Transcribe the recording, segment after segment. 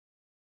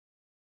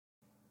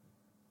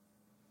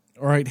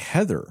All right,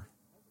 Heather.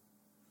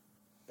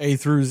 A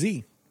through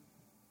Z.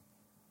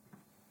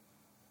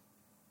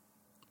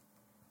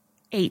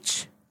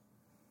 H.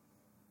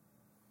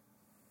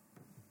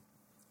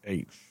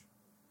 H.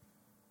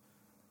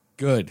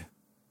 Good.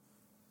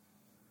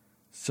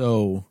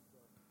 So,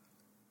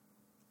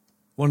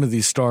 one of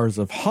these stars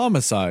of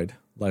Homicide,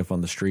 Life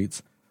on the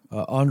Streets,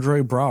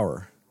 Andre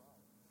Braugher,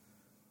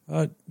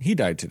 he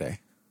died today.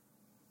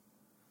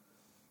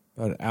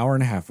 About an hour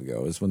and a half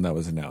ago is when that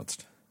was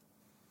announced.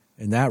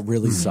 And that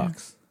really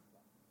sucks.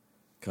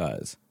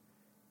 Because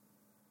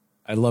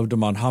I loved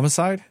him on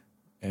Homicide,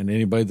 and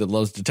anybody that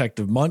loves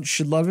Detective Munch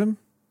should love him,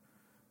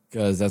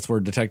 because that's where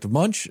Detective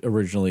Munch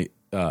originally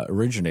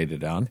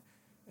originated on.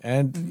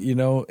 And, you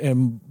know,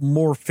 and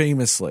more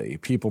famously,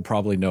 people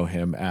probably know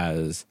him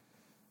as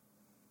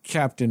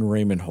Captain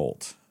Raymond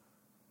Holt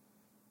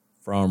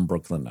from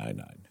Brooklyn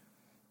Nine-Nine.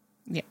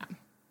 Yeah.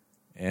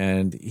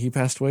 And he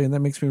passed away, and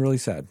that makes me really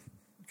sad,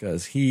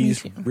 because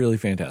he's really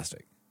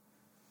fantastic.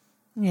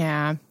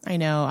 Yeah, I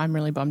know. I'm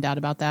really bummed out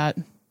about that.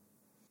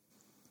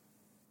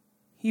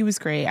 He was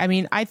great. I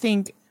mean, I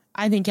think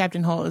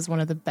Captain Holt is one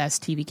of the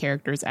best TV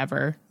characters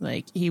ever.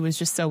 Like, he was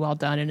just so well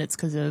done, and it's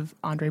because of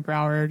Andre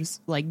Braugher's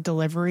like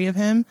delivery of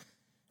him.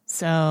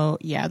 So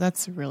yeah,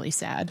 that's really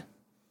sad.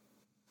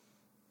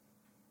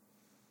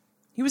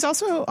 He was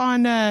also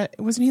on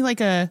wasn't he like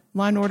a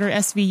Law and Order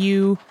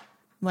SVU,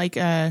 like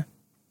a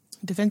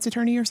defense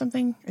attorney or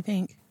something, I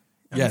think.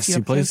 Yes,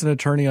 he plays an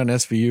attorney on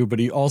SVU, but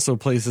he also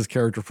plays his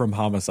character from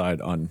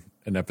Homicide on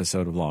an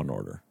episode of Law and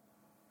Order.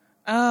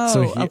 Oh,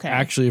 so he okay.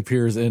 actually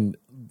appears in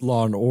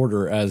Law and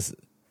Order as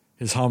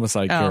his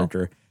Homicide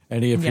character,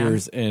 and he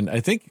appears in, I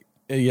think,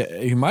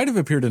 he might have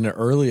appeared in an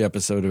early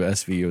episode of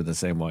SVU in the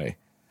same way.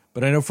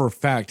 But I know for a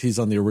fact he's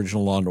on the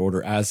original Law and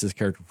Order as his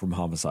character from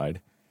Homicide,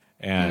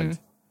 and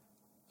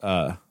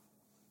because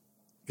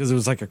it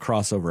was like a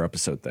crossover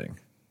episode thing.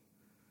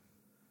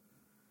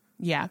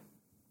 Yeah.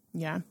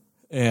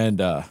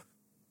 And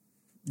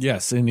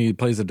yes, and he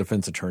plays a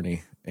defense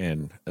attorney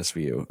in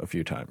SVU a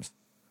few times.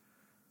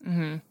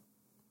 Mm-hmm.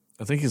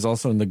 I think he's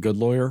also in The Good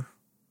Lawyer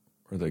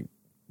or The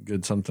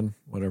Good Something,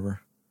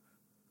 whatever.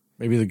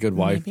 Maybe The Good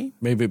Wife.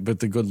 Maybe, but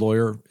The Good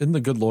Lawyer. Isn't The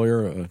Good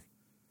Lawyer a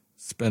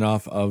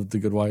spinoff of The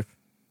Good Wife?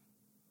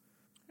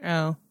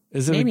 Oh,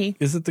 is it? Maybe.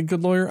 Is it The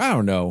Good Lawyer? I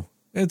don't know.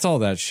 It's all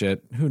that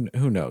shit.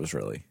 Who knows,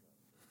 really?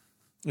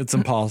 It's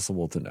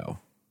impossible to know.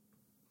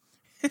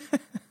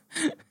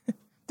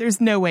 There's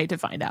no way to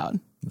find out.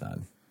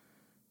 None.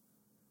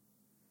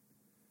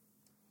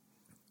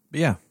 But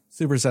yeah,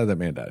 super sad that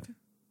man died.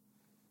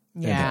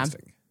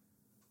 Fantastic. Yeah.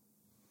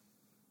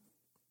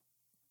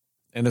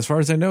 And as far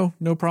as I know,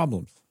 no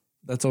problems.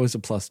 That's always a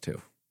plus too.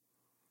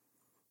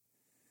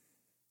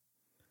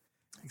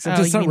 Except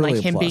it's not really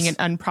like him being an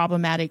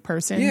unproblematic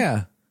person?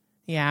 Yeah.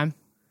 Yeah.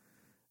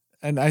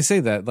 And I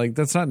say that, like,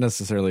 that's not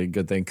necessarily a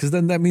good thing, because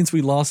then that means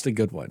we lost a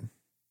good one.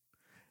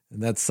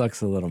 And that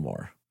sucks a little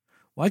more.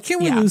 Why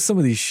can't we lose some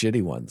of these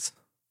shitty ones?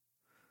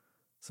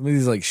 Some of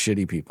these, like,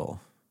 shitty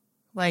people.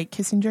 Like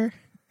Kissinger?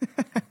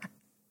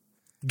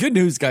 Good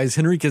news, guys.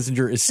 Henry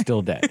Kissinger is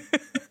still dead.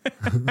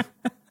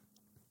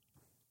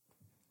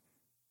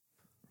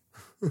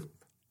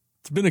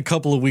 It's been a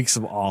couple of weeks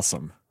of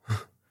awesome.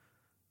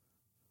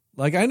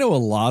 Like, I know a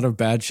lot of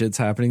bad shit's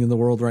happening in the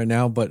world right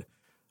now, but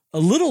a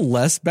little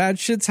less bad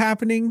shit's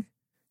happening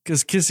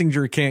because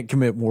Kissinger can't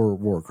commit more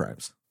war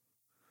crimes.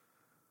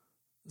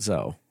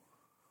 So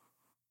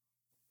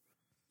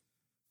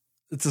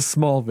it's a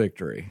small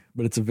victory,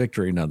 but it's a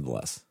victory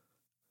nonetheless.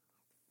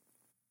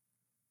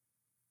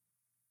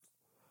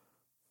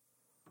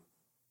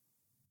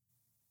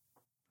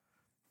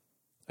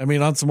 I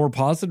mean, on some more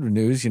positive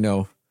news, you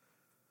know,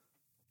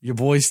 your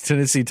boys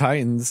Tennessee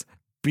Titans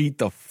beat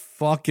the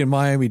fucking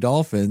Miami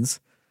Dolphins.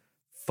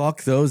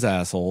 Fuck those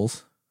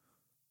assholes.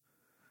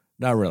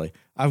 Not really.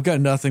 I've got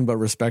nothing but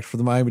respect for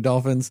the Miami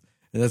Dolphins,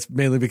 and that's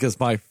mainly because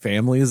my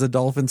family is a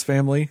Dolphins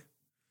family.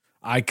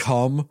 I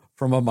come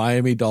from a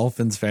Miami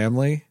Dolphins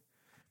family,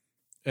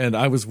 and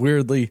I was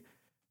weirdly,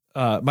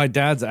 my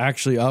dad's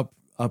actually up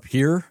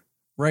here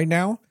right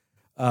now.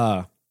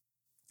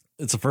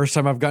 It's the first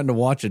time I've gotten to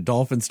watch a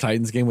Dolphins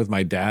Titans game with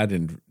my dad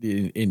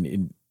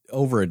in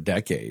over a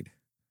decade.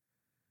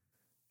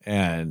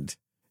 And,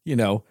 you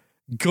know,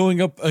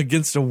 going up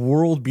against a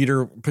world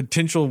beater,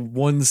 potential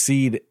 1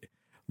 seed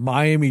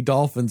Miami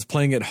Dolphins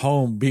playing at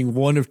home, being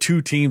one of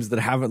 2 teams that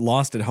haven't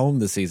lost at home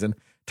this season,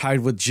 tied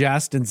with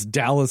Jastin's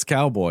Dallas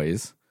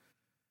Cowboys,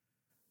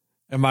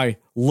 and my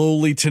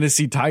lowly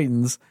Tennessee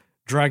Titans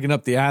dragging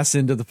up the ass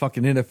into the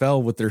fucking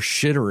NFL with their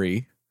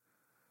shittery.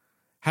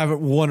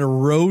 Haven't won a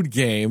road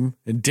game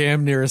in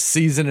damn near a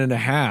season and a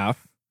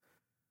half.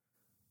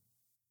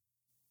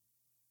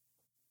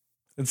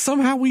 And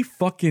somehow we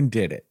fucking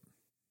did it.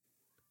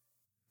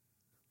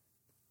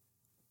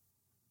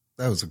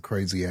 That was a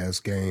crazy ass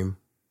game.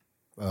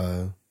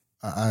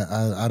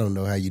 I don't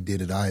know how you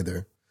did it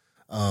either.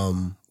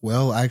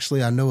 Well,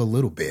 actually, I know a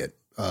little bit.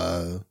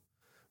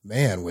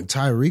 Man, when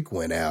Tyreek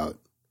went out,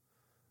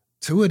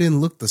 Tua didn't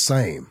look the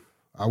same.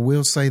 I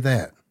will say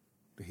that.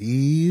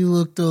 He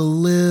looked a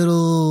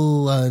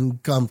little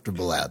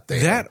uncomfortable out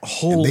there. That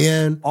whole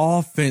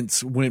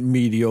offense went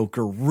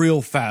mediocre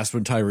real fast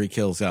when Tyreek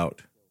Hill's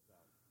out.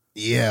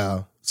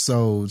 Yeah.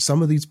 So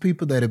some of these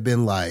people that have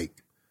been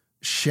like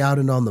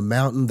shouting on the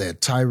mountain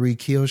that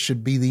Tyreek Hill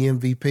should be the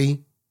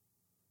MVP,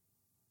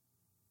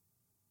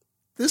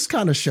 this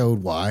kind of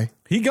showed why.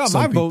 He got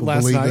my vote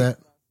last night.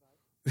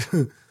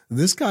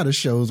 This kind of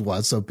shows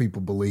why some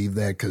people believe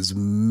that, because,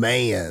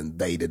 man,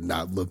 they did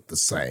not look the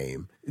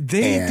same.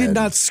 They did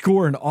not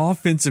score an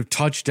offensive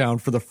touchdown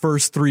for the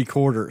first 3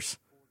 quarters.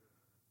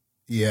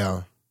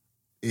 Yeah.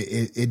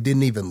 It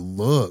didn't even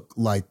look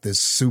like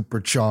this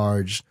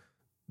supercharged,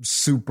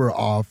 super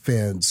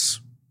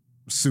offense,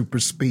 super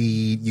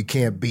speed, you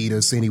can't beat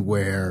us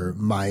anywhere,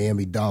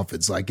 Miami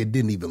Dolphins. Like, it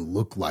didn't even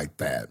look like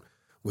that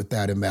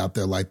without him out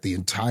there. Like, the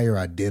entire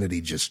identity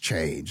just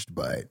changed.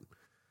 But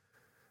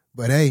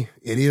hey,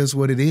 it is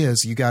what it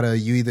is.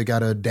 You either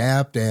gotta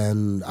adapt,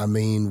 and I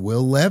mean,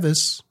 Will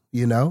Levis,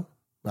 I know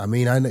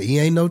he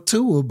ain't no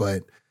Tua,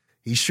 but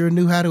he sure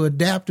knew how to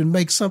adapt and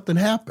make something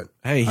happen.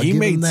 Hey, he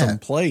made some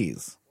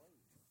plays.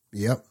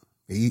 Yep.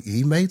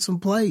 He made some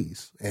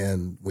plays,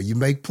 and when you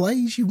make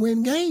plays, you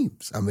win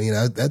games. I mean,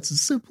 that's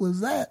as simple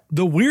as that.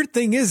 The weird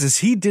thing is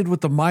he did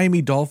what the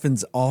Miami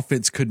Dolphins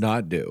offense could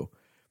not do.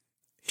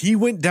 He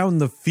went down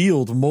the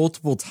field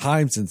multiple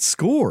times and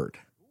scored.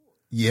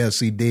 Yes,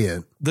 he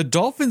did. The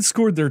Dolphins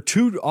scored their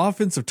 2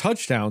 offensive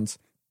touchdowns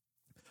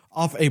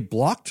off a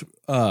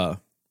off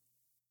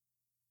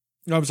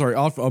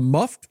a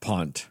muffed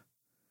punt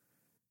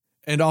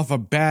and off a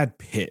bad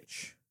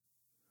pitch,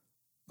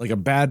 like a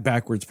bad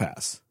backwards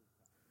pass,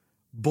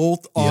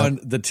 both on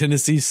the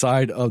Tennessee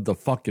side of the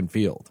fucking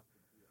field.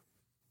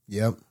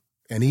 Yep.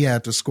 And he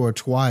had to score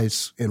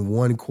twice in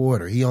 1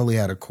 quarter. He only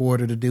had a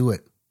quarter to do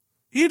it.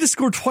 He had to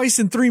score twice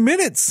in 3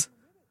 minutes.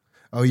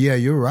 Oh, yeah,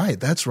 you're right.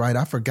 That's right.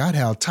 I forgot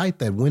how tight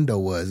that window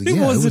was. It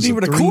wasn't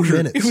even a quarter.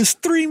 Minutes. It was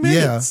 3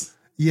 minutes.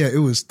 Yeah, it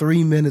was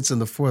 3 minutes in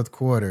the 4th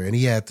quarter, and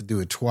he had to do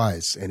it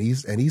twice, and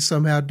he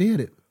somehow did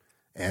it.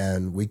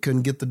 And we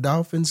couldn't get the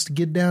Dolphins to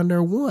get down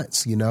there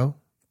once,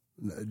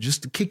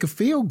 just to kick a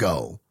field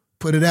goal,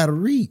 put it out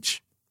of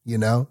reach,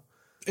 And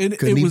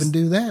couldn't even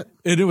do that.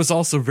 And it was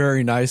also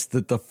very nice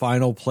that the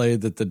final play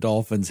that the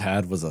Dolphins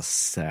had was a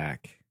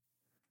sack.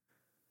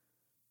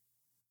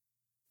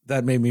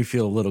 That made me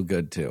feel a little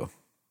good too.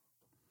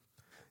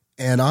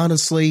 And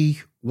honestly,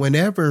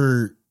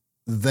 whenever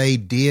they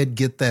did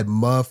get that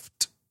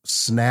muffed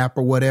snap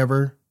or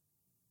whatever,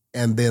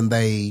 and then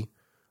they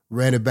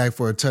ran it back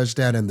for a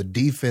touchdown, and the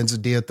defense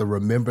did the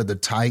Remember the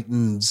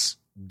Titans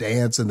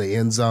dance in the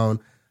end zone,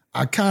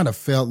 I kind of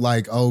felt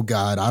like, oh,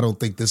 God, I don't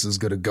think this is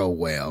going to go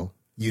well.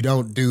 You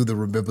don't do the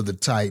Remember the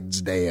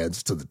Titans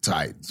dance to the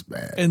Titans,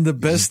 man. And the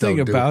best thing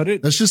about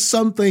it, there's just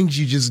some things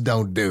you just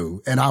don't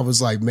do. And I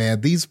was like,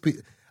 man,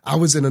 I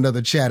was in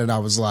another chat and I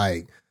was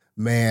like,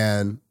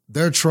 man,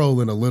 they're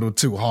trolling a little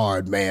too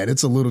hard, man.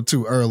 It's a little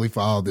too early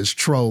for all this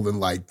trolling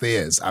like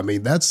this. I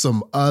mean, that's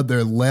some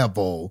other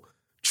level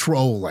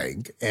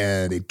trolling,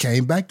 and it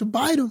came back to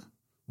bite them,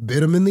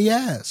 bit them in the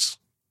ass.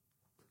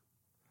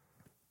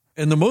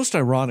 And the most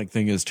ironic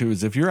thing is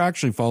if you're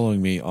actually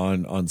following me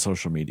on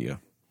social media,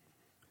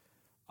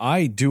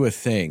 I do a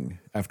thing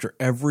after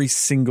every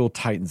single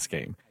Titans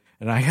game,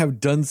 and I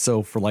have done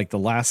so for like the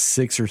last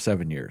 6 or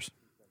 7 years.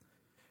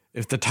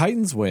 If the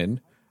Titans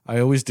win, I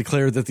always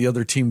declare that the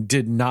other team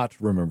did not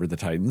remember the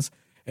Titans.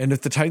 And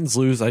if the Titans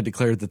lose, I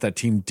declare that that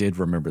team did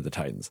remember the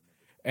Titans.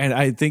 And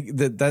I think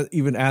that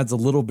even adds a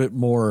little bit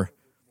more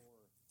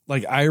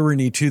like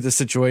irony to the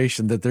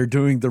situation that they're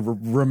doing the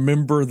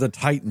Remember the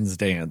Titans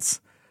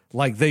dance.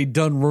 Like they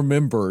done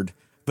remembered.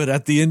 But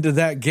at the end of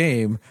that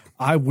game,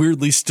 I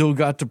weirdly still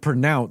got to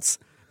pronounce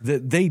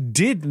that they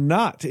did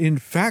not, in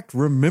fact,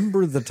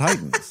 remember the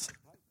Titans.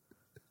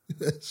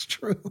 That's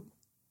true.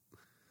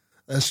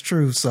 That's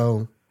true.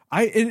 So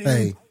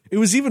it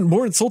was even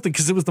more insulting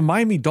because it was the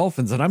Miami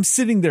Dolphins, and I'm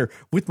sitting there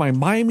with my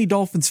Miami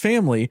Dolphins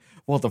family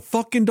while the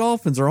fucking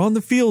Dolphins are on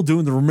the field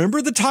doing the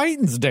Remember the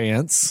Titans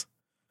dance.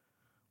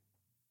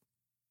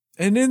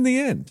 And in the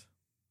end,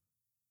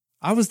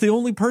 I was the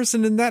only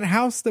person in that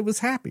house that was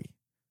happy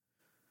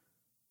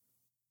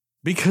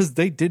because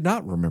they did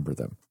not remember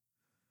them.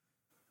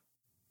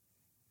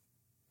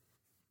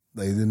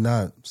 They did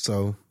not.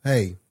 So,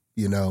 hey,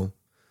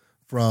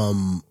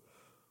 from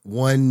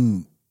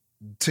one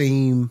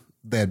team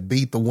that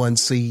beat the 1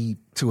 seed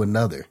to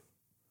another,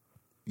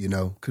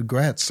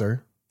 congrats,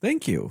 sir.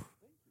 Thank you.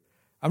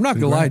 I'm not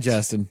going to lie,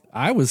 Jastin.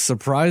 I was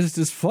surprised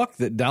as fuck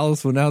that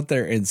Dallas went out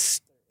there and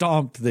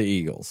stomped the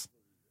Eagles.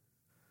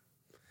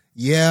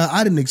 Yeah,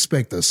 I didn't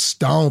expect a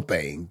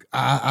stomping.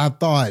 I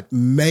thought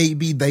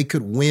maybe they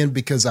could win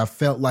because I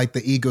felt like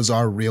the Eagles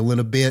are reeling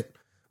a bit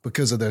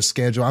because of their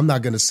schedule. I'm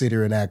not going to sit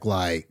here and act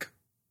like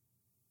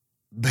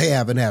they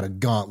haven't had a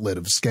gauntlet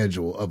of a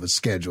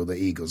schedule the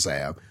Eagles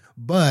have.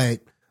 But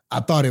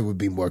I thought it would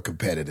be more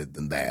competitive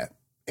than that.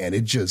 And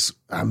it just,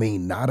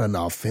 not an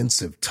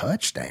offensive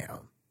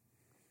touchdown.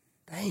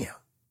 Damn.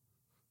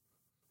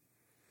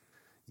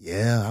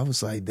 Yeah, I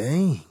was like,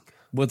 dang.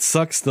 What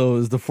sucks, though,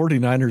 is the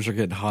 49ers are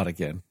getting hot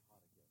again.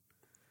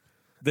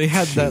 They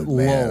had that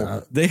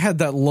lull. They had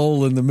that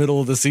lull in the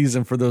middle of the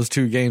season for those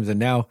 2 games, and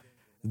now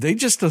they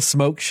just a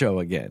smoke show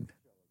again.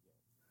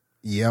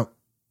 Yep.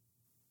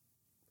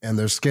 And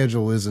their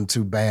schedule isn't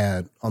too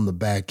bad on the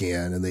back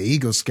end, and the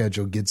Eagles'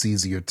 schedule gets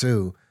easier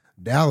too.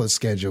 Dallas'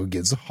 schedule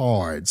gets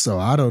hard, so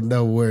I don't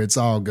know where it's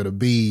all going to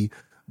be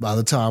by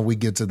the time we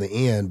get to the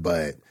end,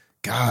 but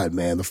God,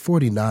 man, the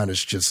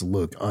 49ers just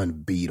look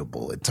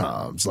unbeatable at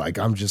times. Like,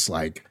 I'm just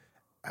like,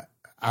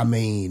 I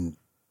mean,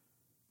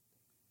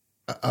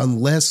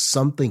 unless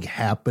something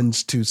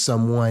happens to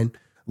someone,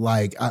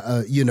 like,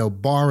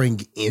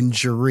 barring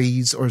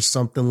injuries or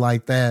something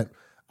like that,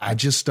 I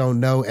just don't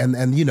know. And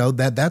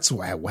that's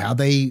how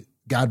they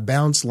got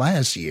bounced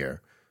last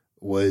year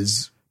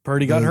was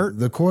Purdy got hurt.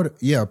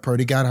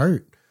 Purdy got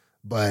hurt.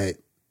 But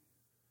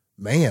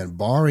man,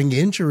 barring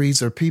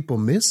injuries or people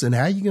missing,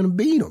 how you going to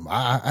beat them?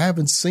 I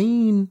haven't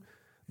seen,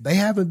 they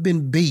haven't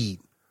been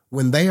beat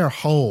when they are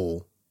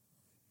whole.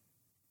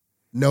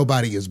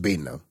 Nobody is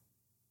beating them.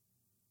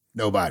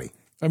 Nobody.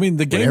 I mean,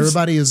 the games, when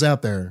everybody is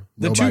out there.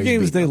 The 2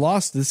 games they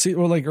lost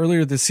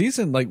earlier this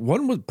season, like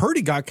one was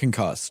Purdy got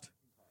concussed.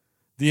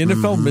 The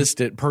NFL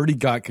missed it. Purdy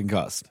got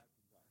concussed.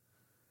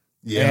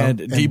 Yeah. And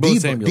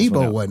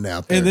Debo wasn't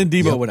out there. And then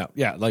Debo went out.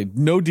 Yeah. Like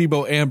no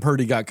Debo and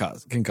Purdy got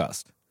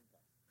concussed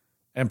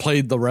and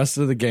played the rest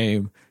of the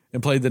game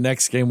and played the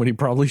next game when he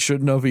probably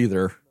shouldn't have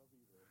either.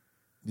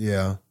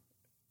 Yeah.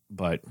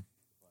 But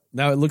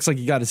now it looks like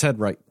he got his head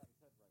right.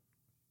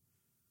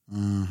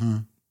 Mm-hmm.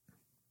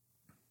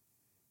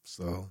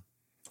 So.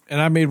 And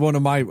I made one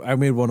of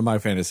my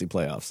fantasy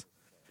playoffs.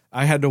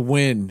 I had to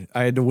win.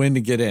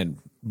 To get in.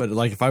 But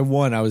like if I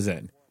won, I was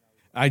in.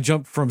 I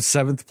jumped from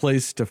 7th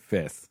place to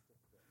 5th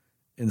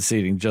in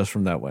seeding just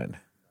from that win.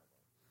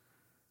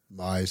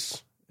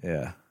 Nice.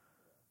 Yeah.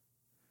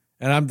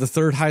 And I'm the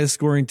 3rd highest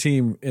scoring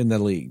team in the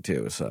league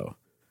too. So,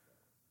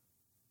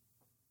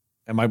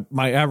 and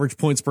my average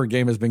points per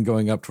game has been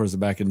going up towards the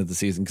back end of the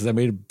season because I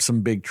made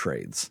some big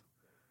trades.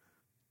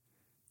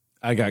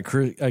 I got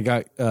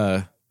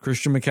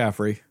Christian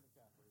McCaffrey,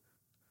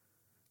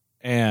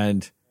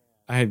 and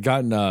I had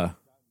gotten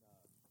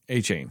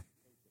A-Chain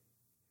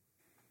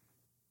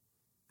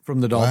from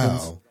the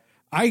Dolphins. Wow.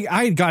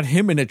 I got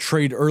him in a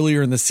trade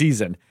earlier in the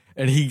season,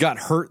 and he got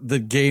hurt the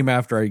game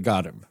after I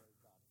got him.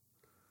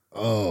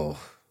 Oh.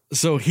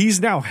 So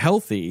he's now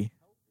healthy,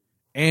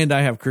 and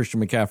I have Christian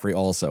McCaffrey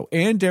also,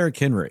 and Derrick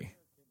Henry.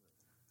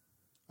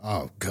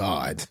 Oh,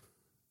 God.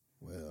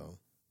 Well.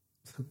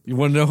 You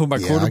want to know who my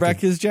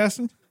quarterback is,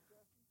 Jastin?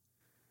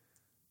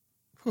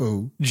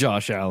 Who?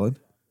 Josh Allen.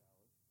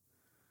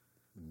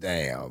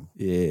 Damn.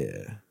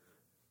 Yeah.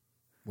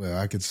 Well,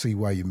 I could see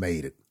why you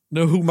made it.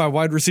 Know who my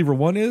wide receiver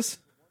 1 is?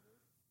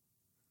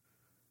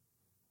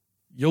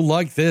 You'll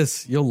like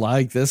this. You'll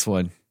like this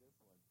one.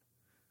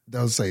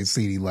 Don't say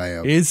CeeDee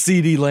Lamb. It's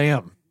CeeDee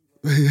Lamb.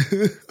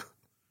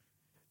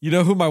 You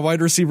know who my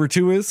wide receiver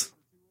 2 is?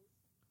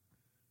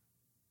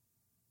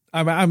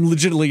 I'm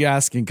legitimately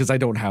asking because I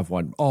don't have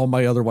one. All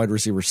my other wide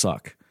receivers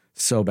suck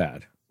so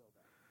bad.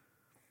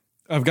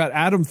 I've got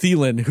Adam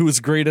Thielen, who was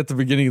great at the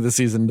beginning of the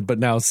season, but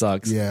now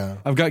sucks. Yeah.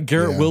 I've got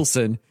Garrett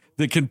Wilson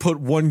that can put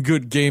one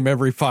good game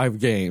every 5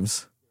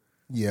 games.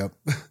 Yep.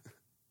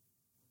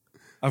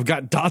 I've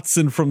got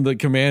Dotson from the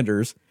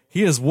Commanders.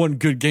 He has one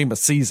good game a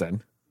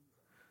season.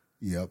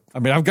 Yep. I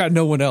mean, I've got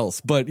no one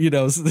else, but,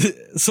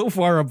 so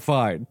far I'm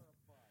fine.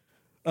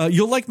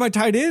 You'll like my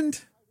tight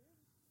end?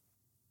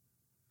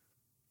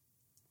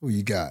 Who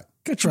you got?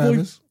 Got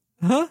Travis?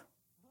 Your boy. Huh?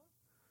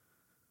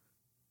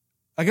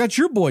 I got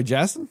your boy,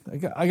 Jastin.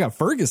 I got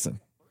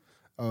Ferguson.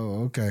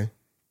 Oh, okay.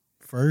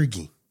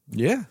 Fergie.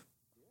 Yeah.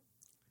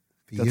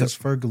 He is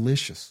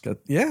Fergalicious.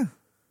 Yeah.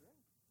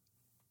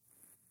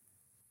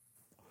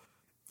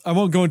 I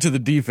won't go into the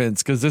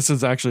defense because this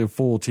is actually a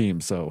full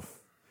team, so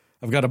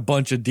I've got a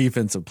bunch of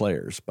defensive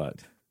players, but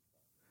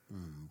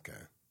okay.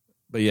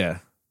 But yeah,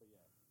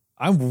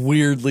 I'm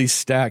weirdly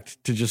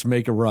stacked to just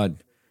make a run.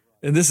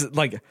 And this is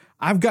like,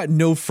 I've got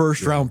no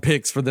first round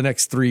picks for the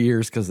next 3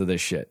 years because of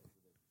this shit.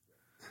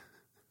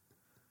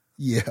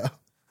 Yeah.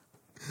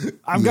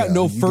 I've got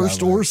no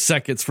first or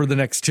seconds for the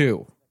next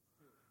 2.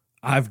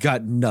 I've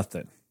got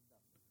nothing.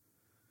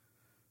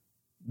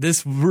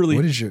 This really,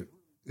 what is your,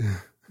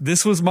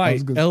 this was my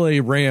LA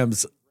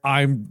Rams.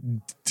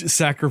 I'm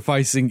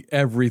sacrificing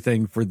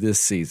everything for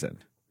this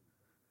season.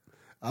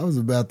 I was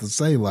about to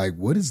say, like,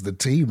 what is the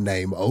team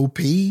name? OP?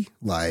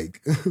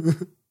 Like,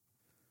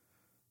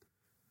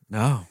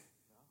 no,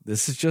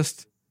 this is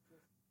just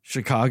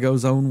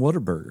Chicago's own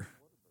Whataburger.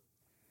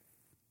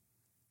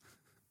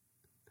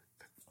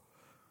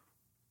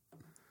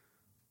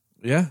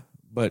 Yeah,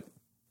 but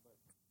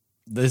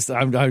this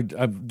I'm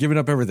giving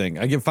up everything.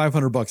 I get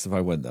 $500 if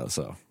I win, though.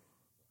 So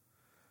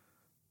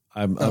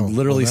I'm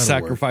literally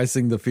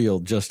sacrificing the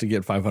field just to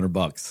get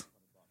 $500,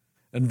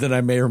 and then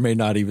I may or may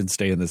not even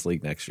stay in this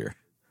league next year.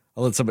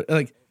 I'll let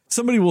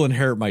somebody will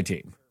inherit my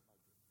team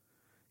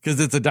because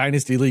it's a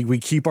dynasty league. We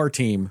keep our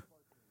team.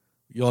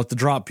 You'll have to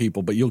drop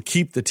people, but you'll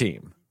keep the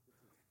team.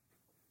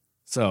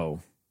 So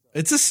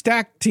it's a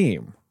stacked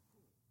team.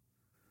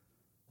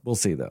 We'll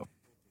see, though.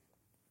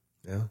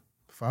 Yeah.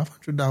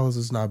 $500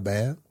 is not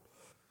bad.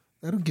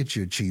 That'll get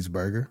you a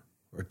cheeseburger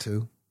or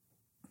two.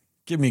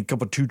 Give me a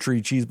couple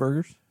 2-tree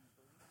cheeseburgers.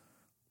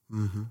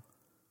 Mm-hmm.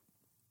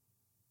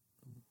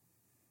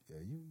 Yeah,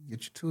 you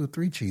get you 2 or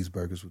 3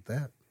 cheeseburgers with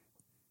that.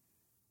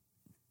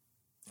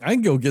 I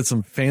can go get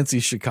some fancy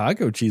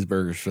Chicago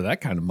cheeseburgers for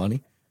that kind of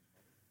money.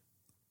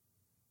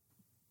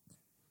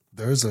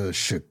 There's a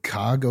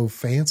Chicago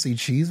fancy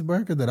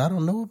cheeseburger that I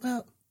don't know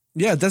about.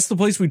 Yeah, that's the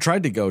place we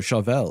tried to go,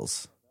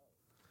 Chauvel's.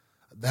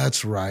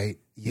 That's right.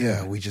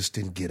 Yeah, we just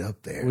didn't get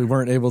up there. We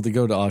weren't able to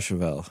go to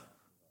Chauvel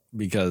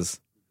because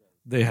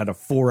they had a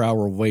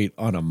 4-hour wait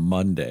on a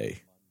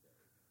Monday.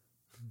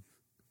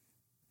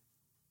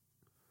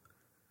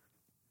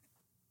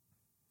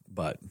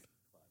 But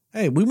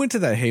hey, we went to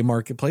that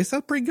Haymarket place.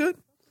 That's pretty good.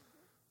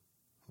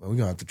 Well, we're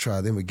gonna have to try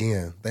them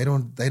again. They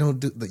don't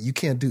do you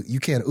can't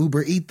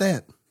Uber eat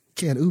that.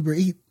 Can't Uber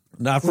eat.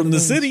 Not from the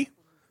city.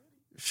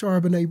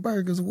 Charbonnet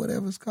burgers or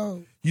whatever it's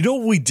called. You know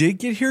what we did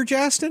get here,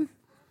 Jastin?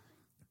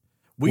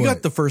 We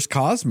got the first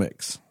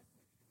Cosmics.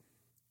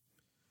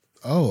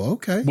 Oh,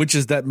 okay. Which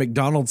is that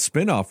McDonald's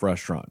spinoff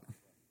restaurant.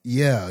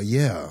 Yeah,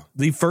 yeah.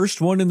 The first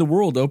one in the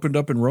world opened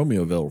up in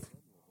Romeoville.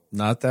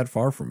 Not that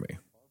far from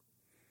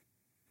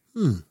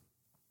me.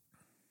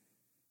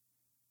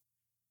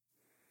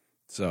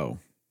 So,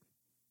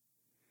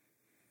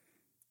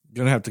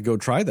 gonna have to go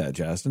try that,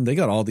 Jastin. They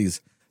got all these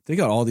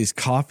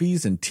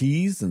coffees and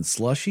teas and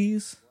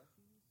slushies.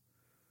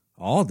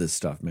 All this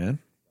stuff, man.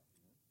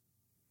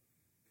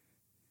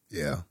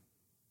 Yeah.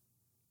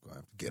 Gonna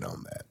have to get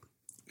on that.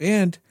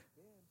 And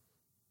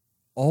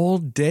all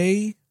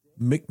day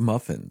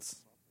McMuffins.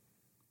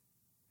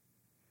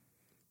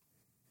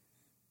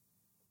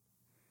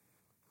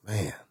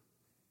 Man.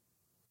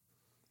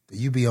 Do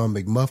you be on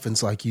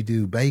McMuffins like you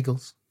do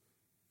bagels?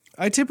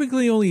 I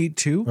typically only eat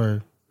 2.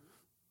 Or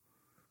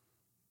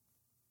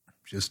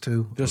just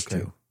 2? Just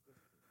 2.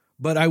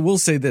 But I will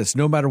say this,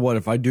 no matter what,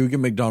 if I do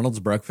get McDonald's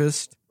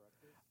breakfast,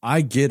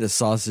 I get a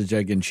sausage,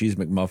 egg, and cheese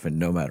McMuffin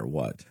no matter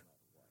what.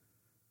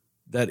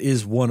 That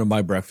is one of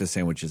my breakfast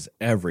sandwiches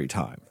every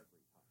time.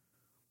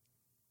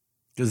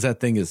 Because that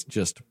thing is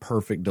just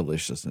perfect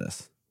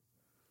deliciousness.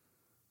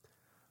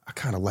 I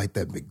kind of like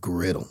that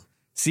McGriddle.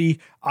 See,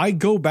 I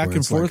go back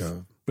and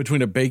forth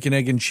between a bacon,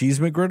 egg, and cheese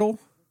McGriddle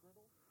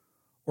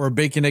or a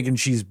bacon, egg, and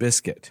cheese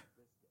biscuit.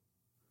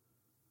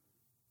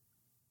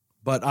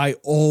 But I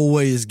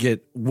always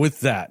get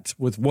with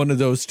one of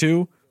those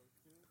 2,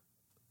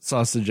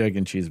 sausage, egg,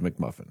 and cheese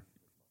McMuffin.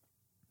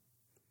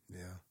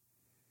 Yeah.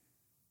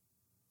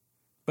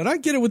 But I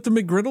get it with the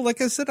McGriddle.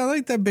 Like I said, I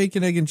like that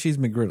bacon, egg, and cheese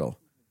McGriddle.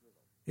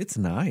 It's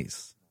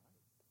nice.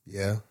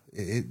 Yeah.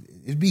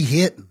 It'd be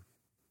hitting.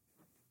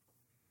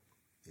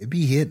 It'd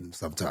be hitting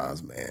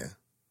sometimes, man.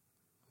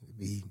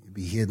 It'd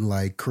be hitting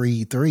like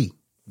Creed 3.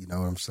 You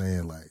know what I'm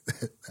saying? Like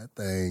that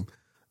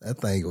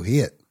thing will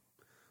hit.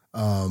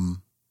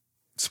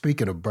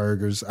 Speaking of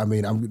burgers, I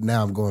mean,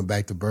 I'm going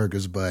back to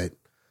burgers, but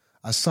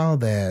I saw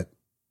that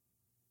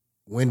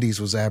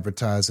Wendy's was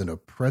advertising a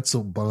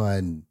pretzel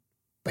bun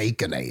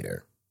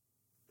Baconator.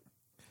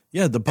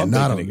 Yeah, the pub and Baconator.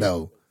 I don't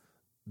know.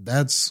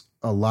 That's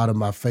a lot of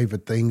my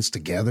favorite things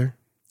together.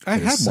 I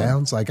had one.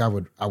 Sounds like I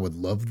would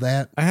love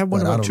that. I had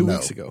one about 2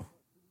 weeks ago.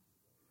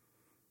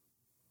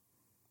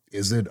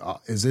 Is it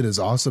as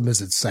awesome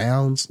as it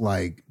sounds?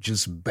 Like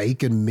just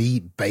bacon,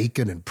 meat,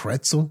 bacon, and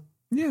pretzel?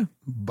 Yeah.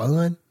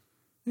 Bun?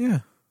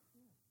 Yeah.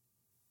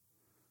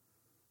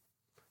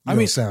 You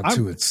don't sound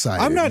too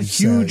excited. I'm not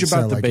huge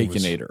about the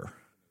Baconator.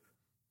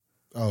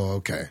 Oh,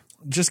 okay.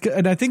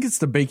 And I think it's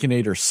the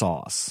Baconator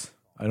sauce.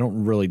 I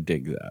don't really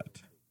dig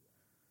that.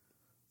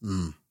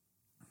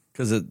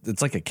 Because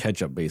it's like a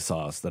ketchup-based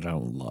sauce that I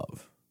don't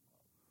love.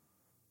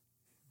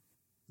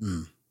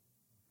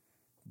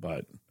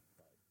 But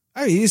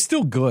it's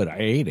still good. I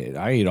ate it.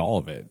 I ate all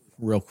of it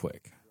real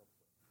quick.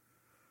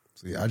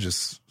 See, I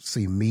just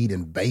see meat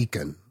and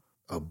bacon,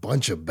 a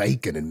bunch of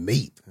bacon and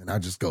meat, and I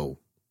just go,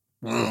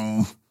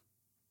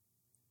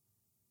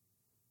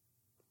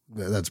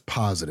 That's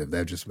positive.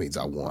 That just means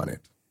I want it,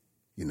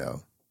 you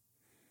know.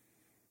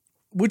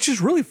 Which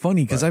is really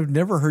funny because I've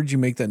never heard you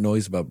make that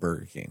noise about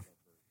Burger King.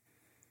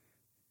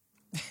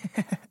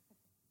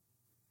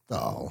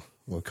 Oh,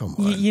 well, come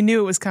on. You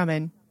knew it was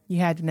coming. You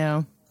had to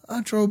know.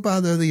 I drove by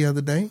there the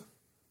other day.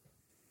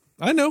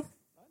 I know.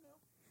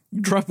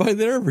 You drive by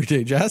there every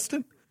day,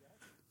 Jastin.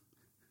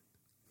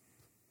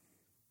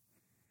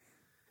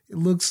 It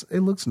looks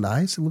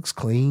nice. It looks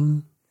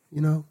clean,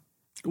 you know.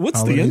 What's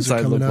Holidays the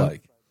inside look up.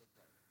 like?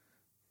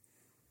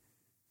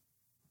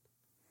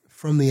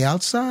 From the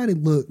outside, it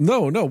looked...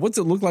 No. What's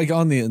it look like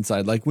on the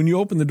inside? Like when you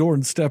open the door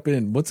and step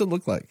in, what's it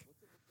look like?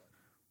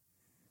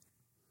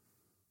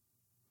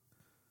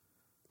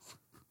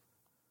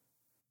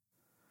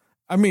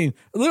 I mean,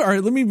 all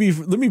right, let me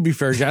be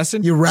fair,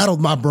 Jastin. You rattled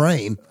my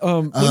brain.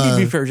 Let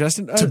me be fair,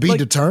 Jastin. To be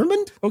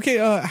determined? Okay,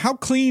 how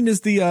clean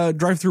is the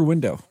drive-through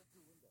window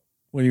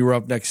when you were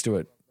up next to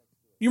it?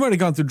 You might have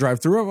gone through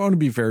drive-through. I want to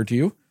be fair to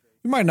you.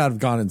 You might not have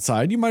gone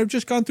inside. You might have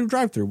just gone through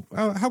drive-through.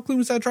 How clean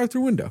was that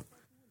drive-through window?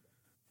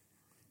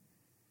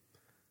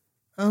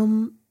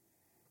 To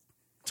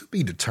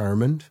be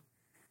determined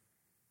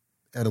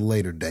at a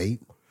later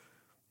date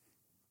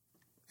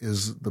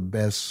is the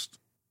best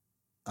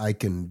I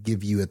can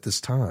give you at this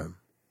time.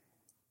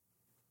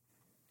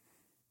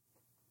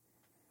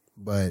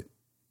 But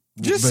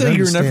just say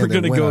you're never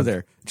going to go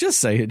there. Just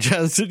say it,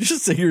 Jastin.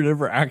 Just say you're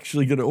never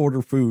actually going to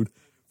order food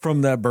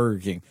from that Burger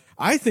King.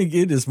 I think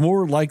it is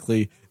more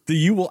likely that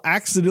you will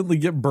accidentally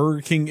get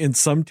Burger King in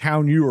some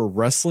town you are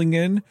wrestling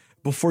in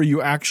before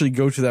you actually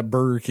go to that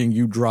Burger King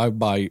you drive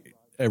by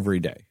every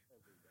day.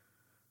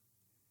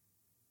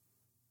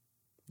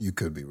 You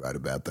could be right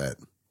about that.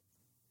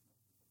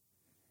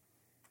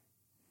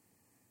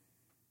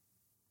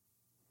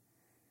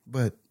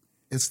 But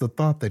it's the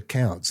thought that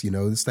counts. You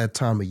know, it's that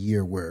time of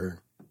year where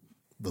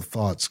the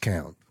thoughts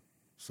count.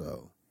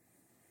 So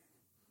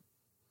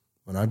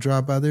when I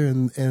drive by there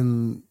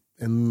and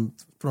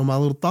throw my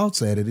little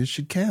thoughts at it, it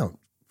should count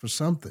for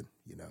something,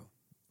 you know.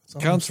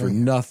 Counts for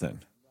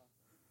nothing.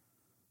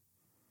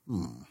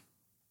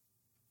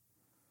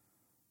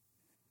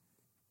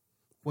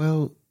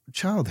 Well,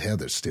 Child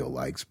Heather still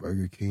likes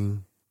Burger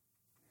King.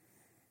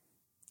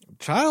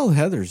 Child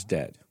Heather's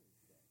dead.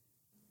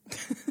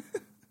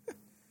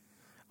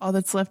 All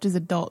that's left is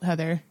adult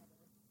Heather.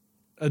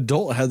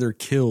 Adult Heather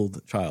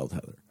killed Child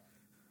Heather.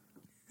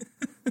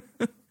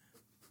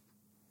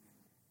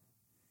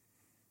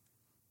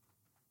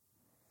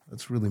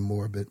 That's really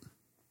morbid.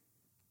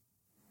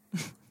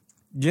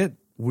 Yet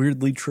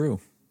weirdly true.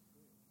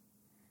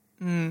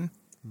 On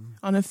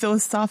a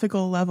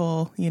philosophical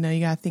level, you know,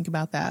 you got to think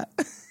about that.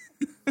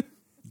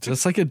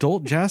 Just like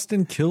adult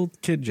Jastin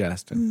killed kid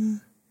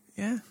Jastin.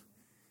 Yeah.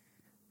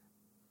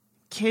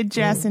 Kid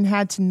Jastin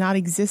had to not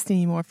exist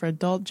anymore for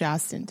adult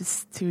Jastin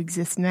to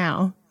exist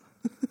now.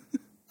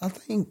 I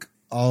think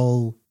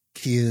all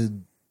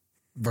kid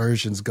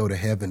versions go to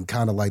heaven,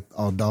 kind of like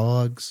all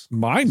dogs.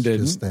 Mine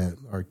didn't. Just that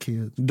our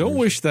kids. Don't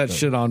wish that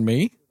shit on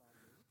me.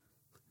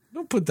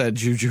 Don't put that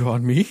juju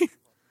on me.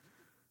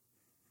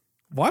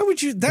 Why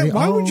would you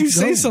why would you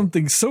say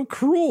something so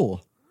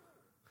cruel?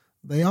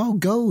 They all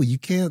go. You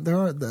can't.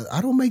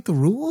 I don't make the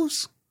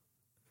rules.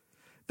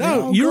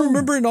 No, you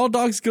remember in All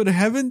Dogs Go to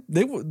Heaven?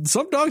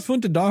 Some dogs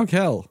went to dog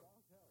hell.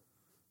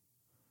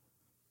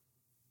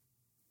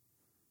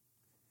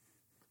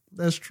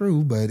 That's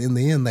true, but in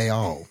the end, they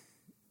all.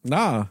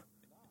 Nah,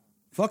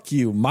 fuck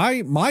you.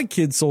 My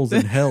kid soul's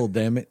in hell.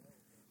 Damn it!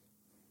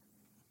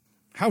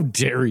 How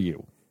dare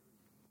you?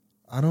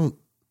 I don't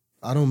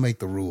make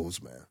the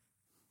rules, man.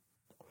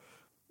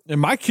 And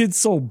my kid's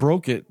soul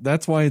broke it.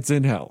 That's why it's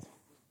in hell.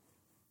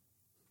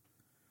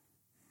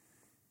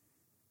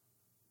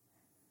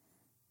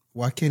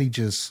 Why can't he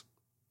just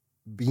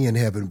be in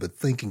heaven, but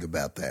thinking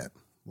about that?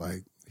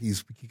 Like he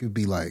could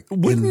be like,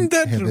 wouldn't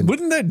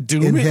that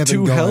doom it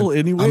to hell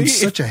anyway? I'm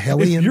such a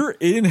hellion. If you're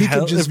in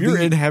hell, if you're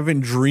in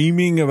heaven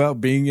dreaming about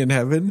being in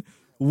heaven,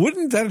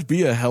 wouldn't that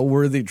be a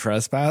hell-worthy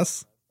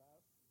trespass?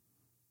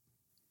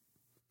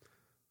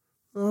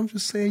 Well, I'm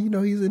just saying, you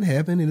know, he's in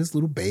heaven in his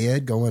little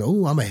bed going,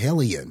 oh, I'm a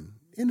hellion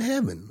in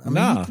heaven. I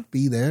mean, he could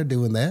be there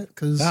doing that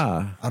because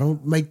I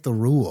don't make the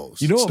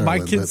rules. You know what my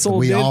kid's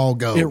soul did? All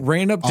go. It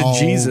ran up to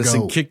Jesus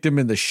and kicked him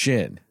in the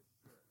shin.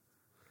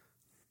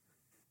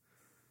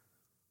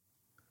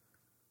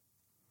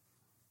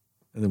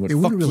 And then it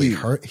wouldn't really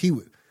hurt. He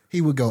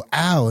would go,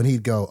 ow, and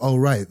he'd go, oh,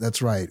 right,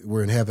 that's right.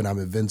 We're in heaven. I'm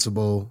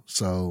invincible.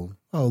 So,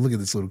 oh, look at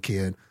this little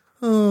kid.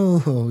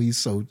 Oh, he's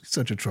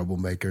such a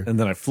troublemaker. And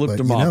then I flipped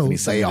him off. And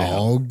they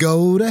all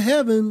go to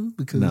heaven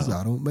because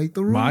I don't make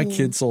the rules. My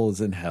kid's soul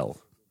is in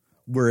hell,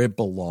 where it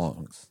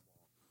belongs.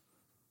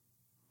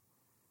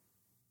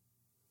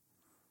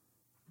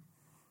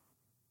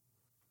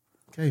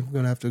 Okay, we're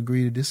gonna have to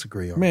agree to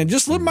disagree on. Man,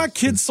 just let my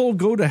kid's soul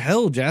go to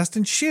hell,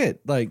 Jastin.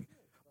 Shit, like,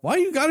 why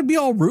you got to be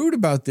all rude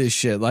about this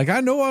shit? Like,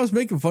 I know I was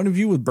making fun of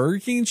you with Burger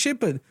King and shit,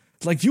 but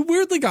like, you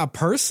weirdly got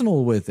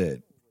personal with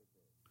it.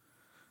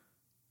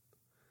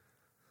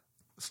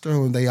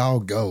 Sterling, they all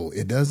go.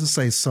 It doesn't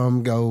say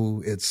some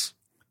go. It's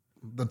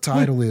the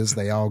title is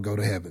they all go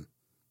to heaven.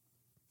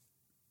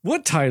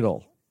 What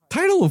title?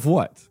 Title of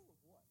what?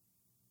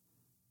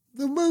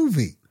 The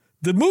movie.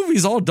 The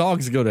movie's All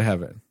Dogs Go to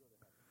Heaven.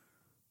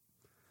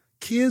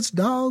 Kids,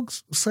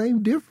 dogs,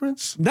 same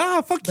difference.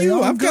 Nah, fuck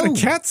you. I've got a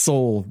cat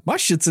soul. My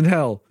shit's in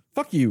hell.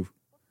 Fuck you.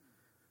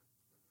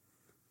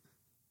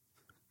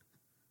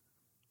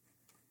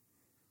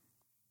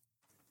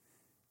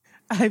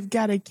 I've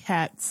got a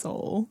cat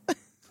soul.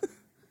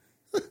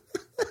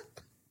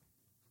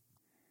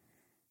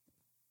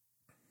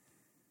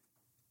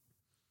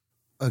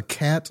 A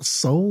cat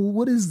soul?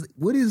 What is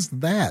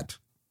that?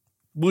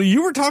 Well,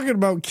 you were talking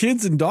about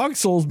kids and dog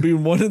souls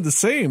being one and the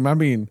same. I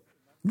mean,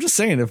 I'm just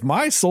saying, if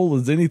my soul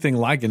is anything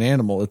like an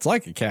animal, it's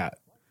like a cat.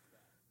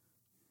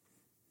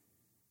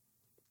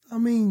 I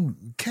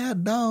mean,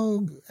 cat,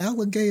 dog,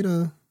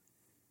 alligator,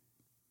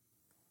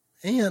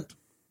 ant,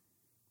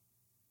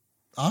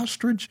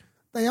 ostrich.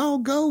 They all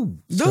go.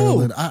 No,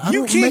 Sterling. I you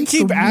don't can't make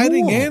keep the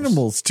adding rules.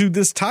 animals to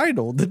this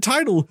title. The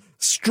title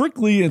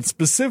strictly and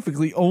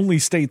specifically only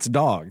states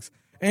dogs.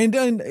 And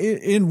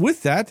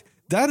with that,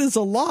 that is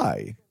a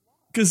lie.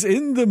 Because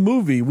in the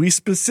movie, we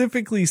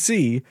specifically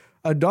see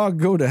a dog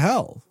go to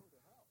hell.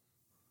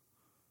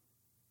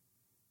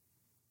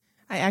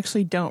 I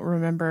actually don't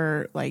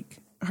remember like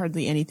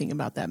hardly anything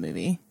about that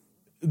movie.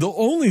 The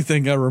only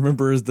thing I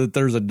remember is that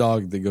there's a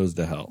dog that goes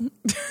to hell.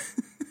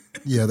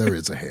 Yeah, there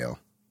is a hell.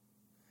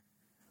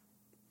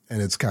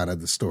 And it's kind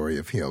of the story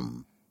of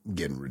him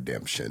getting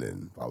redemption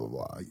and blah, blah,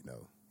 blah. You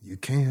know, you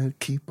can't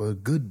keep a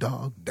good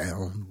dog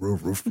down.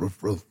 Roof, roof,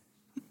 roof, roof.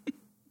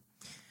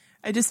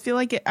 I just feel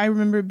like I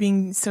remember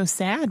being so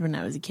sad when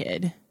I was a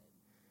kid.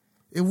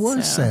 It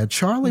was sad.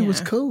 Charlie was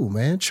yeah. cool,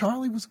 man.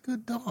 Charlie was a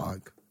good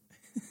dog.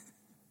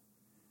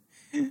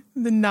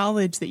 The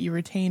knowledge that you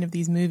retain of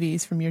these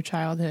movies from your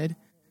childhood,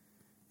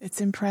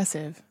 it's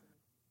impressive.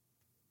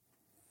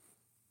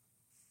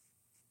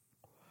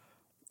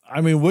 I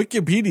mean,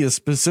 Wikipedia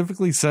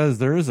specifically says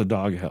there is a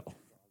dog hell.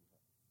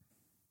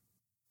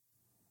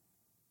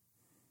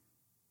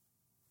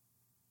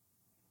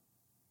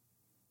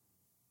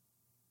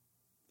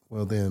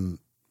 Well, then,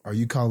 are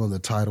you calling the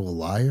title a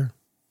liar?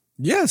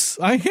 Yes,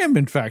 I am,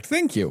 in fact.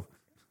 Thank you.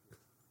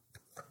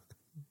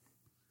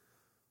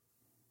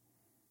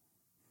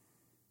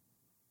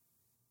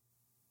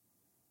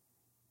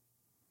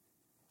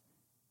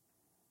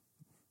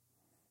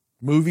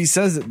 Movie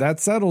says it. That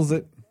settles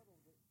it.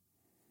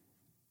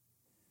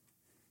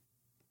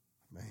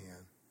 Man,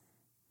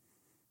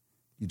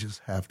 you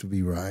just have to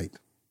be right.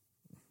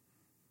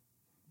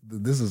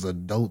 This is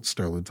adult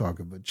Sterling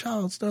talking, but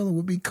child Sterling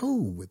would be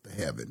cool with the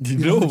heaven. You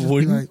know, just be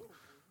wouldn't? like,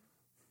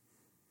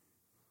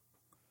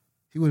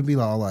 he wouldn't be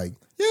all like,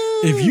 yeah.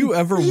 If you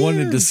ever yeah.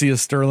 wanted to see a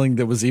Sterling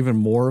that was even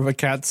more of a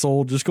cat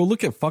soul, just go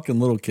look at fucking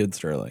little kid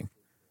Sterling.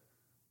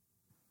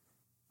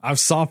 I've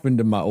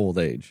softened in my old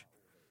age.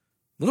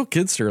 Little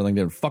kid Sterling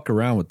didn't fuck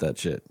around with that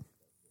shit.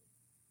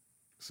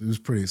 So it was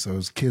pretty. So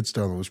his kid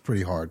Sterling was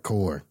pretty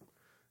hardcore,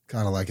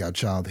 kind of like how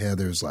Child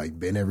Heather's like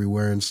been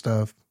everywhere and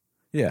stuff.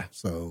 Yeah.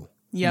 So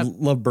Yep.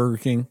 Love Burger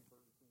King.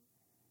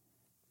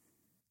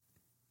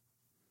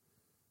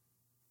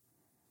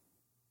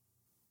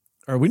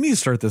 All right, we need to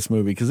start this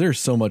movie because there's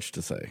so much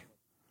to say.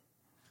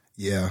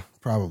 yeah,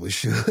 probably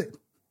should.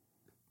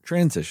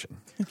 Transition.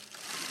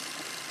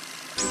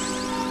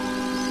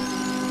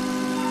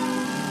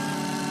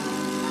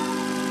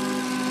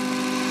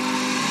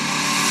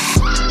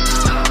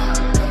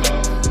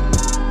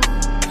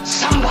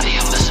 Somebody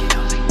will listen to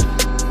me.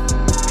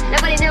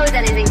 Nobody knows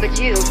anything but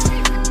you.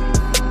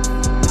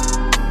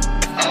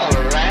 All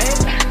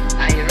right.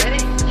 Are you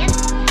ready? Yep.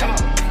 Come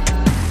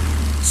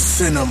on.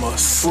 Cinema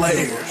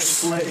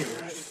Slayers.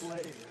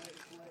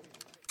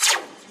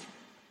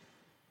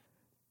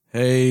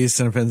 Hey,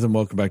 Cinefans, and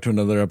welcome back to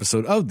another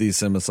episode of the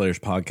Cinema Slayers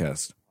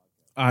podcast.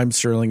 I'm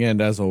Sterling,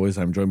 and as always,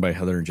 I'm joined by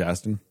Heather and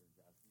Jastin.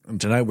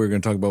 And tonight we're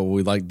going to talk about what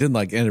we like, didn't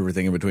like, and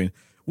everything in between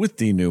with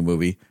the new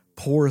movie,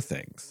 Poor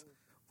Things.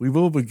 We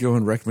will be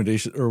going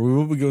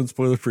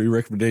spoiler-free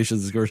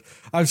recommendations, of course.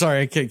 I'm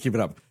sorry, I can't keep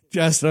it up.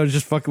 Jastin, I was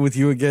just fucking with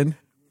you again.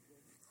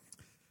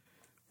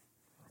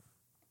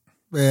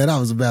 Man, I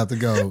was about to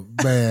go,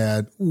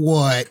 man,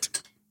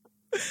 what?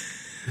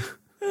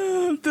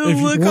 The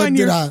look on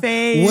your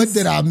face. What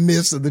did I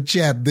miss in the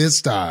chat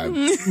this time?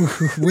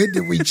 When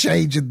did we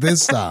change it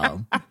this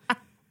time?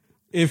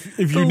 If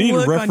you The need a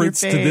look on your reference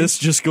to face. this,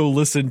 just go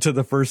listen to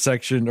the first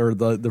section or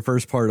the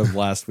first part of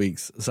last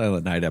week's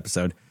Silent Night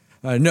episode.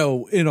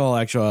 No, in all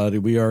actuality,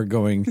 we are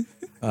going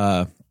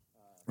to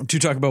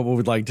talk about what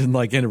we like, didn't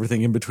like, and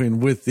everything in between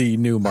with the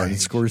new Martin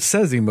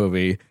Scorsese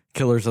movie,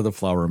 Killers of the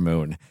Flower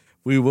Moon.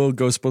 We will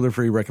go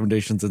spoiler-free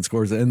recommendations and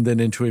scores and then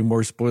into a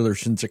more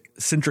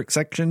spoiler-centric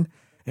section.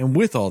 And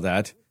with all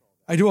that,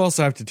 I do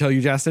also have to tell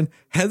you, Jastin,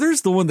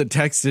 Heather's the one that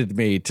texted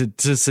me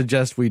to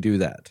suggest we do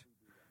that.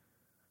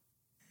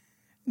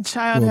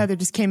 Child Heather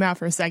just came out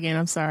for a second.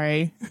 I'm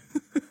sorry.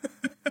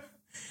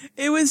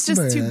 It was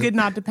just too good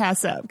not to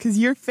pass up because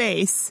your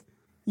face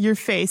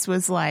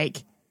was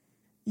like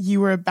you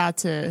were about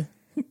to,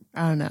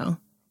 I don't know,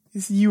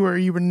 you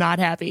were not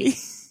happy.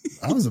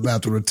 I was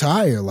about to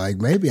retire. Like,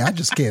 maybe I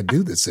just can't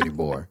do this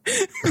anymore.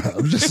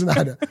 I'm just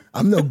not,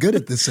 I'm no good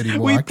at this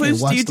anymore. We I can't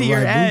pushed watch you the to your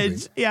right edge.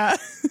 movie. Yeah.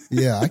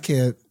 Yeah, I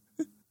can't.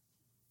 It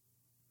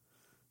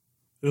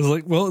was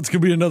like, well, it's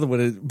going to be another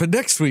one. But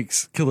next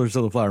week's Killers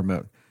of the Flower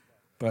Moon.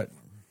 But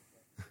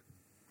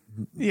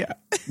Yeah.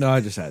 no,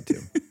 I just had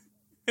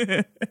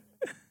to.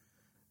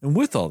 And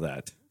with all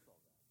that,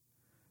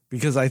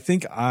 because I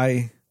think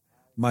I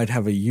might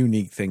have a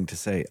unique thing to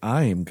say,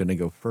 I am going to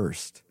go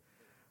first.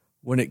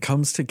 When it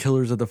comes to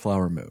Killers of the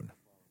Flower Moon,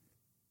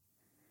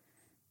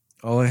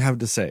 all I have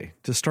to say,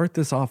 to start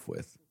this off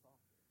with,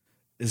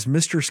 is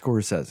Mr.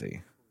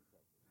 Scorsese,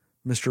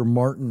 Mr.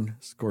 Martin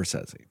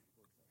Scorsese.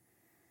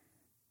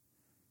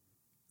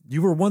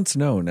 You were once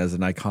known as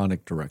an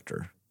iconic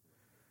director.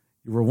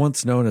 You were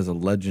once known as a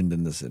legend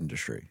in this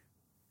industry.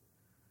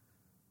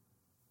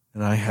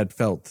 And I had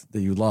felt that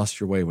you lost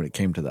your way when it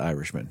came to The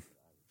Irishman.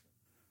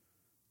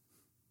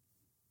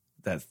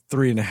 that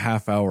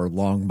 3.5 hour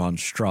long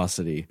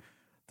monstrosity,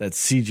 that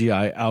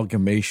CGI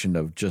amalgamation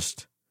of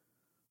just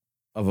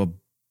of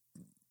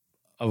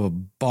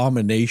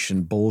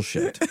abomination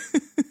bullshit.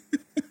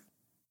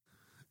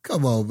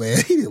 Come on, man.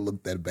 He didn't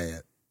look that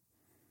bad.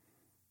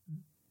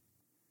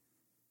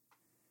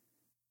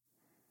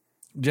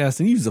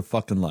 Jastin, he's a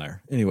fucking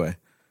liar. Anyway.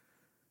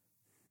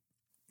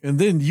 And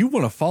then you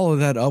want to follow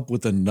that up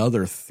with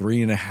another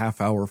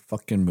 3.5 hour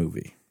fucking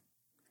movie.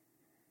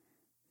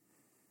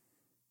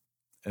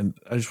 And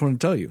I just want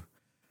to tell you,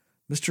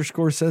 Mr.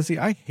 Scorsese,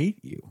 I hate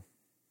you.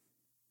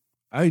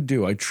 I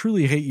do. I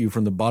truly hate you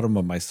from the bottom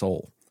of my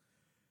soul.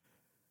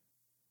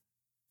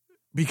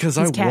 Because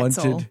I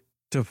wanted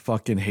to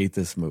fucking hate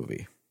this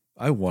movie.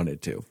 I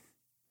wanted to.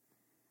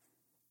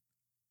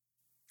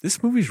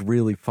 This movie's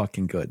really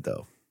fucking good,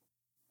 though.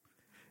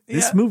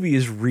 This movie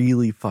is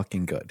really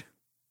fucking good.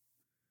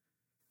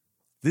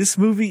 This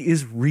movie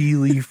is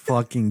really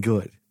fucking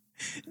good.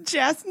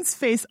 Jastin's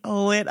face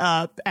lit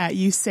up at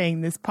you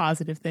saying this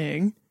positive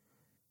thing.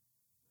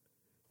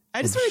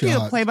 I just want to do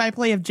a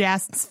play-by-play of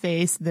Jastin's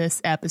face this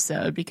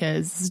episode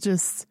because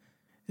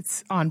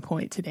it's on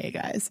point today,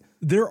 guys.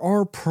 There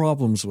are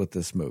problems with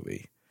this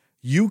movie.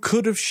 You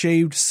could have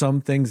shaved some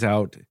things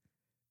out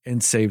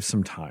and saved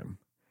some time,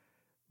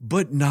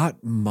 but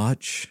not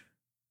much.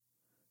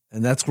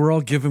 And that's where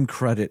I'll give him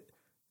credit.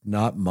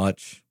 Not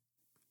much.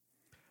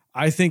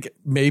 I think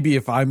maybe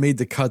if I made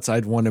the cuts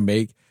I'd want to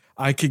make,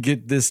 I could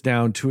get this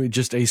down to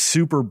just a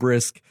super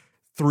brisk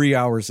 3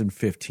 hours and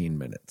 15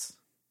 minutes.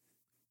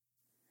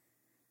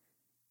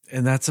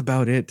 And that's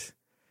about it.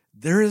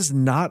 There is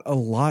not a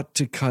lot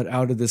to cut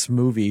out of this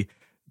movie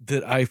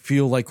that I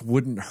feel like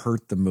wouldn't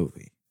hurt the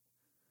movie.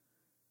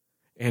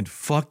 And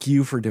fuck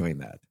you for doing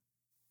that.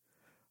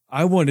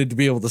 I wanted to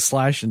be able to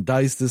slash and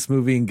dice this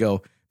movie and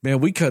go, man,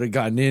 we could have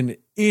gotten in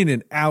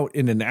and out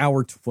in an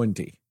hour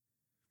 20.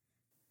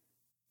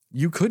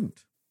 You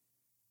couldn't.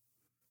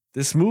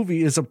 This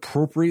movie is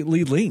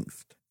appropriately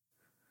lengthed.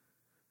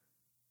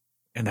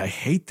 And I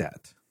hate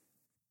that.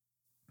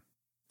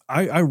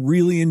 I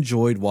really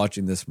enjoyed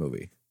watching this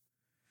movie.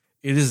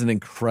 It is an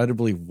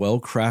incredibly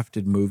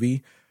well-crafted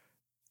movie.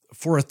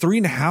 For a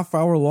 3.5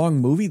 hour long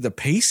movie, the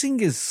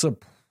pacing is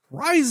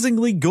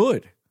surprisingly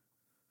good.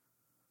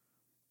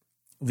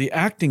 The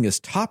acting is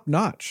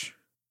top-notch.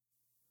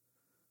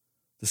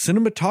 The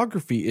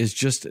cinematography is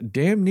just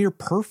damn near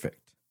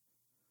perfect.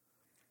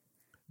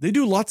 They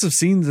do lots of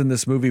scenes in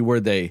this movie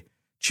where they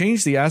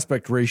change the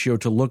aspect ratio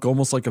to look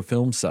almost like a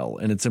film cell,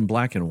 and it's in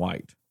black and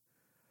white.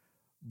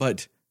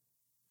 But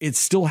it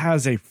still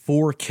has a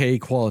 4K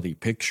quality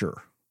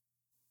picture.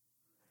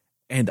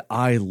 And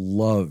I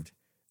loved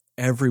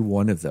every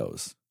one of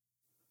those.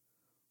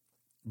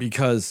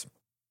 Because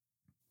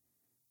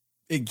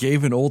it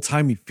gave an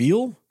old-timey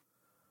feel,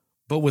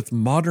 but with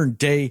modern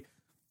day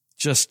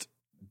just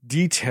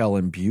detail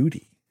and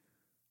beauty.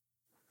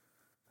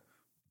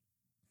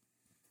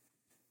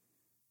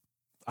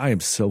 I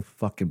am so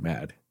fucking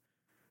mad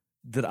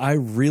that I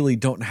really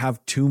don't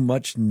have too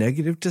much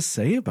negative to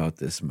say about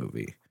this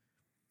movie.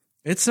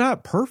 It's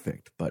not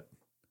perfect, but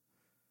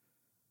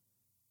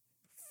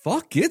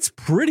fuck, it's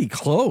pretty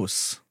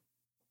close.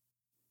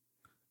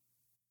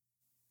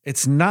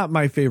 It's not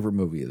my favorite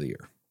movie of the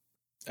year.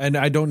 And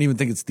I don't even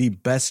think it's the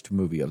best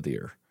movie of the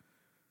year.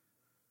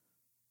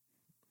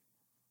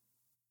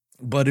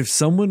 But if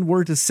someone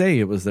were to say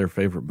it was their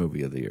favorite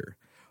movie of the year,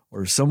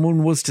 or if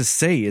someone was to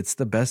say it's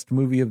the best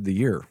movie of the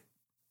year,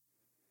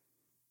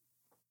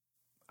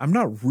 I'm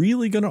not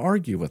really going to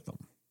argue with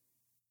them.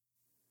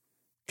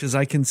 Because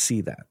I can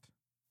see that.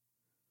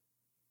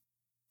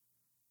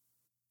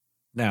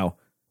 Now,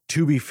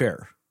 to be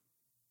fair,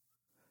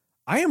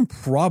 I am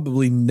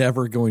probably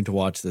never going to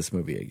watch this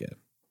movie again.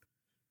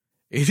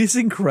 It is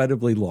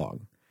incredibly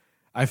long.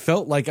 I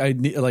felt like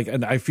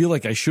and I feel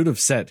like I should have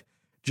set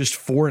just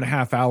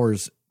 4.5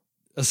 hours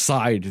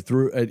aside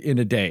through in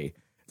a day,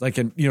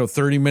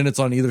 30 minutes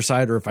on either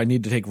side, or if I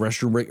need to take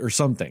restroom break or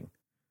something,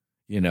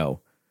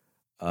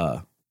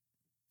 to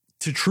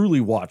truly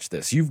watch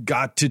this. You've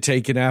got to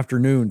take an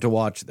afternoon to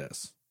watch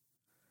this.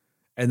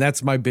 And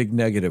that's my big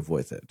negative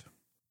with it.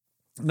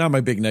 Not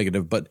my big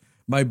negative, but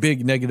my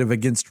big negative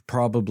against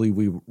probably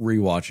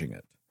rewatching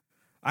it.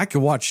 I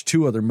could watch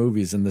 2 other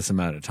movies in this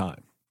amount of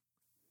time.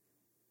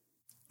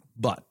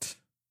 But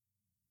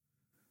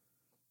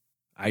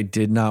I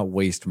did not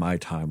waste my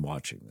time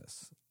watching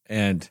this.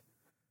 And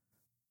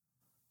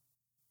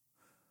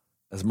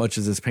as much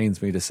as this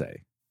pains me to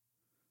say,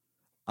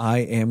 I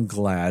am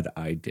glad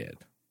I did.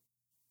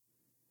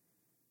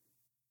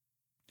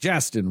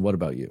 Jastin, what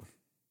about you?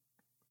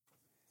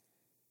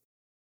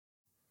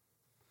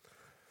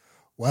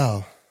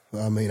 Wow.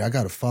 I mean, I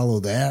got to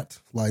follow that.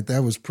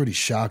 That was pretty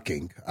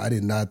shocking. I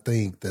did not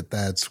think that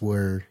that's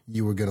where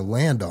you were going to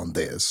land on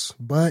this,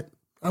 but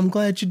I'm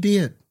glad you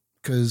did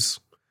because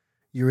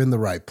you're in the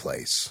right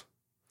place.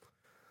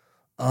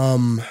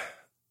 I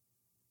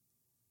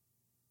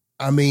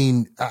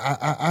mean,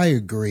 I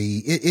agree.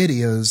 It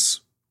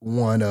is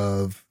one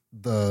of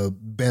the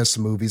best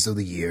movies of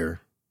the year.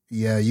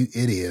 Yeah, it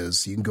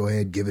is. You can go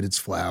ahead and give it its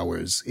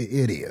flowers.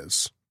 It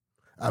is.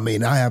 I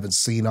mean, I haven't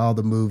seen all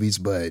the movies,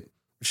 but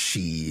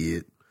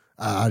shit,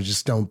 I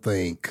just don't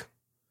think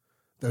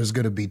there's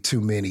going to be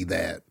too many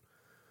that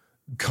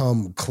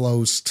come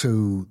close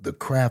to the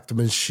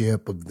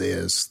craftsmanship of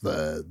this,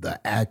 the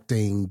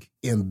acting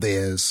in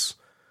this.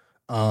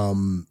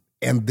 And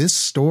this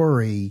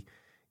story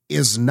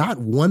is not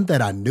one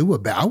that I knew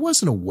about. I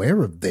wasn't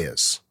aware of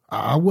this.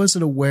 I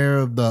wasn't aware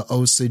of the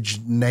Osage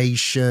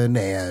Nation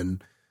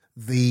and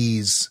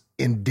these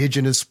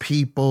indigenous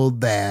people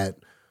that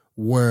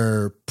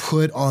were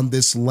put on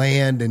this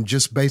land and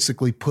just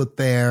basically put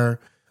there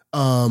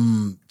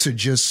to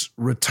just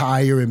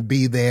retire and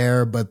be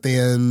there. But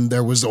then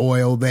there was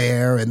oil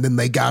there and then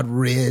they got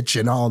rich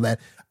and all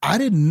that. I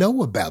didn't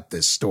know about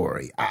this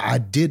story. I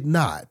did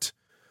not.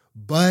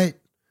 But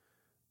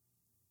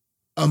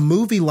a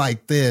movie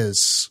like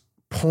this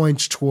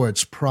points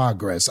towards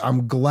progress.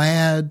 I'm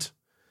glad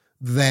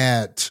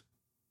that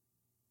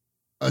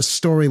a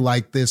story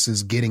like this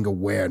is getting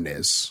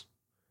awareness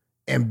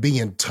and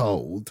being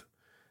told,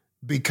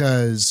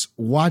 because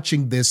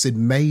watching this, it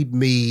made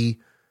me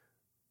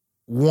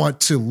want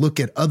to look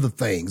at other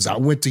things. I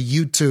went to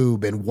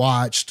YouTube and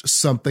watched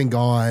something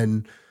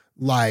on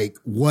like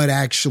what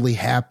actually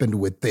happened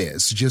with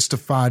this, just to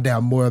find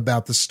out more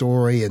about the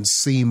story and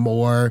see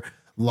more,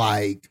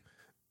 like,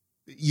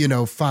 you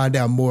know, find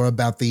out more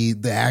about the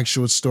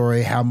actual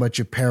story, how much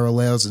it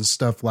parallels and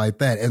stuff like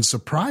that. And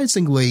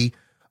surprisingly,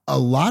 a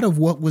lot of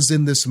what was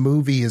in this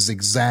movie is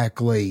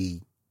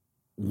exactly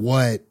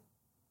what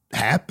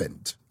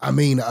happened. I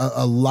mean,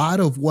 a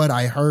lot of what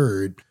I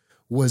heard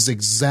was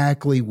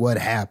exactly what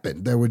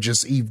happened. There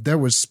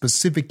were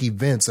specific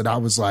events that I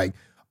was like,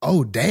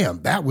 oh,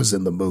 damn, that was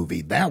in the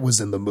movie. That was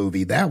in the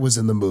movie. That was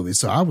in the movie.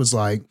 So I was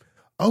like,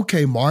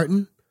 okay,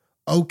 Martin.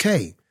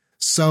 Okay.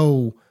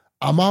 So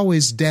I'm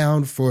always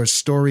down for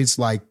stories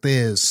like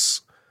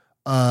this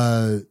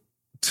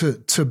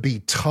to be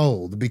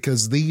told,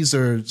 because these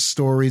are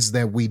stories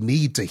that we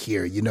need to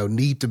hear, you know,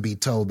 need to be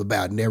told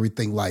about and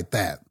everything like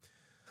that.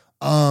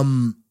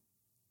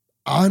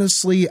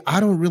 Honestly, I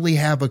don't really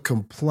have a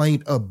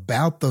complaint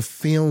about the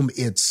film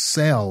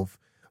itself,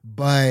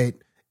 but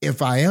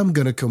if I am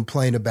going to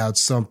complain about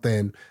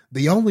something,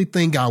 the only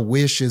thing I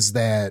wish is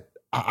that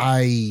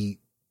I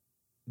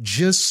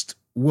just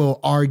will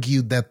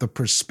argue that the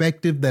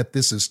perspective that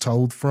this is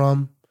told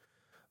from,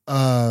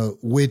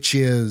 which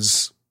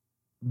is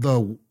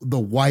the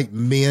white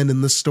men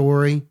in the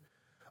story,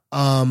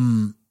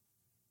 I'd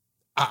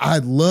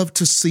love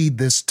to see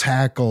this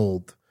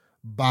tackled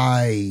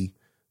by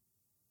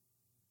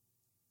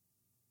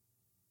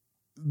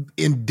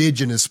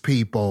indigenous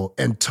people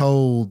and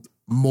told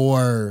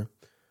more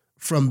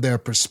from their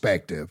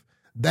perspective.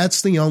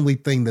 That's the only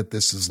thing that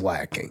this is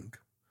lacking.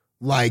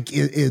 Like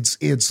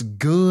it's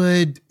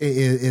good.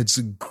 It's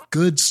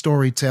good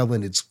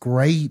storytelling. It's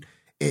great.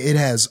 It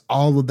has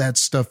all of that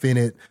stuff in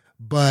it.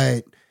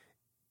 But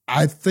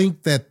I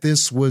think that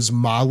this was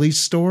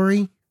Molly's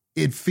story.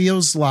 It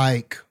feels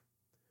like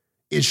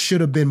it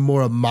should have been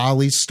more of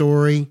Molly's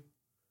story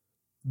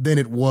than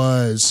it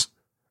was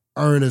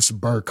Ernest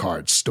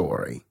Burkhardt's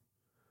story.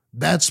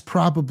 That's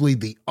probably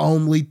the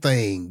only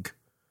thing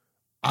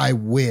I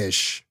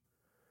wish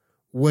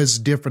was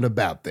different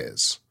about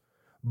this.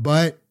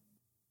 But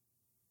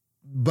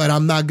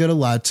I'm not going to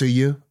lie to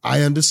you.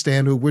 I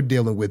understand who we're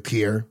dealing with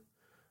here.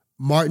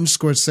 Martin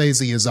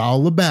Scorsese is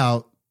all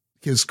about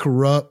his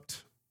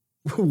corrupt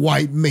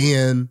white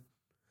men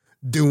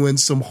doing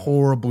some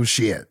horrible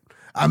shit.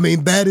 I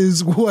mean, that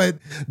is what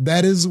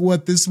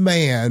this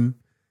man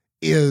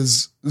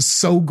is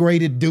so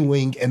great at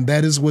doing, and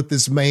that is what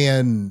this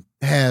man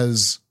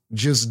has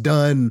just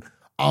done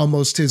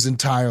almost his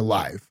entire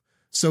life.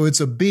 So it's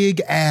a big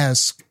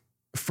ask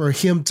for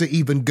him to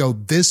even go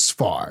this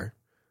far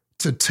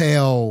to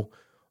tell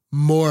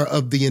more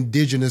of the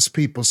indigenous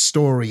people's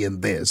story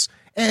in this.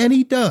 And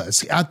he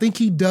does. I think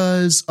he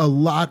does a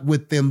lot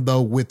with them,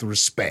 though, with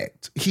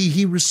respect.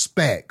 He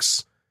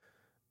respects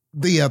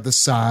the other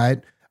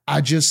side.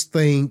 I just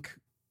think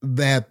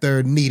that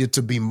there needed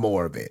to be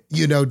more of it,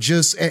 you know,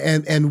 just,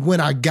 and when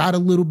I got a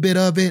little bit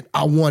of it,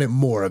 I wanted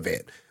more of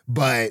it,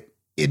 but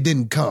it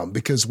didn't come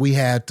because we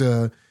had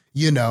to,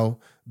 Leo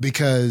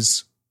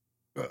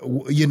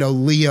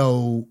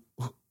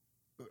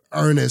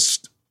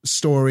Ernest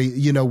story,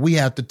 you know, we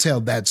have to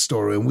tell that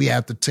story, and we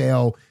have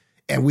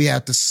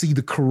to see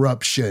the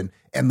corruption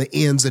and the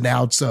ins and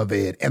outs of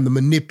it and the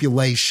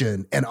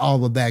manipulation and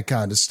all of that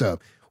kind of stuff,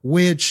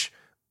 which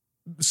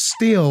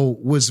still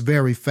was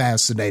very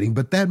fascinating.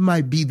 But that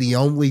might be the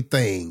only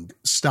thing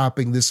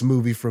stopping this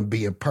movie from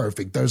being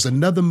perfect. There's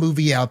another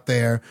movie out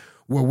there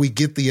where we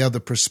get the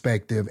other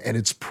perspective, and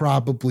it's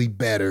probably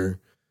better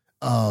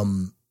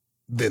than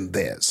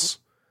this.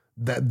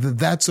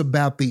 That's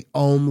about the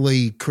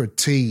only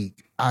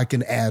critique I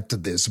can add to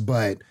this.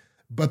 But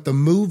the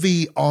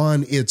movie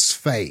on its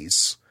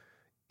face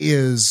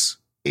is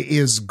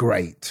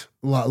great.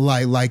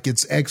 Like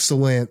it's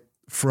excellent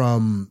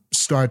from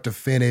start to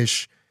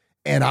finish.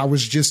 and I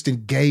was just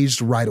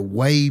engaged right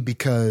away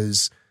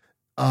because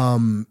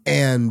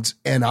and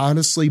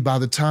honestly, by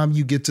the time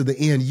you get to the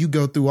end, you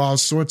go through all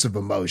sorts of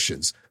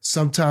emotions.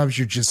 Sometimes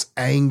you're just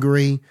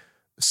angry.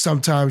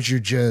 Sometimes you're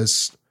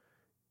just,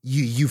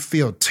 you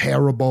feel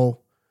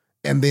terrible.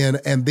 And then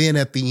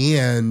at the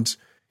end,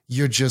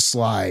 you're just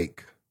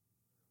like,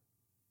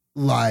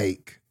 I'm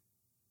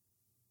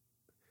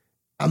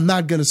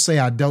not going to say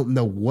I didn't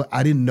know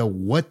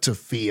what to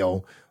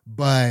feel,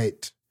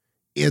 but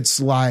it's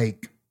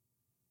like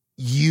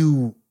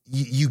you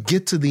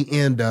get to the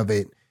end of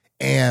it,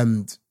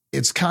 and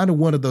it's kind of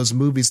one of those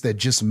movies that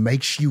just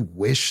makes you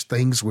wish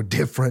things were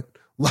different.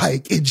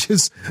 Like, it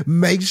just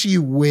makes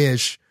you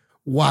wish,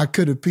 why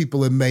couldn't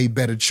people have made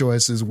better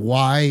choices?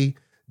 Why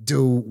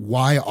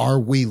are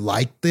we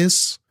like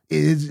this?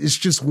 It's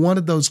just one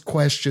of those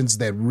questions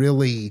that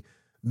really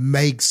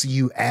makes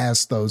you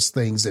ask those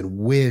things and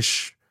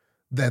wish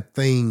that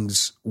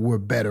things were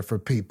better for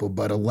people.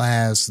 But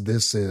alas,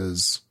 this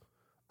is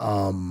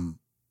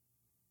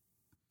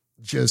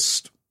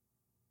just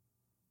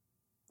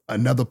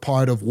another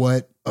part of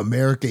what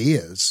America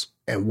is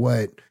and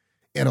what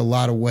in a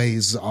lot of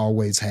ways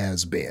always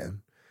has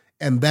been.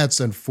 And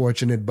that's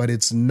unfortunate, but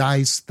it's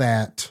nice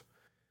that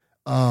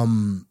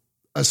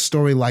a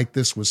story like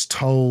this was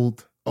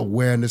told,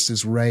 awareness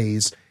is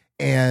raised.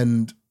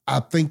 And I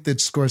think that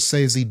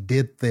Scorsese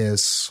did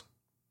this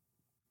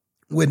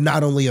with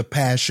not only a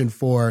passion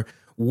for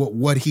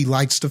what he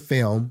likes to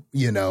film,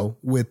 you know,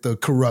 with the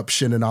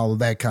corruption and all of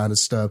that kind of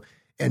stuff,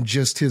 and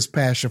just his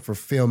passion for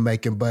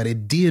filmmaking, but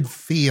it did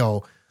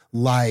feel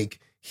like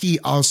he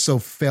also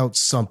felt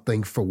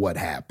something for what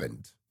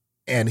happened.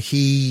 And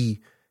he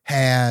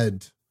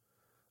had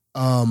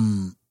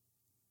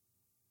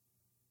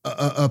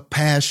a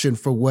passion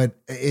for what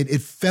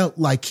it felt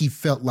like. He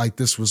felt like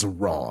this was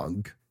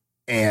wrong,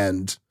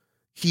 and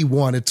he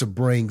wanted to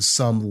bring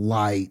some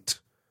light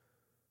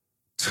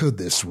to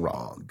this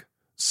wrong.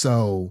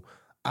 So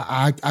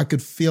I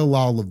could feel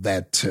all of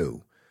that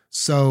too.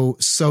 So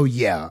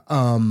yeah,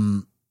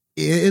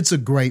 it's a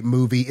great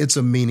movie. It's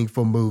a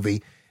meaningful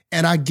movie.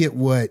 And I get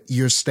what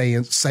you're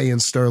saying,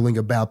 Sterling,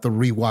 about the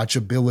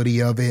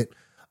rewatchability of it.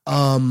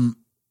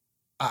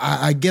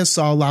 I guess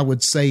all I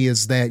would say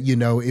is that, you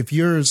know, if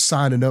you're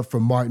signing up for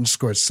Martin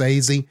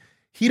Scorsese,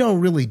 he don't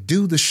really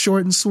do the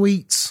short and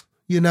sweets.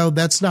 You know,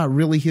 that's not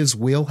really his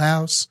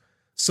wheelhouse.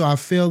 So I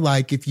feel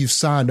like if you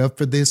sign up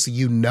for this,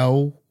 you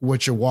know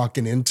what you're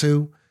walking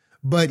into.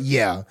 But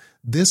yeah,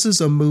 this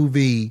is a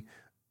movie,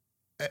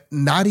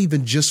 not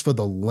even just for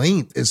the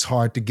length is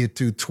hard to get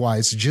to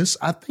twice. Just,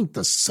 I think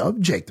the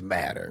subject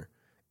matter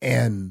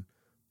and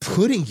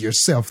putting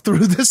yourself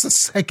through this a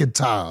second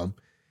time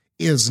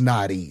is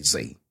not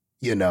easy,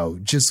 you know,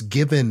 just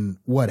given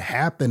what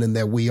happened and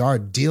that we are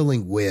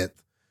dealing with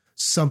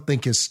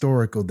something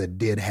historical that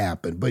did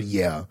happen. But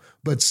yeah,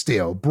 but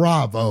still,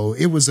 bravo.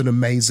 It was an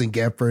amazing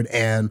effort.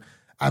 And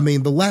I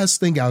mean, the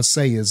last thing I'll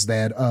say is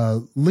that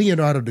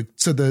Leonardo,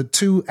 to the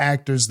two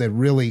actors that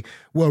really,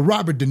 well,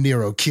 Robert De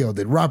Niro killed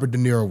it. Robert De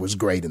Niro was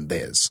great in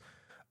this.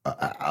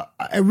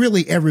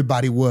 Really,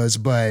 everybody was,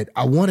 but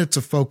I wanted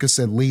to focus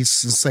at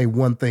least and say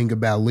one thing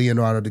about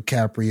Leonardo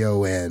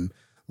DiCaprio and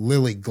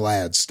Lily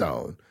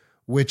Gladstone,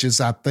 which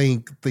is, I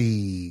think,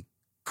 the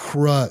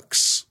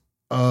crux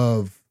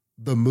of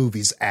the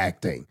movie's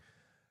acting.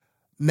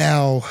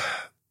 Now,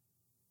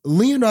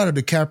 Leonardo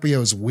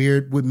DiCaprio is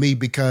weird with me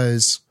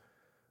because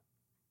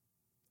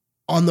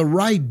on the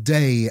right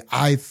day,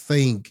 I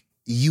think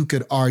you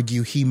could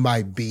argue he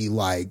might be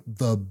like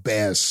the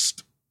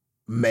best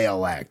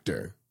male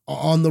actor.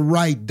 On the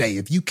right day,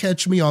 if you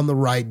catch me on the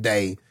right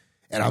day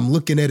and I'm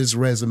looking at his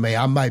resume,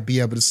 I might be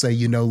able to say,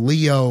 you know,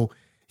 Leo,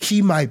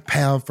 he might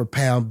pound for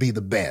pound be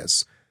the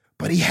best.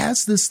 But he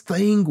has this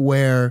thing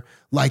where,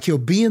 like, he'll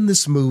be in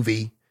this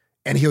movie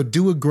and he'll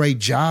do a great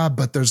job,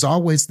 but there's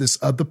always this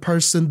other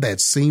person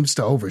that seems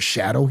to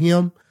overshadow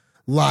him.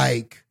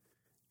 Like,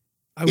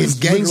 I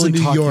was literally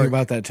talking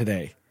about that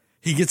today.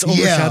 He gets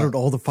overshadowed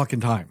all the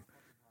fucking time.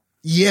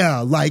 Yeah,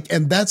 like,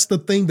 and that's the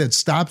thing that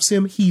stops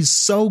him. He's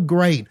so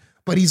great,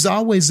 but he's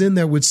always in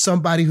there with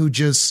somebody who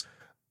just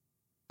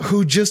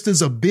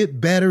is a bit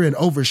better and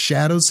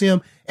overshadows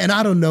him. And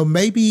I don't know,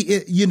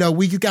 maybe,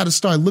 we got to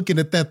start looking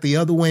at that the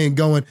other way and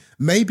going,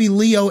 maybe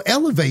Leo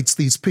elevates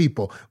these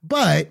people,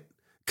 but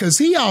because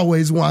he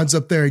always winds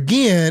up there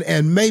again,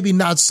 and maybe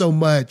not so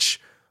much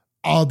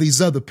all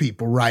these other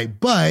people, right?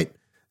 But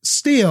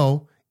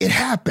still, it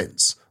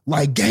happens.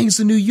 Like Gangs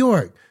of New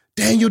York,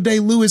 Daniel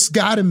Day-Lewis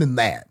got him in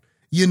that.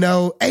 You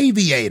know,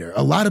 Aviator,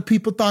 a lot of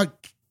people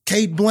thought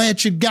Cate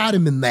Blanchett got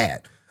him in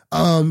that.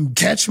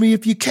 Catch Me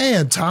If You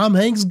Can, Tom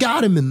Hanks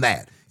got him in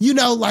that. You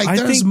know, like, I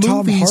there's think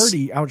movies. Tom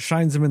Hardy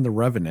outshines him in The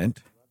Revenant.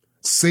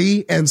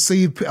 See,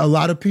 a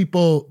lot of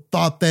people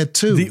thought that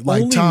too.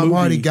 Like Tom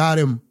Hardy got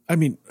him. I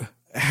mean,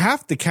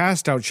 half the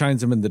cast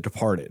outshines him in The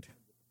Departed.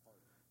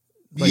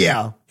 Like,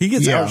 yeah. He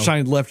gets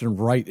outshined left and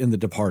right in The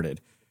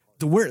Departed.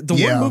 The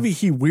one movie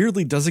he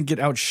weirdly doesn't get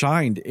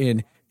outshined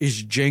in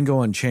is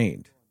Django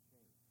Unchained.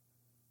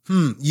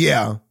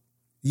 Yeah.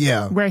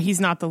 Yeah. Where he's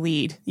not the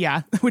lead.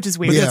 Yeah. Which is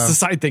weird. But Yeah. that's the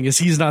side thing is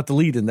he's not the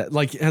lead in that.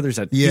 Like Heather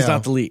said, Yeah. he's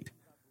not the lead.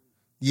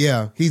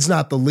 Yeah, he's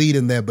not the lead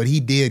in that, but he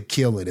did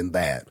kill it in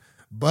that.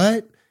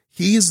 But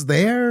he's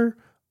there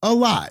a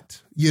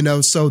lot,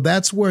 so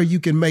that's where you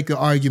can make an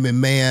argument,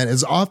 man.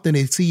 As often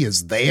as he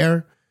is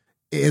there,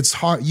 it's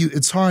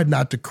hard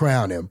not to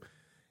crown him.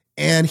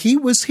 And he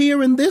was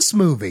here in this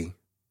movie.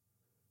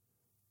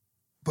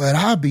 But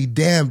I'll be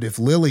damned if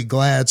Lily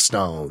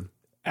Gladstone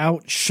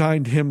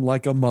Outshined him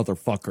like a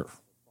motherfucker.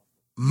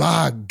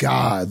 My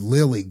God,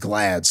 Lily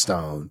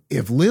Gladstone.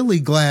 If Lily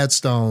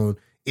Gladstone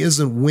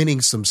isn't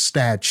winning some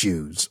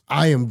statues,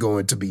 I am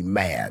going to be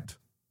mad.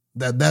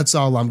 That's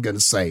all I'm going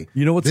to say.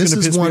 You know what's going to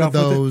piss me off? This is one of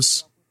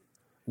those.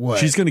 What?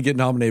 She's going to get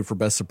nominated for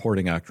Best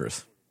Supporting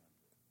Actress.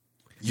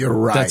 You're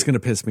right. That's going to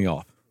piss me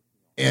off.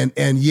 And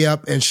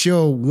yep, and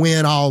she'll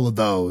win all of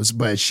those,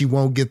 but she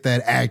won't get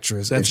that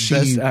actress. That's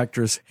Best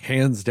Actress,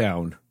 hands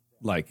down.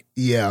 Like,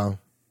 yeah.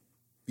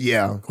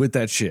 Quit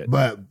that shit.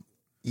 But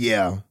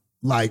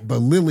but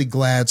Lily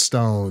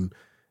Gladstone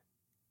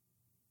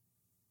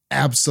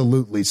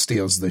absolutely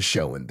steals the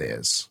show in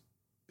this.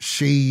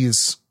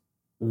 She's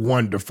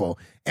wonderful.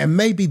 And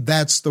maybe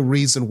that's the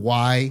reason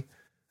why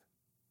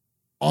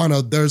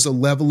there's a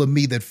level of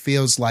me that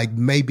feels like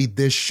maybe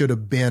this should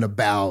have been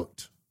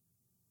about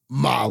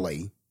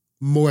Molly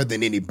more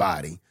than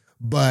anybody.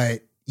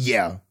 But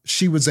yeah,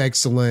 she was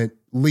excellent.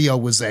 Leo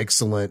was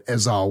excellent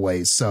as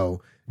always.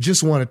 So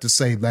just wanted to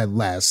say that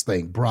last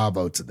thing.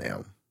 Bravo to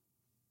them.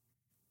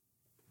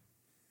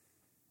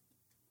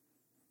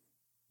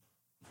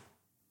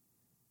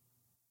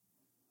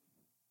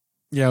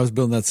 Yeah, I was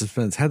building that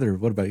suspense. Heather,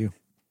 what about you?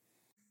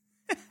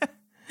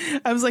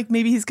 I was like,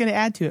 maybe he's going to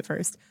add to it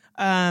first.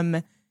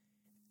 I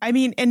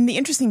mean, and the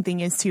interesting thing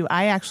is too,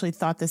 I actually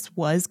thought this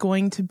was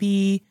going to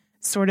be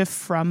sort of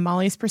from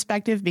Molly's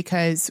perspective,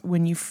 because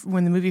when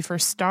the movie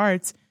first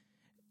starts,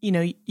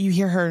 you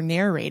hear her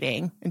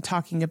narrating and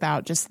talking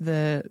about just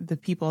the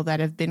people that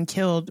have been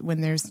killed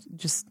when there's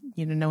just,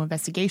 no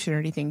investigation or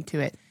anything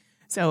to it.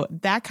 So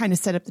that kind of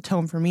set up the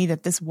tone for me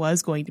that this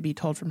was going to be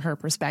told from her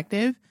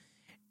perspective.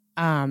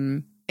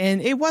 And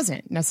it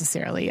wasn't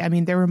necessarily. I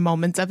mean, there were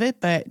moments of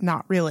it, but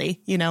not really,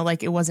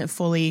 like it wasn't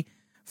fully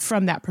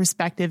from that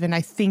perspective. And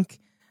I think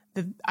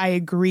that I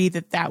agree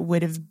that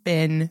would have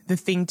been the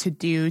thing to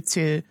do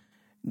to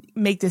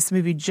make this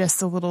movie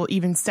just a little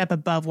even step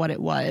above what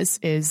it was,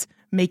 is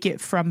make it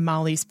from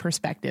Molly's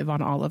perspective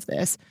on all of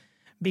this,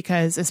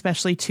 because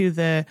especially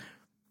to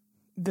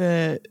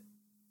the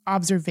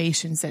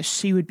observations that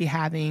she would be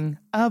having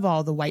of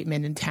all the white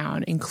men in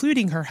town,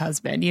 including her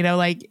husband,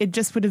 like it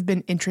just would have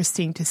been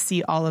interesting to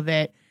see all of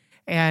it.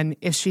 And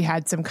if she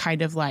had some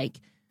kind of like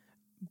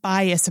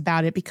bias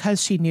about it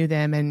because she knew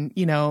them and,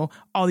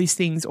 all these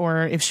things,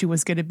 or if she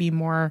was going to be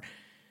more,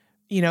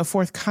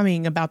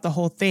 forthcoming about the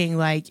whole thing,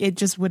 like it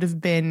just would have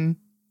been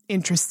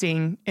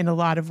interesting in a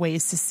lot of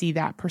ways to see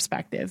that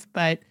perspective.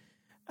 But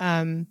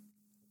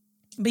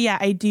yeah,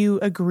 I do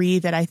agree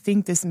that I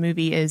think this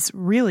movie is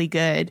really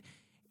good.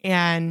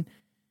 And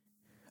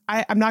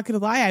I'm not going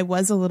to lie, I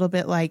was a little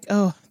bit like,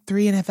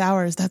 3.5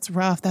 hours, that's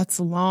rough, that's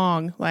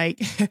long.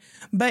 Like,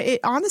 but it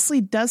honestly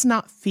does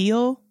not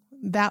feel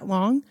that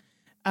long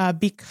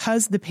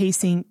because the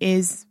pacing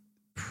is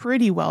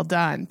pretty well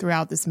done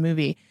throughout this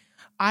movie.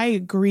 I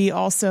agree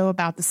also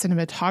about the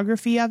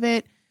cinematography of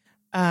it.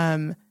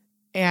 And,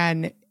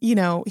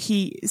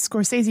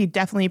 Scorsese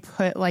definitely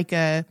put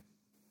an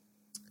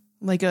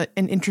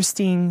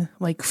interesting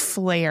like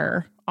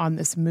flair on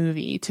this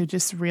movie to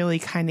just really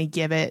kind of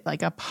give it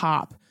like a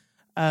pop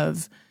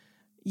of,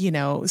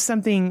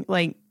 something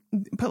like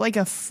put like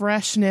a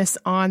freshness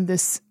on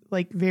this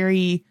like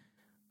very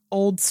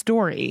old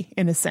story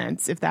in a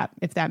sense, if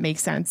that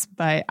makes sense.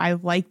 But I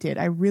liked it.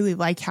 I really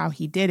like how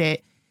he did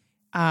it.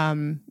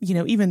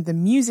 Even the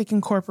music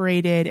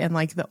incorporated and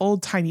like the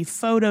old timey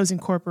photos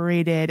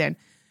incorporated, and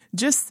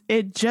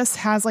it just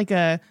has like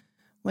a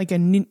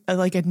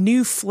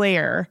new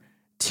flair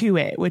to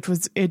it, which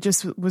was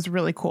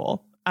really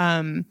cool.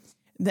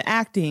 The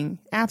acting,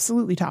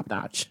 absolutely top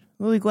notch.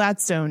 Lily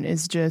Gladstone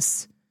is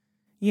just,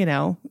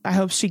 I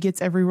hope she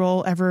gets every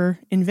role ever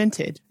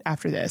invented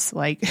after this.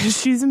 Like,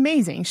 she's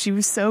amazing. She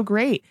was so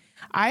great.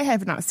 I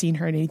have not seen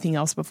her in anything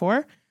else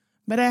before,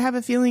 but I have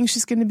a feeling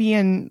she's going to be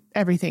in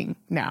everything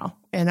now,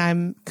 and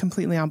I'm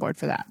completely on board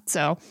for that.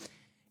 So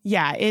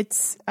yeah,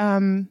 it's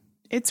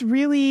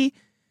really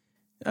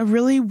a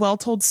really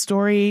well-told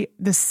story.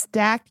 The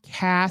stacked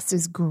cast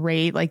is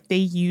great. Like, they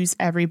use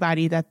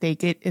everybody that they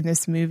get in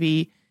this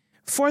movie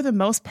for the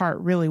most part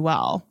really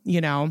well.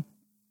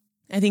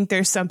 I think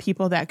there's some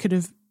people that could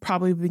have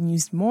probably been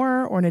used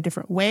more or in a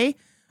different way,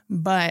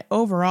 but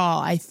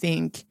overall, I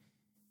think,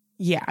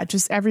 yeah,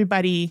 just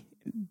everybody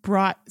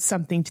brought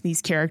something to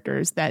these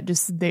characters that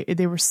just,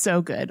 they were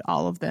so good,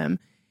 all of them.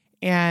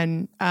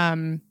 And,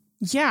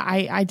 yeah,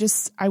 I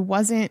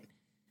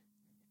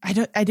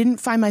didn't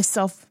find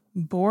myself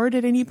bored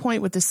at any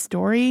point with the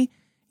story.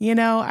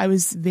 I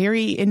was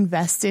very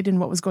invested in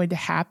what was going to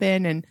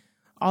happen and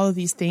all of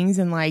these things.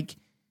 And like,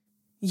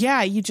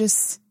 yeah,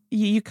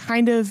 you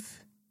kind of,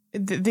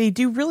 they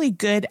do really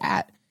good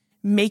at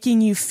making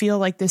you feel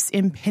like this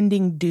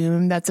impending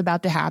doom that's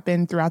about to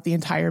happen throughout the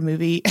entire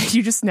movie.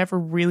 You just never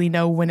really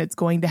know when it's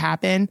going to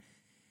happen.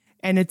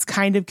 And it's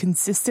kind of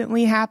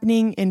consistently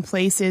happening in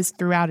places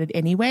throughout it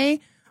anyway.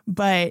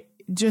 But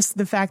just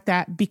the fact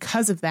that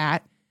because of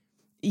that,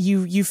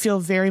 you feel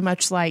very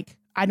much like,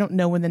 I don't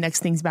know when the next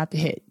thing's about to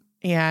hit.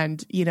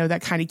 And, you know,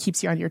 that kind of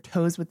keeps you on your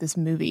toes with this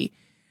movie.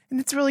 And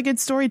it's really good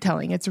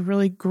storytelling. It's a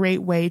really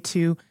great way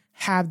to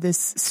have this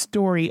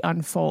story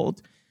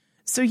unfold.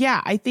 So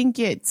yeah, I think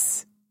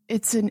it's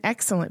an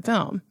excellent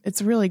film.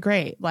 It's really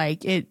great.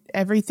 Like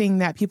everything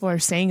that people are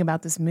saying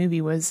about this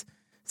movie was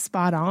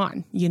spot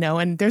on, you know,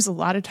 and there's a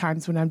lot of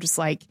times when I'm just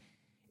like,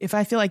 if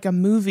I feel like a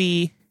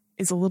movie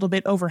is a little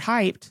bit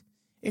overhyped,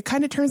 it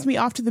kind of turns me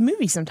off to the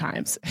movie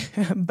sometimes.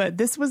 But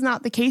this was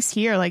not the case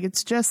here. Like,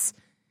 it's just,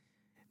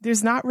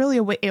 there's not really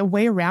a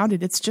way around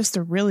it. It's just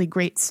a really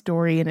great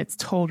story and it's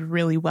told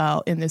really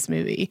well in this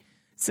movie.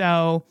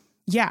 So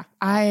yeah,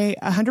 I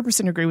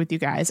 100% agree with you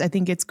guys. I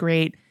think it's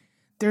great.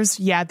 There's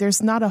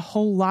not a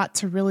whole lot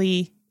to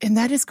really, and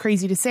that is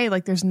crazy to say,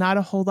 like, there's not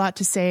a whole lot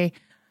to say,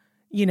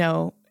 you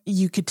know,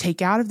 you could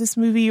take out of this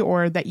movie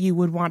or that you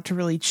would want to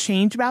really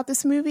change about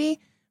this movie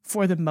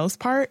for the most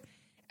part.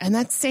 And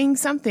that's saying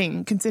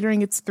something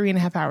considering it's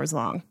 3.5 hours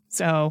long.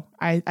 So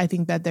I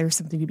think that there's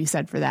something to be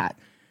said for that.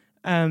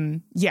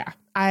 Yeah,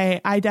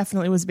 I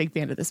definitely was a big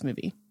fan of this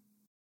movie.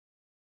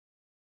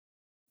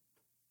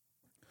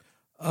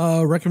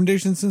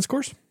 Recommendations and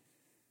scores?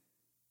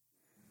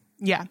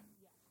 Yeah.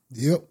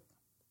 Yep.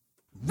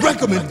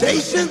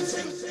 Recommendations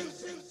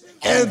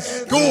and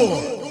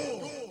score.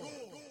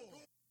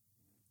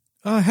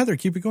 Heather,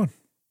 keep it going.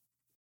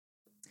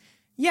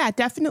 Yeah,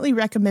 definitely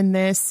recommend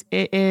this.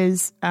 It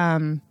is, I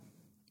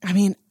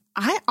mean,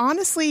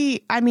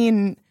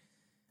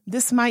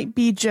 this might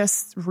be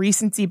just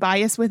recency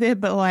bias with it,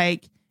 but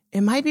like,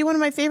 it might be one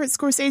of my favorite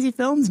Scorsese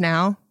films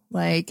now.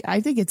 Like, I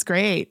think it's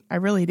great. I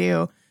really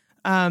do.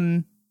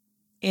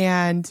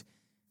 And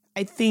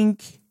I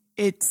think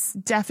it's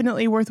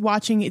definitely worth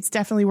watching. It's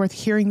definitely worth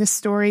hearing this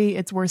story.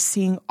 It's worth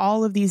seeing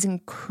all of these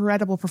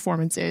incredible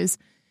performances.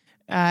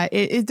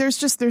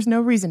 There's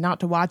no reason not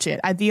to watch it.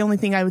 The only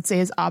thing I would say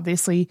is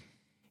obviously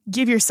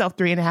give yourself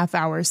 3.5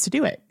 hours to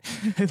do it.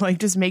 Like,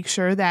 just make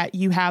sure that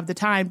you have the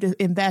time to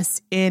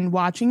invest in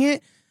watching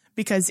it,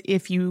 because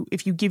if you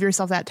give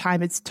yourself that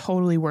time, it's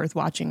totally worth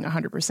watching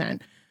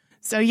 100%.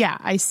 So yeah,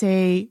 I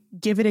say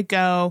give it a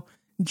go.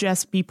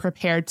 Just be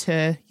prepared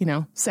to, you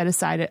know, set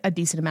aside a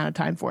decent amount of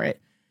time for it.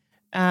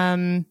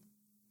 I'm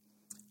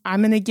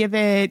going to give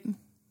it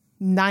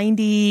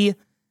 90.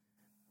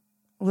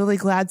 Lily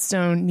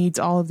Gladstone needs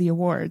all of the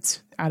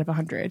awards out of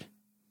 100.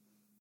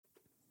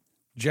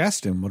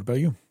 Jastin, what about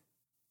you?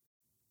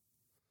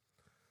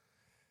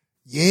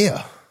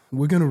 Yeah,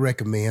 we're going to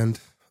recommend.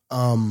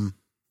 And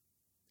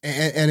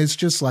it's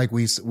just like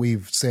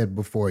we've said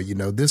before, you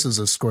know, this is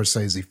a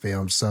Scorsese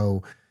film.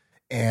 So,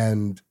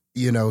 and,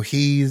 you know,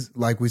 he's,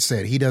 like we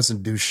said, he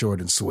doesn't do short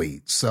and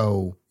sweet.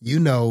 So, you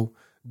know,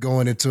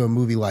 going into a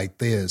movie like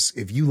this,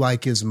 if you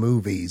like his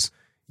movies,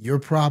 you're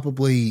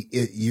probably,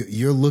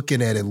 you're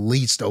looking at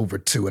least over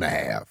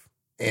 2.5.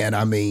 And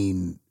I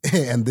mean,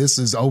 and this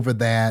is over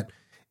that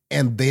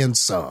and then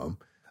some.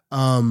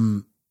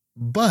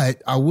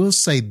 But I will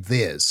say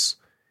this,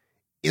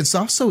 it's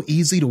also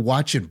easy to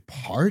watch in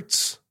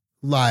parts.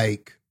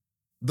 Like,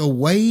 the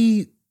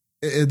way,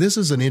 this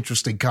is an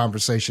interesting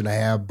conversation to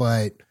have,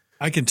 but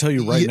I can tell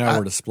you right now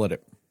where to split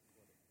it.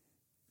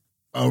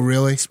 Oh,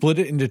 really? Split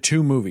it into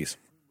 2 movies.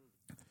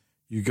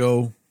 You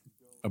go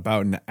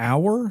about an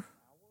hour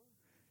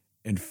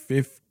and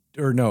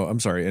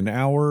an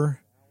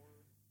hour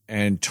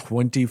and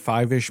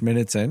 25-ish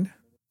minutes in.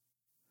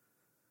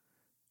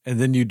 And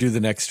then you do the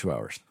next 2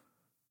 hours.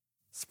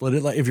 Split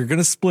it. Like, if you're going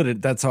to split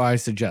it, that's how I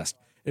suggest.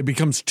 It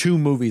becomes 2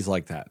 movies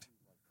like that.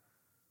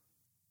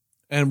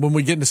 And when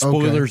we get into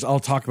spoilers, okay, I'll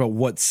talk about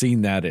what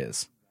scene that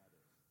is.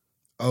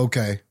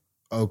 Okay.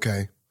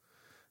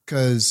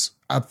 Because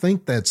I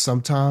think that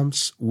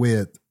sometimes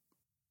with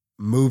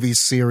movie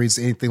series,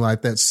 anything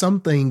like that,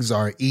 some things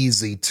are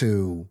easy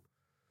to,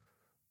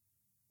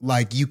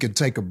 like, you can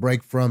take a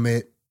break from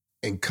it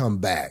and come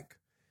back.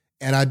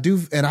 And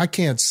I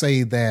can't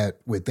say that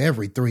with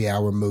every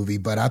 3-hour movie,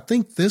 but I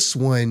think this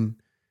one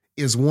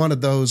is one of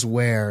those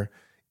where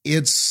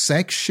it's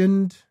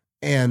sectioned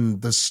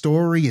and the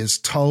story is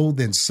told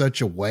in such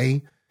a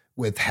way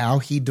with how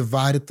he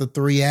divided the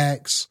 3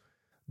 acts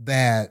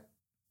that,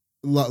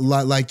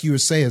 like you were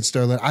saying,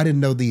 Sterling, I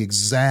didn't know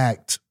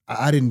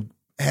I didn't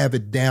have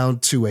it down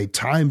to a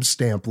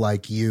timestamp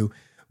like you,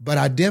 but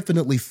I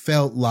definitely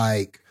felt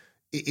like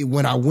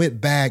when I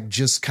went back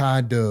just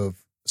kind of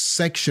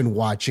section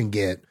watching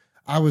it,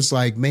 I was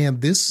like, man,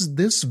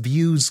 this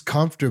views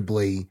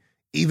comfortably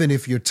even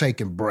if you're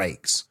taking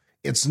breaks.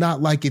 It's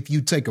not like if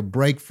you take a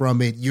break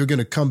from it, you're going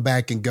to come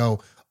back and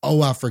go,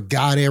 oh, I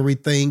forgot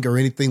everything or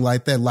anything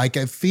like that. Like,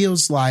 it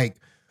feels like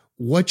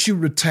what you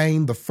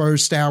retain the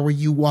first hour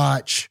you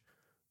watch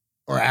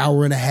or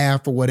hour and a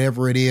half or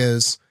whatever it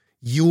is,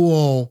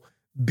 you'll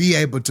be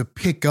able to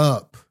pick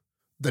up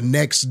the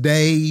next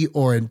day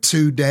or in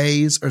 2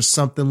 days or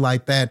something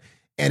like that.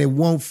 And it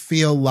won't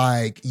feel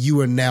like you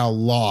are now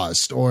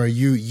lost or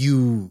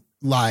you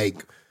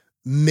like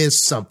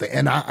missed something.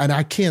 And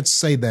I can't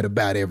say that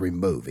about every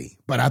movie,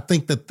 but I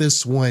think that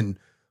this one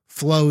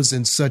flows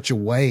in such a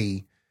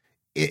way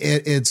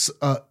it's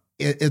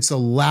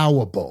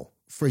allowable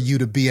for you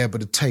to be able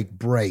to take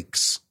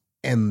breaks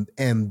and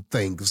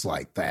things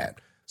like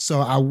that. So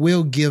I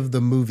will give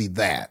the movie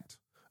that,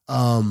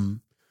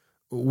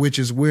 which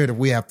is weird if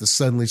we have to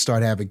suddenly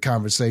start having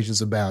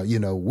conversations about,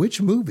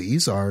 which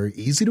movies are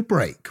easy to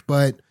break.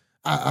 But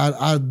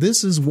I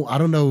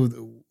don't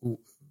know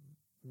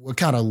what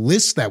kind of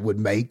list that would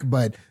make,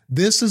 but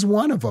this is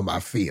one of them. I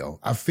feel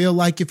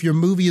like if your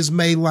movie is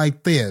made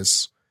like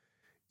this,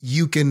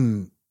 you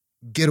can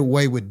get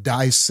away with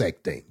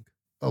dissecting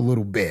a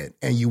little bit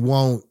and you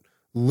won't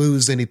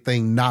lose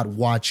anything not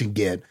watching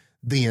it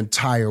the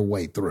entire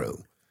way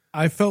through.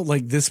 I felt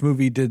like this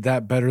movie did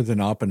that better than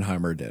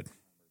Oppenheimer did.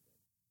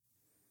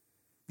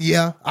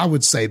 Yeah, I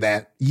would say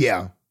that.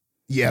 Yeah,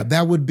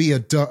 that would be a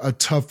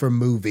tougher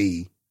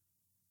movie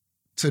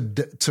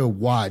to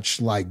watch,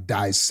 like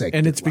dissect.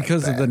 And it's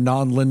because of the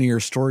nonlinear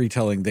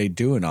storytelling they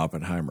do in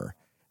Oppenheimer.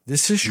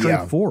 This is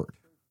straightforward.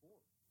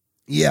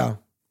 Yeah.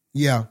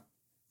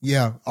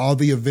 All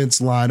the events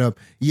line up.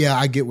 Yeah,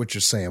 I get what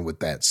you're saying with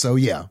that. So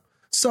yeah.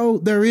 So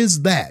there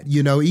is that,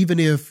 even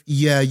if,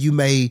 you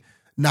may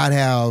not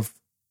have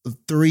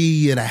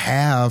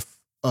 3.5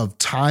 of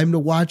time to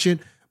watch it,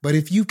 but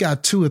if you've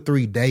got 2 or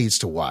 3 days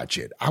to watch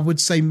it, I would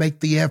say make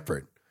the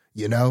effort,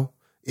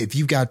 if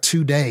you've got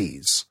 2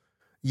 days,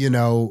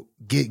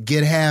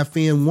 get half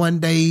in one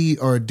day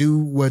or do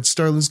what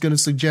Sterling's going to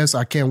suggest.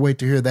 I can't wait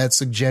to hear that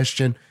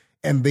suggestion.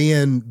 And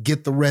then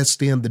get the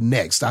rest in the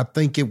next. I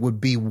think it would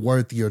be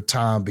worth your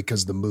time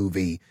because the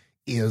movie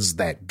is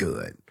that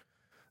good.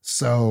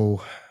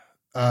 So,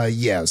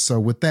 so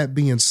with that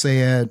being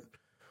said,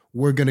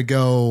 we're going to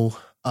go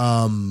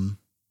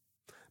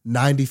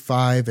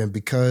 95. And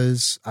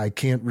because I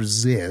can't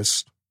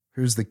resist,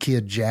 here's the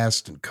kid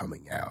Jastin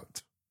coming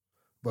out.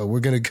 But we're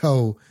going to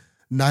go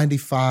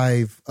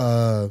 95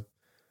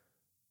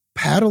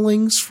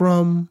 paddlings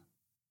from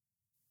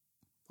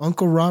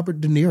Uncle Robert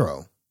De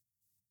Niro.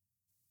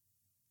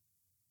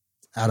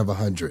 Out of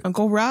 100.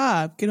 Uncle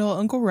Rob. Good old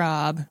Uncle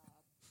Rob.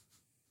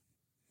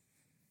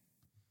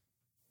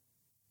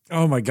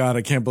 Oh my God,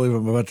 I can't believe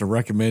I'm about to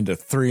recommend a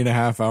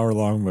 3.5 hour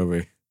long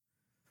movie.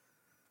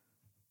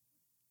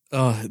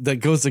 That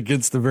goes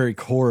against the very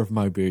core of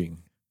my being.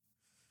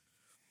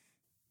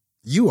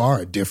 You are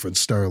a different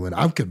Sterling.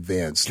 I'm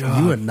convinced.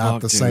 God, you are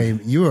not the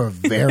same. You are a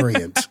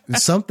variant.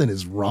 Something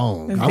is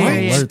wrong. I'm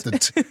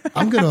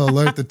going to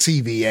alert the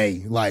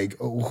TVA. Like,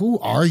 who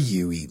are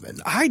you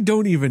even? I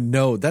don't even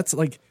know. That's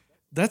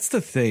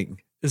the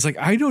thing. It's like,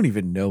 I don't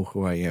even know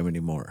who I am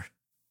anymore.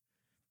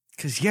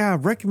 Because, I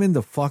recommend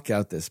the fuck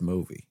out this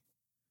movie.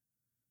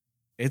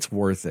 It's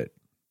worth it.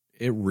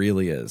 It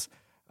really is.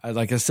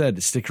 Like I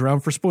said, stick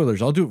around for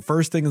spoilers. I'll do it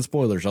first thing in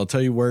spoilers. I'll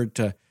tell you where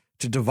to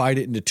divide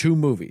it into 2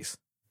 movies.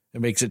 It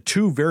makes it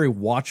 2 very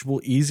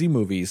watchable, easy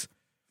movies.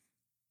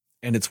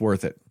 And it's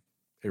worth it.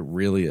 It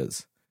really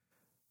is.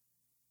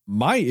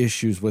 My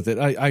issues with it,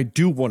 I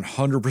do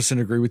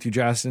 100% agree with you,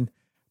 Jastin.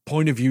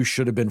 Point of view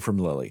should have been from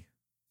Lily.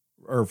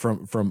 Or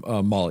from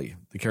Molly,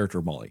 the character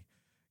of Molly.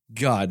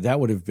 God, that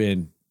would have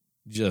been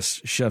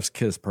just chef's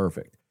kiss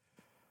perfect.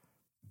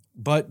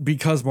 But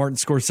because Martin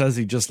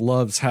Scorsese just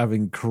loves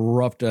having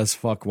corrupt as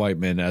fuck white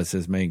men as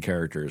his main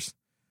characters,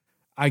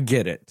 I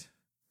get it.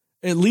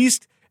 At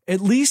least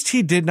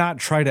he did not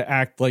try to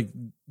act like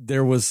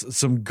there was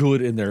some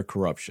good in their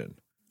corruption.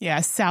 Yeah,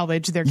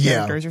 salvage their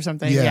characters or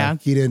something. Yeah,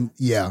 he didn't.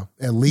 Yeah,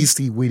 at least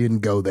we didn't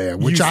go there.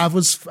 Which I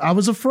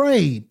was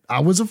afraid.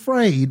 I was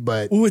afraid,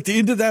 but at the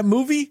end of that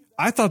movie,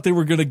 I thought they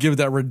were going to give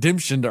that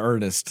redemption to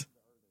Ernest,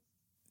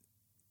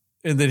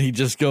 and then he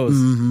just goes,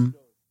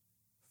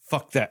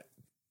 "Fuck that,"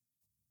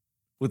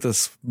 with a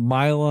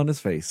smile on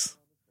his face,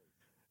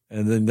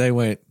 and then they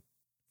went,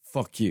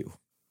 "Fuck you."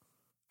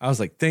 I was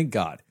like, "Thank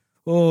God."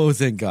 Oh,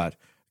 thank God.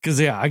 Because,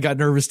 I got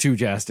nervous too,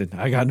 Jastin.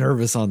 I got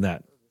nervous on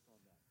that.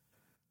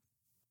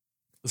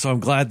 So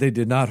I'm glad they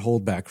did not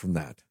hold back from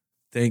that.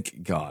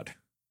 Thank God.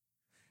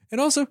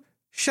 And also,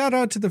 shout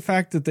out to the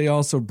fact that they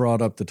also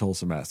brought up the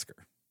Tulsa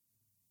Massacre.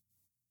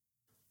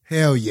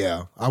 Hell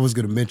yeah. I was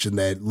going to mention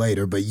that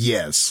later, but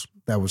yes,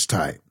 that was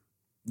tight.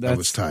 That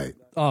was tight.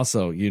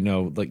 Also,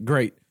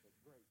 great.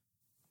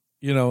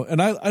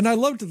 And I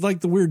loved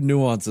the weird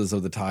nuances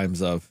of the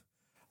times of,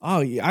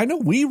 I know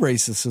we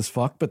racist as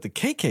fuck, but the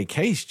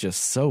KKK is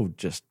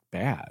just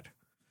bad.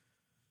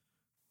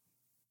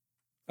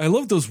 I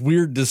love those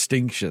weird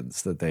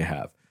distinctions that they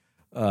have,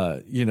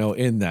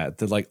 in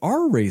that like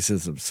our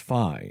racism's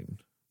fine.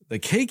 The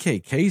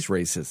KKK's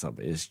racism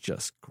is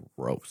just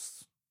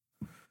gross.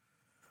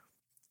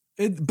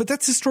 But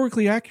that's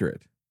historically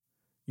accurate.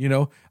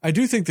 I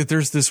do think that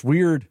there's this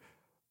weird,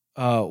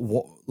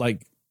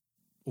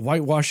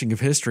 whitewashing of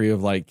history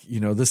of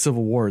the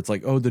Civil War. It's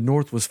like, the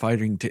North was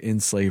fighting to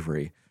end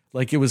slavery.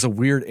 like it was a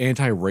weird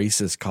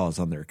anti-racist cause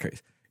on their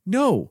case.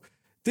 No,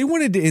 they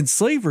wanted to end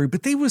slavery,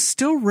 but they was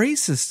still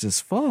racist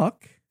as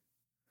fuck.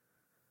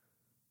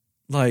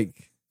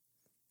 Like,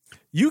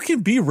 you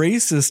can be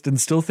racist and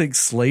still think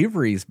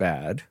slavery is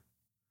bad.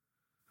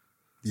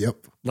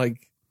 Yep.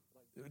 Like,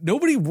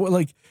 nobody,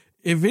 like,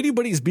 if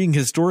anybody's being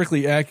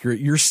historically accurate,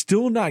 you're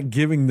still not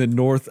giving the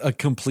North a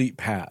complete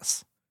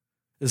pass,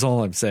 is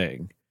all I'm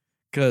saying.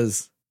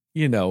 Because,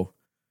 you know,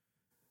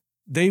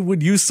 they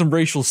would use some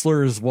racial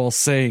slurs while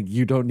saying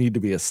you don't need to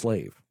be a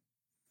slave.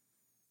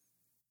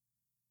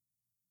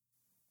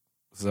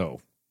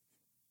 So,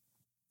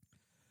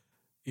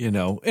 you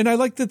know, and I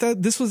like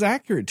that this was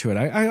accurate to it.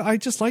 I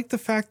just like the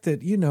fact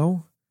that, you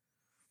know,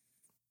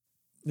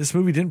 this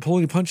movie didn't pull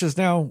any punches.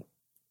 Now,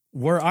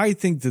 where I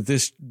think that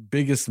this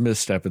biggest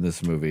misstep in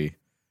this movie,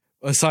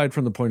 aside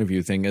from the point of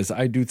view thing, is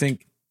I do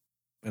think,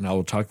 and I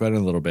will talk about it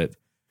in a little bit,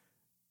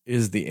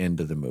 is the end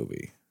of the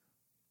movie.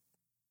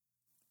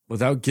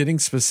 Without getting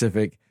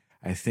specific,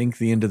 I think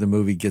the end of the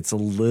movie gets a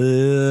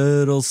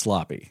little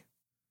sloppy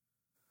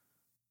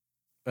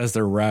as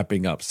they're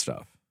wrapping up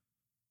stuff.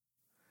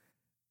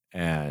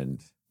 And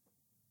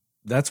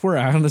that's where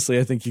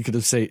I think you could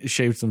have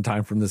shaved some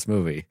time from this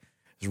movie,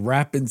 is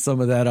wrapping some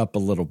of that up a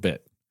little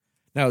bit.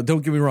 Now,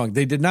 don't get me wrong.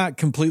 They did not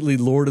completely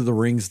Lord of the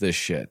Rings this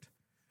shit,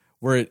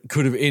 where it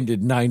could have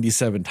ended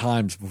 97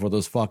 times before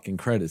those fucking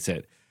credits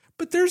hit.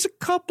 But there's a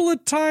couple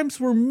of times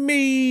where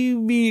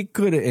maybe it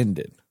could have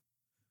ended.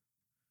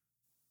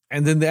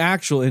 And then the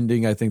actual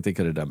ending, I think they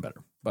could have done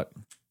better. But,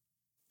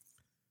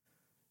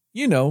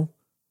 you know,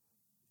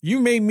 you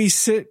made me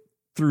sit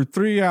through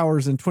 3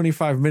 hours and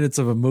 25 minutes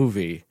of a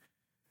movie.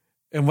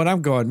 And when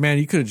I'm going, man,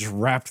 you could have just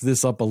wrapped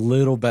this up a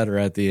little better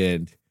at the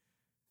end.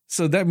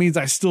 So that means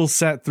I still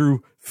sat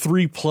through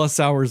 3+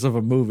 hours of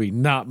a movie,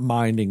 not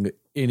minding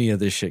any of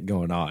this shit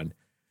going on.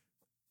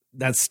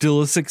 That's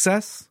still a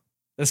success,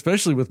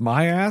 especially with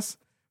my ass,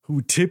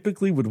 who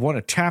typically would want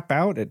to tap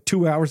out at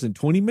 2 hours and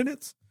 20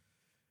 minutes.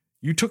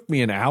 You took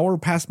me an hour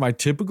past my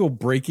typical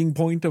breaking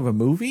point of a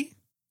movie.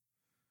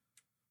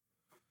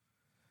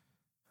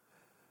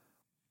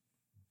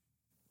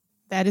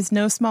 That is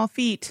no small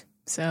feat.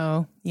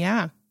 So,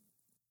 yeah.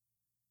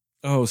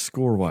 Oh,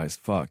 score-wise,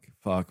 fuck.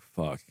 I'm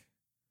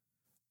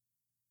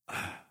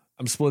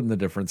splitting the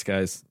difference,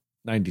 guys.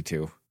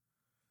 92.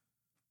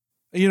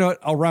 You know what?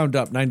 I'll round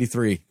up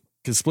 93,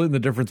 because splitting the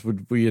difference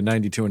would be a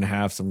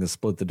 92.5. So I'm going to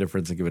split the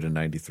difference and give it a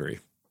 93,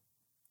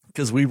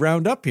 because we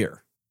round up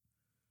here.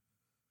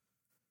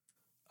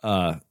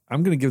 I'm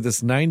going to give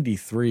this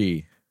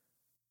 93.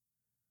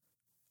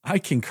 I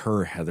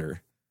concur,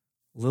 Heather.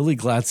 Lily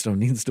Gladstone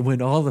needs to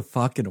win all the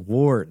fucking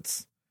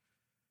awards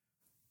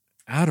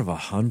out of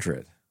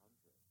 100.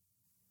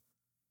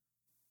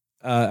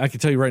 I can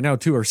tell you right now,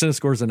 too, our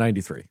Cinescore is a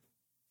 93.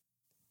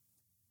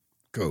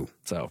 Cool.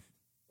 So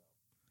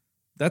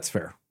that's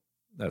fair.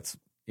 That's,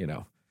 you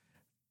know,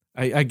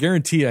 I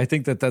guarantee, I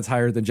think that's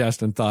higher than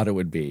Jastin thought it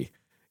would be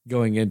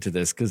going into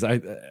this. Because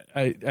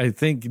I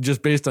think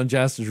just based on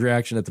Jastin's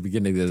reaction at the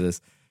beginning of this,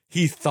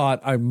 he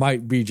thought I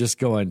might be just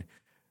going,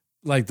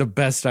 like, the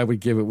best I would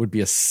give it would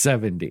be a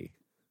 70.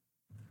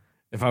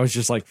 If I was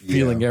just like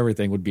feeling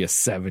everything, would be a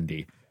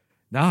 70.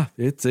 Nah,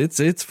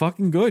 it's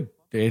fucking good.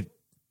 Hey,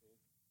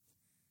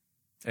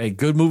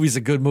 good movie's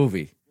a good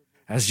movie.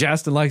 As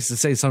Jastin likes to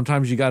say,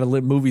 sometimes you got to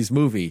let movies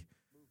movie.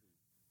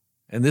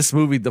 And this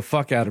movie the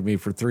fuck out of me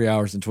for 3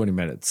 hours and 20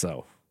 minutes.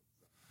 So,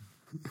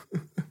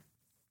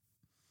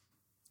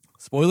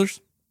 spoilers?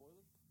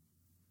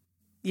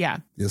 Yeah.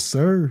 Yes,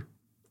 sir.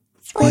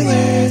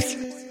 Spoilers.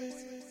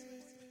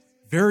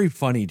 Very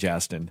funny,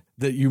 Jastin,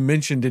 that you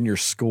mentioned in your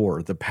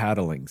score the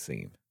paddling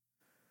scene.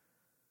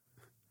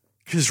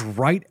 Because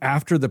right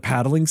after the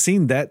paddling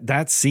scene,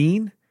 that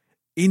scene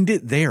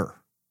ended there.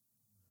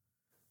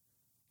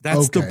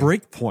 That's the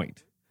break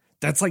point.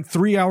 That's like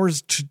 3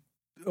 hours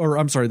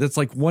that's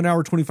like 1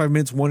 hour, 25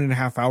 minutes,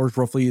 1.5 hours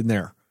roughly in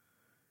there.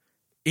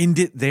 End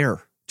it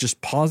there.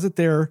 Just pause it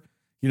there.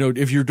 You know,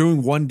 if you're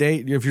doing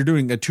if you're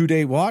doing a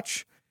 2-day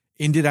watch,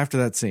 end it after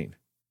that scene.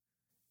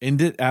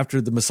 End it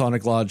after the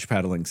Masonic Lodge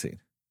paddling scene.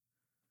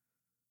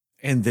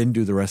 And then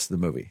do the rest of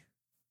the movie.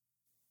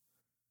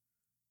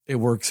 It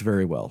works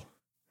very well.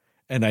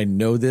 And I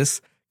know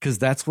this because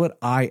that's what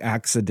I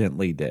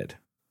accidentally did.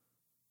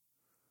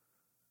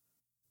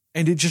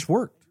 And it just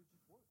worked.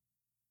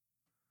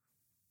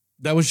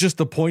 That was just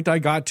the point I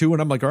got to,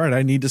 and I'm like, all right,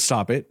 I need to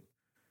stop it.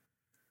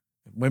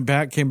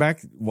 Came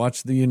back,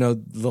 watched the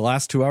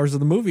last 2 hours of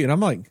the movie, and I'm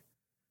like,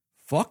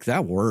 fuck,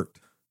 that worked.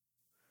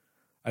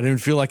 I didn't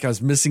feel like I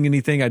was missing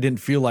anything. I didn't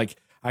feel like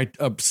I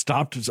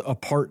stopped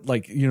apart,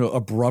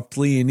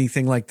 abruptly,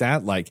 anything like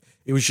that. Like,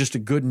 it was just a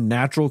good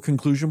natural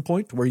conclusion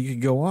point where you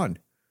could go on.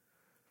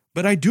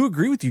 But I do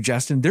agree with you,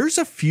 Jastin. There's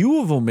a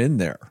few of them in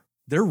there.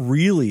 There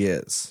really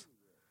is.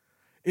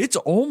 It's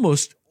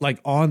almost like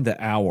on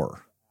the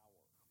hour.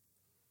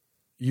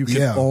 You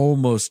can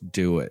almost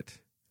do it.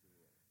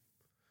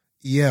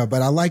 Yeah,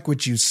 but I like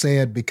what you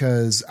said,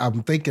 because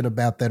I'm thinking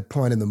about that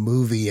point in the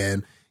movie,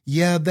 and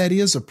yeah, that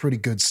is a pretty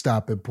good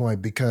stopping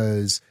point,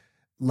 because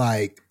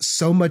Like,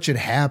 so much had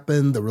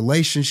happened. The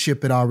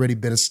relationship had already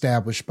been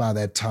established by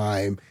that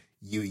time.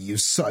 You've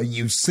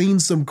seen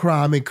some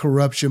crime and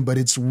corruption, but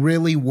it's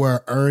really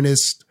where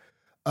Ernest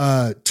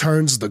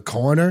turns the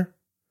corner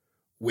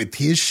with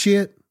his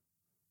shit,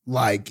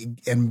 like,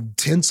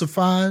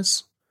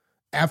 intensifies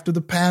after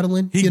the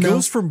paddling. He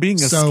goes from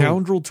being a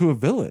scoundrel to a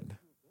villain.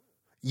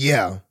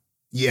 Yeah.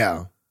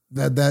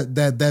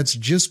 That's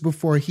just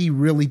before he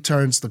really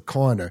turns the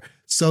corner.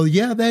 So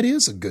yeah, that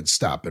is a good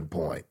stopping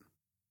point.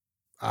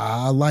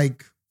 I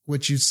like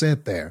what you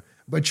said there,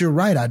 but you're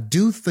right. I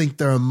do think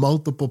there are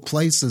multiple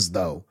places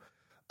though.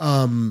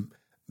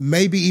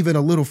 Maybe even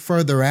a little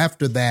further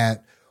after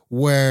that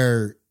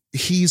where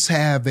he's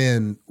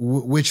having,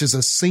 which is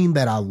a scene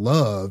that I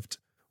loved,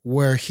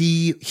 where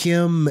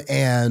him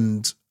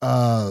and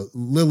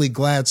Lily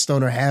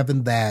Gladstone are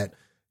having that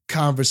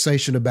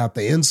conversation about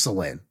the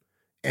insulin,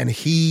 and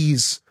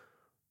he's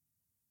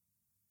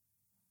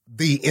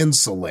the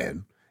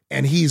insulin,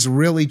 and he's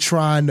really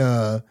trying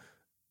to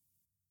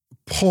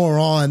pour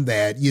on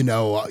that,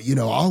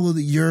 all of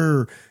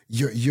your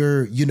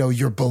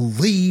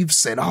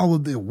beliefs and all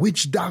of the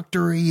witch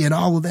doctory and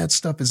all of that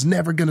stuff is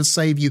never going to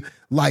save you.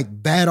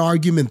 Like that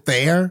argument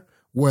there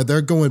where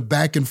they're going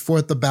back and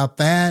forth about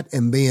that.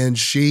 And then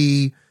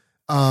she,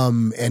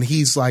 and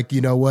he's like, you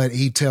know what?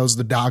 He tells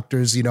the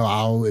doctors,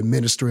 I'll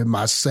administer it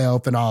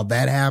myself, and all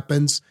that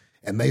happens.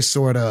 And they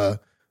sort of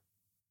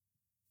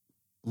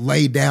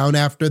lay down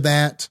after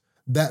that.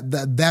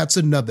 That's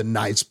another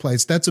nice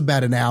place. That's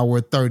about an hour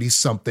 30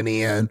 something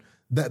in.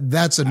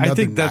 That's another. I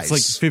think that's nice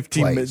like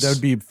 15 minutes. That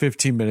would be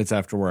 15 minutes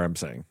after where I'm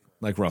saying,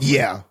 like roughly.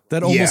 Yeah.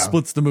 That almost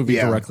splits the movie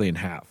directly in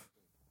half.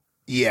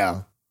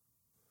 Yeah.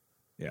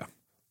 Yeah.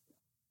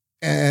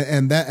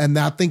 And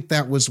I think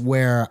that was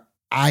where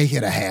I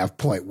hit a half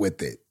point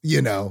with it,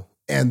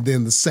 and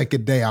then the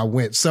second day I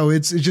went. So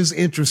it's just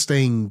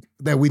interesting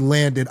that we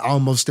landed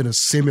almost in a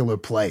similar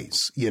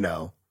place,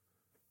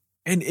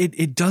 And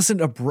it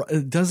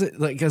doesn't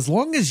like, as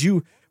long as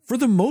you, for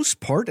the most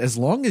part, as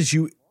long as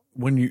you,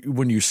 when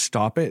you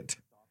stop it,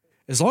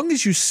 as long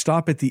as you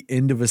stop at the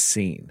end of a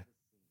scene,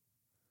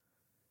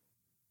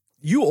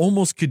 you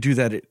almost could do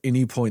that at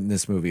any point in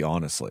this movie,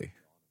 honestly.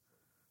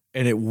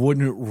 And it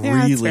wouldn't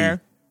really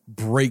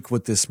break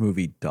what this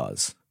movie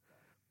does.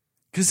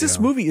 Because this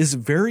movie is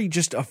very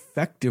just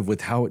effective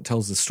with how it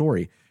tells the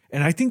story.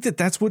 And I think that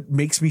that's what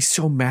makes me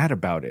so mad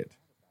about it.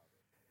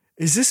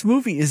 Is this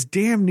movie is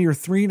damn near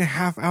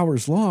 3.5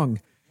 hours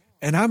long.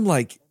 And I'm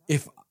like,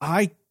 if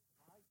I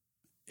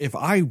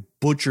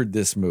butchered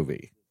this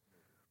movie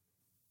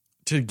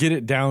to get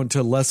it down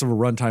to less of a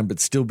runtime, but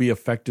still be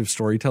effective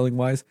storytelling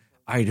wise,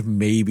 I'd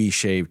maybe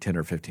shave 10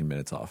 or 15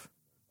 minutes off.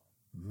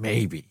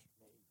 Maybe.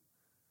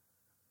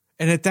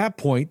 And at that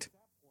point,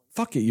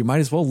 fuck it. You might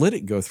as well let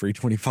it go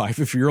 325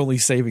 if you're only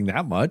saving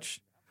that much.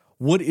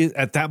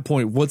 At that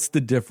point, what's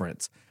the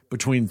difference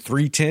between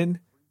 310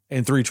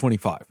 and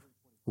 325?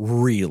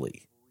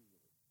 Really?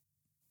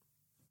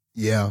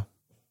 Yeah,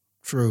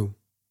 true.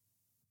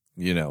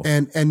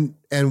 And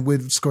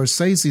with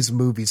Scorsese's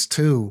movies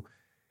too,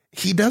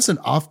 he doesn't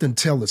often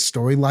tell a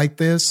story like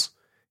this.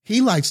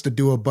 He likes to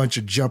do a bunch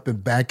of jumping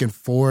back and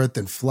forth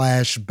and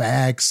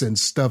flashbacks and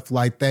stuff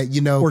like that,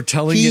 or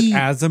telling it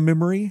as a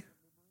memory.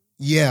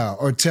 Yeah,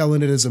 or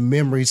telling it as a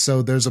memory.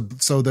 So there's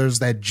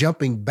that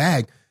jumping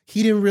back.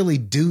 He didn't really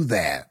do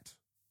that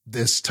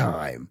this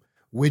time,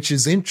 which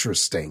is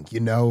interesting,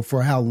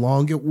 for how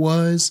long it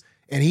was.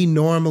 And he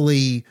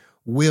normally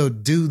will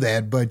do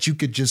that, but you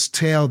could just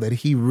tell that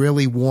he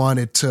really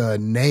wanted to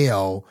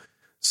nail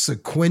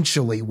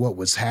sequentially what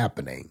was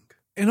happening.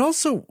 And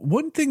also,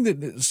 one thing that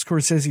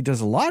Scorsese does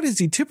a lot is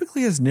he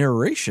typically has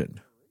narration.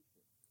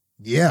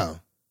 Yeah.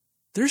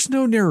 There's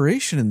no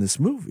narration in this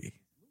movie.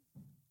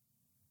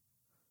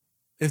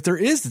 If there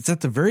is, it's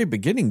at the very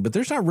beginning, but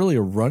there's not really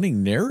a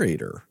running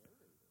narrator.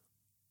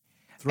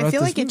 I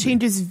feel like it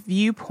changes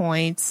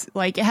viewpoints.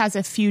 Like it has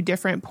a few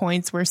different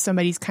points where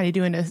somebody's kind of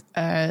doing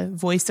a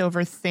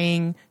voiceover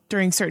thing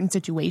during certain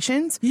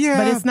situations. Yeah,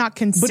 but it's not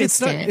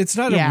consistent. But it's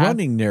not a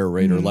running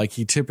narrator like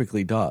he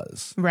typically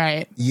does.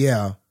 Right.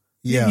 Yeah.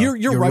 Yeah.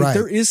 You're right.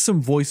 There is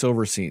some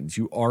voiceover scenes.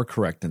 You are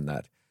correct in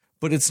that,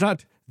 but it's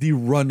not the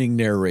running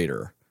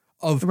narrator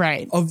of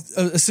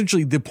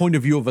essentially the point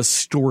of view of a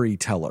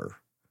storyteller.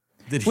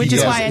 Which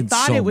is why I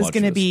thought it was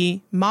going to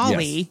be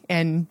Molly,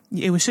 and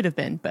it should have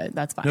been, but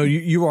that's fine. No,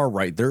 you are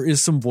right. There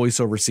is some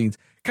voiceover scenes,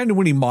 kind of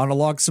when he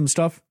monologues some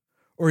stuff,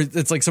 or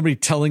it's like somebody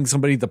telling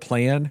somebody the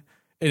plan,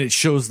 and it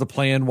shows the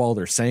plan while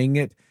they're saying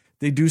it.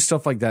 They do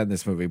stuff like that in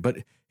this movie, but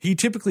he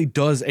typically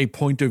does a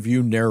point of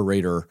view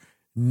narrator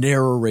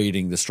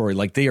narrating the story,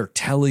 like they are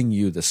telling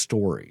you the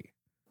story.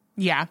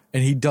 Yeah.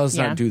 And he does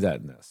not do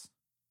that in this.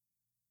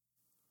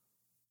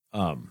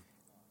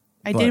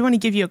 I did want to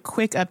give you a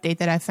quick update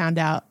that I found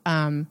out.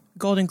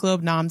 Golden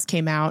Globe noms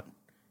came out.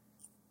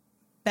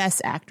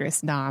 Best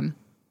Actress nom.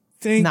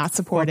 Not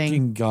supporting.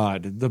 Fucking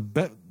God. The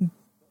Best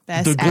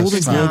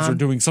Golden Globes are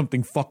doing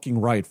something fucking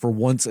right for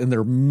once in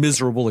their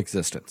miserable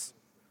existence.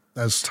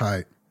 That's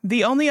tight.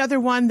 The only other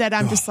one that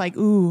I'm just like,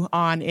 ooh,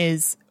 on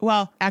is,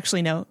 well,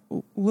 actually, no,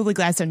 Lily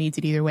Gladstone needs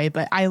it either way,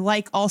 but I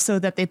like also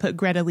that they put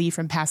Greta Lee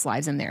from Past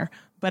Lives in there,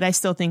 but I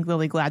still think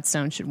Lily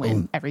Gladstone should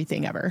win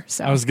everything ever.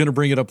 So I was going to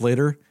bring it up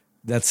later.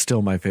 That's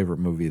still my favorite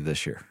movie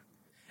this year.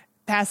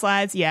 Past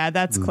Lives, yeah,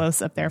 that's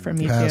close up there for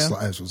me Past too.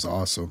 Lives was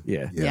awesome.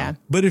 Yeah.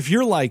 But if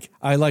you're like,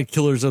 I like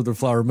Killers of the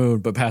Flower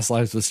Moon, but Past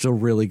Lives was still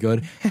really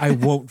good, I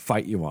won't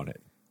fight you on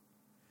it.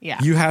 Yeah.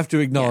 You have to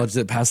acknowledge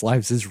that Past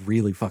Lives is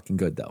really fucking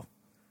good, though.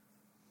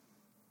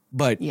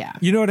 But yeah,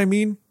 you know what I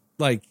mean?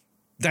 Like,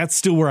 that's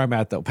still where I'm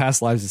at, though.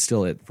 Past Lives is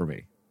still it for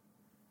me.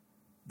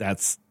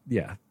 That's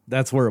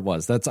where it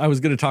was. I was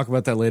going to talk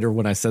about that later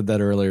when I said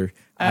that earlier.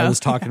 I was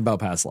talking about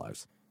Past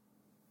Lives.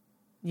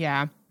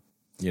 Yeah.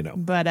 You know.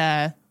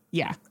 But,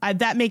 yeah,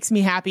 that makes me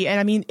happy. And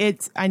I mean,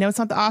 I know it's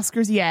not the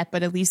Oscars yet,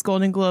 but at least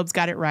Golden Globes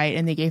got it right.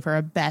 And they gave her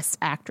a Best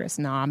Actress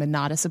nom and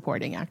not a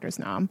Supporting Actress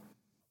nom.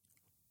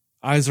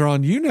 Eyes are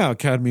on you now,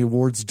 Academy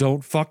Awards.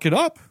 Don't fuck it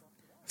up.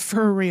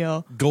 For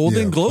real.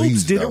 Golden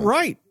Globes did don't. it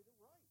right.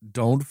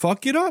 Don't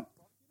fuck it up.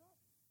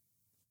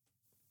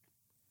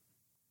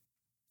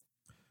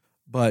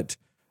 But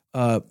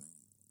I'm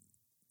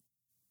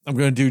going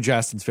to do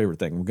Jastin's favorite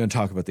thing. We're going to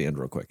talk about the end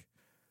real quick.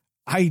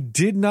 I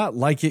did not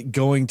like it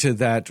going to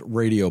that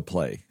radio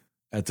play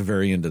at the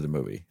very end of the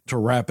movie. To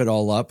wrap it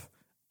all up,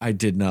 I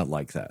did not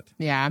like that.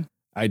 Yeah.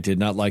 I did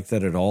not like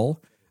that at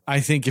all. I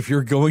think if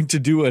you're going to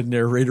do a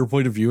narrator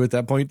point of view at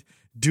that point,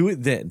 do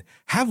it then.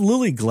 Have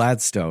Lily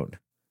Gladstone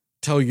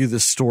tell you the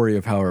story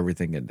of how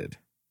everything ended.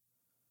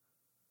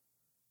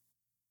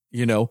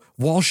 You know,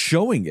 while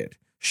showing it.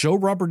 Show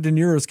Robert De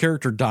Niro's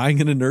character dying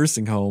in a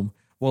nursing home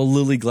while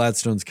Lily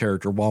Gladstone's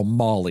character, while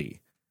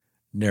Molly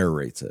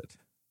narrates it.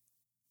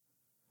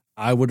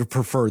 I would have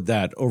preferred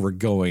that over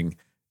going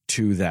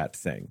to that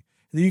thing.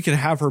 You can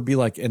have her be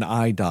like, and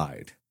I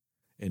died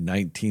in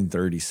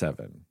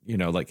 1937. You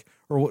know, like,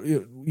 or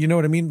you know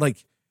what I mean?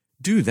 Like,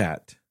 do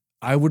that.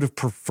 I would have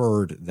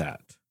preferred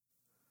that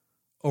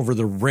over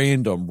the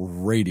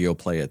random radio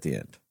play at the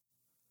end.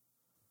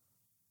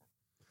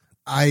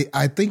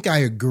 I think I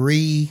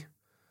agree.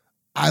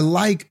 I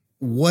like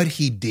what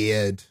he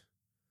did,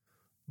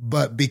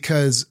 but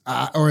because,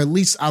 or at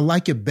least I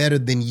like it better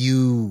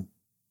than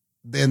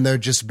there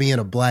just being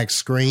a black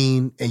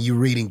screen and you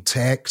reading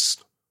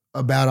text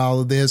about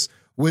all of this,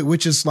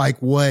 which is like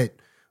what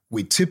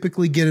we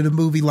typically get in a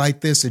movie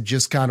like this. It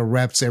just kind of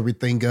wraps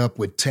everything up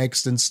with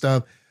text and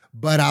stuff.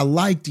 But I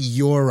liked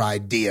your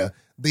idea.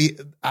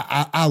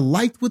 I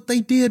liked what they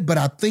did, but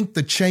I think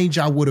the change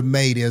I would have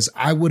made is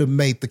I would have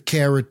made the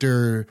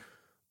character,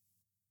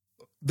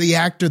 the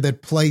actor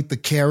that played the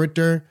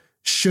character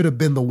should have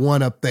been the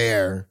one up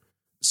there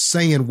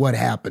saying what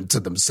happened to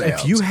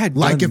themselves. If you had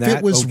like done if that,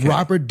 it was okay.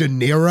 Robert De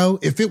Niro,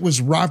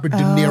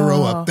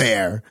 up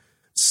there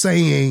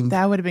saying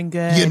That would have been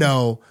good. You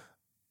know,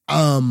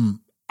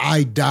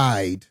 I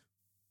died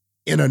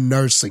in a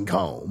nursing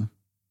home.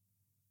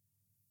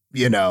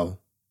 You know,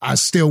 I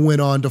still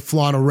went on to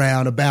flaunt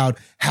around about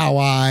how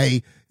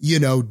I, you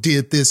know,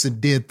 did this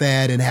and did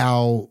that and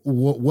how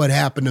what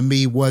happened to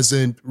me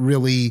wasn't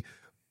really,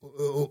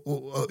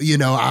 you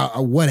know,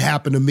 what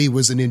happened to me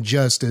was an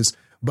injustice.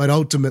 But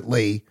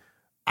ultimately,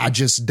 I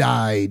just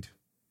died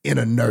in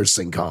a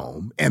nursing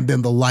home. And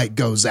then the light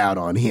goes out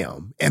on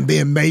him. And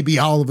then maybe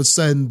all of a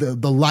sudden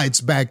the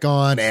light's back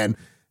on and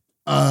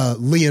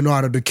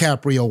Leonardo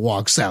DiCaprio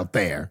walks out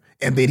there.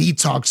 And then he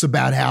talks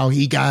about how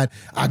I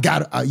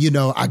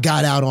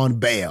got out on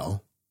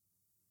bail.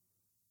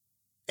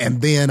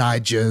 And then I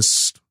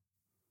just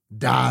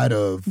died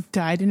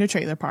in a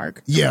trailer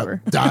park. Yeah,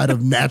 died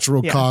of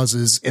natural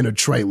causes in a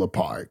trailer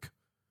park.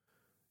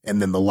 And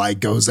then the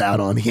light goes out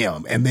on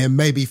him. And then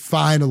maybe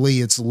finally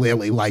it's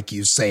Lily, like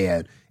you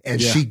said,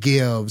 and she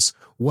gives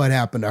what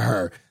happened to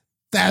her.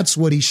 That's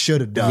what he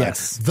should have done.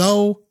 Yes.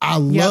 Though I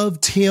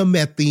loved him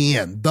at the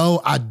end, though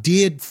I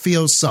did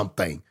feel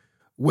something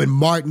when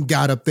Martin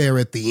got up there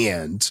at the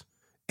end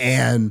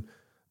and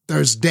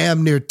there's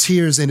damn near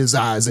tears in his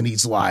eyes and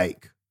he's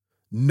like,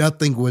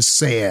 nothing was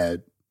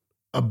said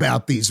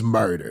about these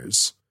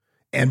murders.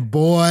 And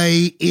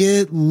boy,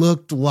 it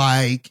looked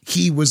like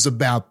he was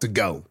about to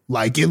go.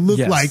 Like it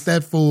looked like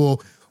that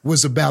fool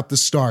was about to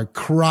start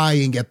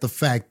crying at the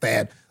fact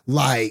that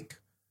like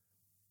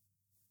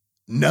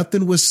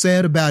nothing was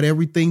said about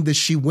everything that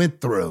she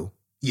went through,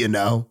 you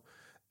know?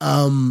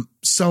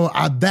 So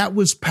that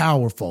was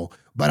powerful,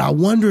 but I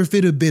wonder if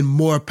it'd have been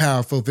more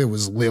powerful if it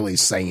was Lily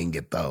saying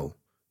it though.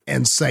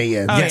 And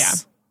saying,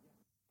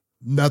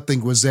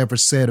 nothing was ever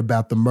said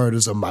about the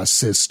murders of my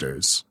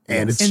sisters.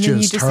 And it's and just then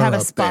you just her have a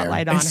up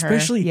spotlight there. on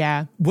Especially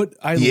her. what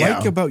I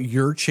like about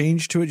your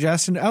change to it,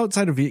 Jastin,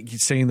 outside of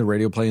saying the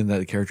radio play and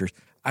the characters,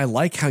 I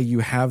like how you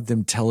have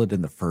them tell it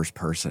in the first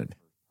person.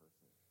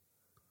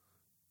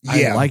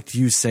 I liked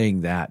you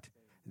saying that.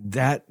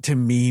 That to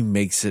me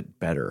makes it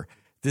better.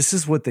 This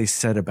is what they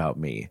said about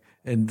me.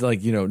 And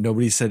like, you know,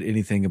 nobody said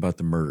anything about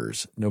the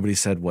murders. Nobody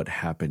said what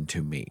happened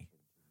to me.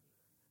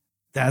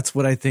 That's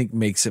what I think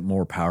makes it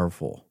more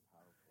powerful.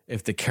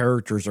 If the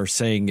characters are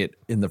saying it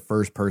in the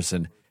first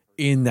person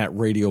in that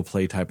radio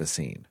play type of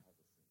scene.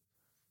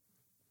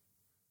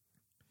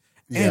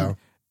 Yeah.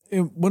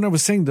 And when I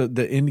was saying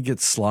the end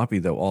gets sloppy,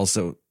 though,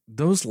 also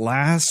those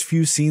last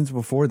few scenes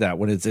before that,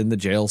 when it's in the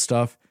jail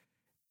stuff,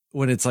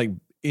 when it's like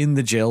in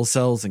the jail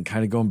cells and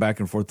kind of going back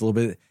and forth a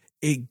little bit,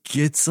 it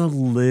gets a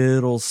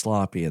little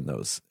sloppy in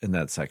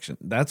that section.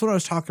 That's what I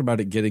was talking about,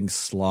 it getting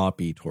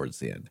sloppy towards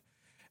the end.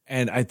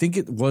 And I think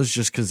it was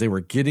just because they were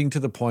getting to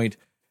the point,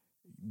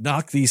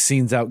 knock these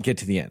scenes out, get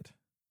to the end.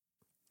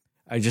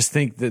 I just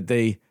think that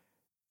they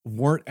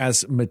weren't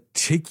as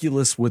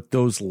meticulous with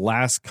those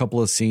last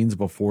couple of scenes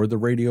before the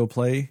radio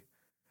play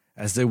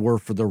as they were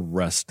for the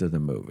rest of the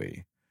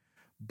movie.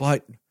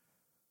 But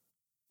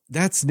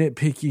that's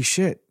nitpicky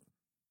shit,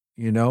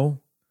 you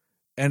know?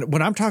 And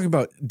when I'm talking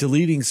about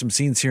deleting some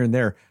scenes here and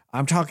there,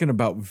 I'm talking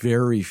about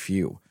very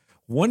few.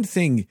 One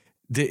thing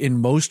that in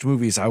most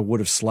movies I would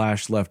have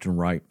slashed left and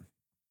right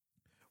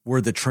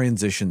were the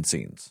transition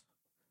scenes.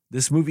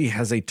 This movie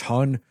has a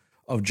ton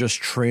of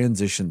just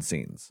transition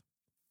scenes.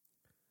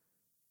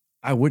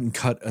 I wouldn't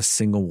cut a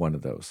single one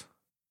of those.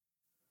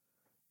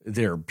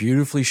 They're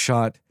beautifully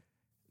shot.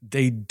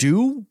 They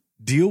do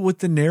deal with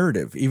the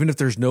narrative. Even if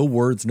there's no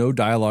words, no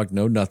dialogue,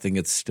 no nothing,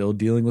 it's still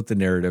dealing with the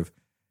narrative.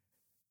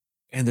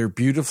 And they're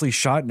beautifully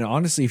shot. And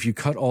honestly, if you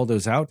cut all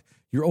those out,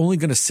 you're only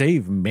going to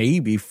save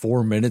maybe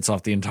 4 minutes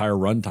off the entire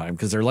runtime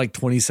because they're like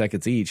 20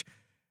 seconds each.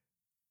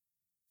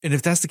 And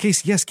if that's the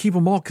case, yes, keep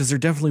them all because they're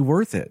definitely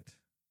worth it.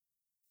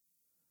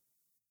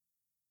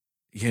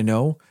 You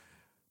know?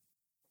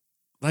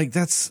 Like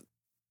that's,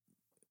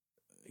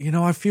 you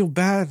know, I feel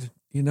bad.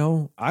 You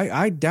know,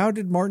 I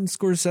doubted Martin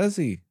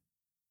Scorsese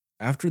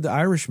after The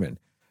Irishman.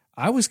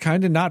 I was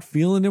kind of not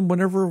feeling him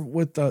whenever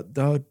with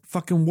the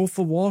fucking Wolf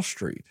of Wall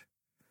Street.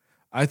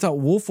 I thought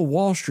Wolf of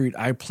Wall Street,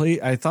 I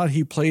thought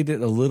he played it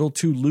a little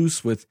too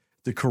loose with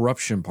the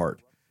corruption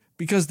part.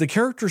 Because the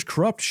character's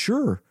corrupt,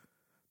 sure.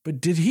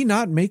 But did he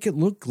not make it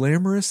look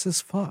glamorous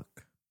as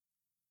fuck?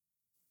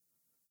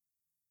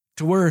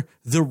 To where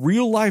the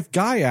real life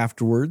guy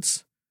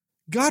afterwards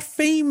got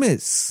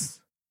famous.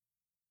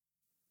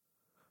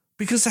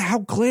 Because of how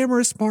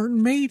glamorous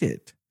Martin made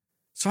it.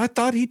 So I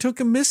thought he took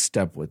a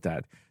misstep with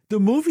that. The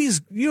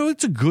movie's, you know,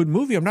 it's a good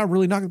movie. I'm not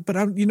really not,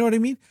 but you know what I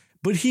mean?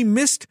 But he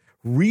missed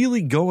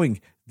really going,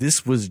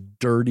 this was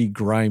dirty,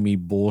 grimy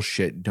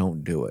bullshit.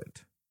 Don't do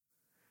it.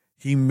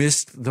 He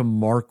missed the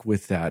mark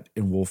with that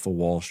in Wolf of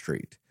Wall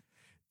Street.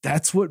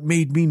 That's what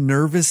made me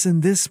nervous in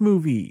this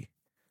movie.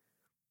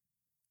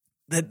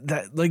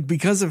 That like,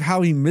 because of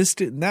how he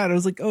missed it in that, I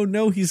was like, oh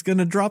no, he's going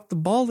to drop the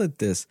ball at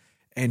this.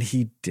 And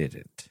he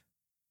didn't.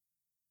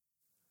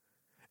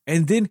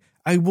 And then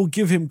I will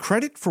give him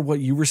credit for what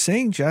you were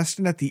saying,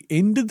 Jastin, at the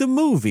end of the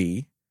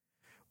movie,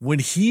 when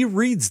he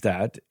reads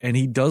that and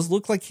he does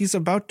look like he's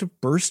about to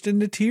burst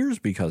into tears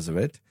because of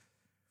it,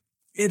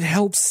 it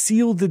helps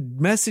seal the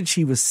message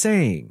he was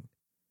saying.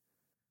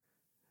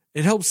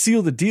 It helps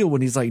seal the deal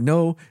when he's like,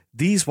 no,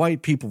 these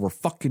white people were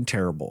fucking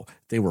terrible.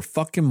 They were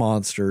fucking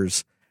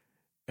monsters.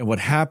 And what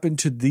happened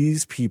to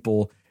these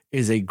people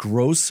is a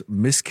gross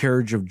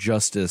miscarriage of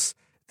justice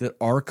that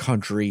our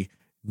country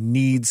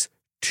needs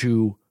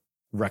to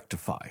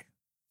rectify.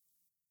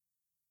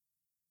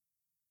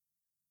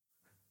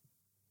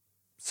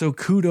 So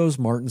kudos,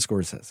 Martin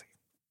Scorsese.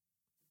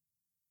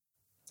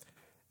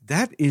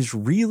 That is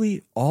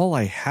really all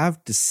I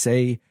have to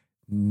say,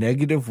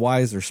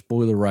 negative-wise or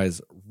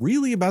spoiler-wise,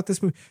 really about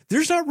this movie.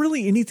 There's not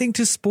really anything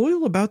to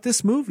spoil about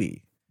this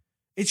movie.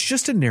 It's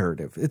just a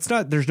narrative. It's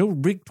not, there's no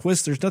big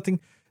twist. There's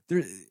nothing,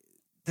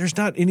 there's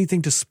not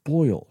anything to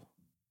spoil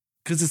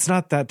because it's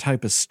not that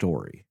type of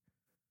story.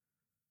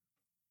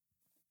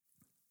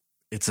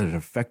 It's an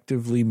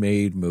effectively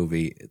made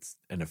movie. It's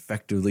an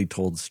effectively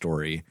told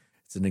story.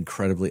 It's an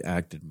incredibly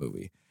acted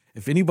movie.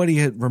 If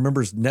anybody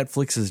remembers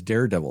Netflix's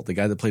Daredevil, the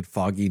guy that played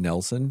Foggy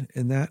Nelson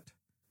in that,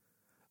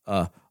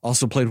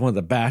 also played one of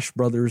the Bash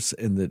brothers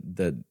in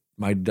the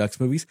Mighty Ducks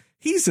movies,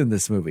 he's in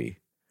this movie.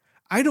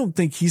 I don't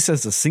think he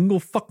says a single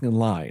fucking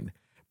line,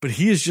 but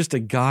he is just a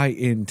guy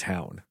in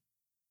town.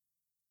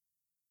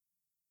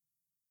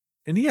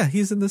 And yeah,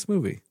 he's in this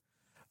movie.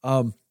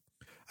 I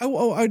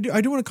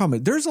do want to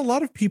comment. There's a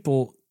lot of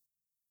people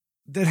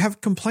that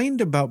have complained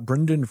about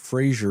Brendan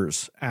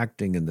Fraser's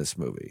acting in this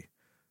movie.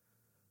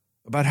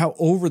 About how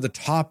over the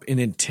top and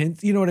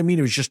intense, you know what I mean?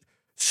 It was just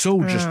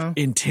so just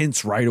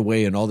intense right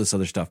away and all this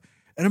other stuff.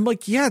 And I'm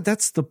like, yeah,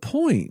 that's the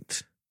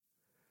point.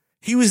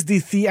 He was the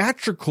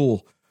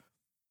theatrical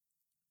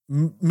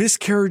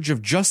miscarriage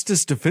of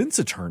justice defense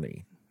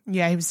attorney.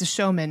 Yeah, he was the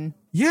showman.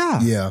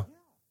 Yeah. Yeah.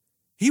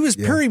 He was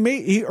Perry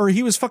Mason, or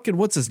he was fucking,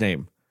 what's his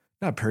name?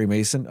 Not Perry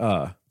Mason.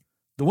 The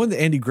one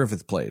that Andy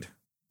Griffith played.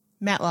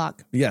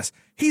 Matlock. Yes.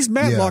 He's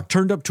Matlock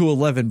turned up to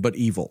 11, but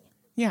evil.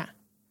 Yeah.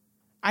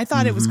 I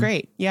thought it was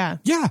great. Yeah.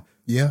 Yeah.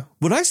 Yeah.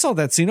 When I saw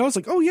that scene, I was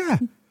like, oh yeah.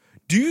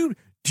 Do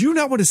you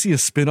not want to see a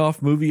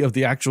spin-off movie of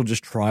the actual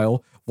just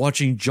trial?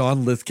 Watching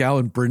John Lithgow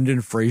and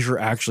Brendan Fraser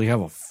actually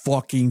have a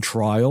fucking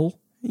trial?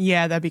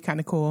 Yeah, that'd be kind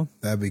of cool.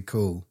 That'd be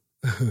cool.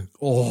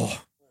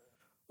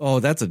 Oh,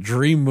 that's a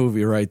dream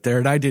movie right there.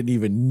 And I didn't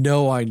even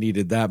know I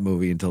needed that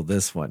movie until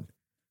this one.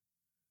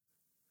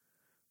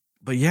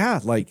 But yeah,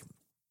 like,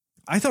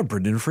 I thought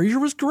Brendan Fraser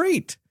was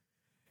great.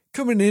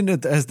 Coming in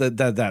as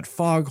that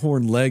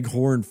foghorn,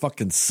 leghorn,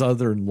 fucking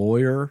Southern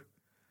lawyer.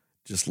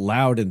 Just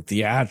loud and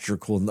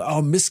theatrical. And,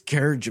 oh,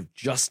 miscarriage of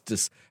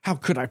justice. How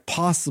could I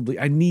possibly?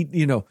 I need,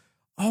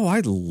 Oh,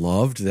 I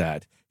loved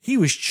that. He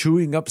was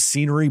chewing up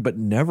scenery, but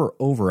never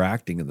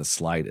overacting in the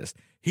slightest.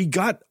 He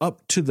got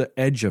up to the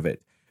edge of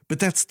it. But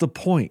that's the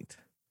point.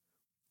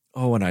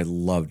 Oh, and I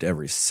loved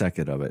every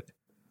second of it.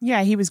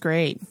 Yeah, he was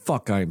great.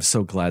 Fuck, I am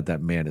so glad that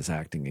man is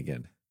acting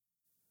again.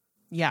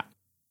 Yeah.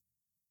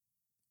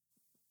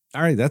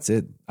 All right, that's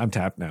it. I'm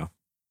tapped now.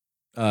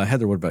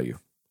 Heather, what about you?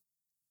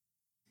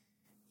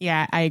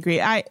 Yeah, I agree.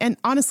 And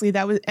honestly,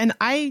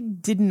 I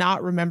did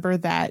not remember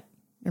that,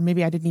 or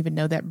maybe I didn't even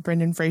know that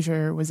Brendan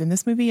Fraser was in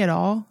this movie at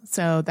all.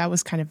 So that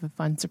was kind of a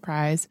fun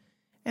surprise.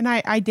 And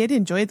I did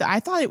enjoy that. I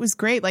thought it was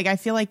great. Like, I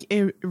feel like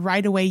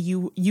right away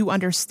you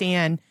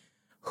understand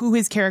who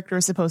his character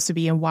is supposed to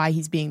be and why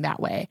he's being that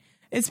way.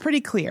 It's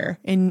pretty clear.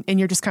 And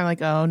you're just kind of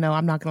like, oh no,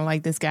 I'm not going to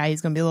like this guy.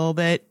 He's going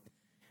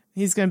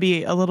to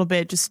be a little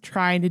bit just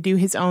trying to do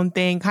his own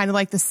thing, kind of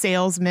like the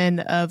salesman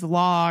of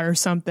law or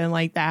something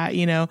like that,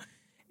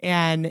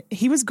 And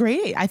he was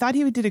great. I thought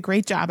he did a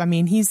great job. I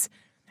mean,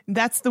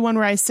 that's the one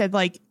where I said,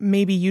 like,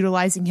 maybe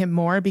utilizing him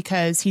more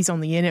because he's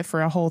only in it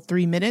for a whole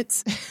 3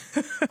 minutes.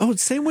 Oh,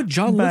 same with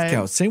John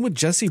Lithgow. Same with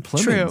Jesse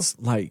Plemons.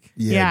 True. Like,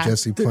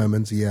 Jesse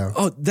Plemons. Yeah.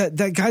 Oh,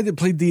 that guy that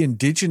played the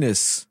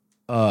indigenous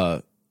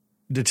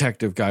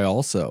detective guy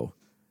also.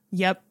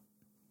 Yep.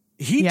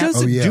 He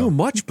doesn't do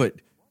much, but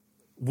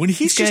when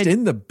he's just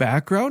in the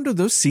background of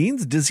those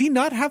scenes, does he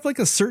not have like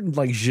a certain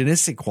like je ne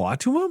sais quoi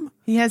to him?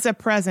 He has a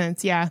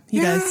presence. Yeah, he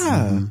does.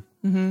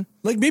 Mm-hmm.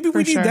 Like maybe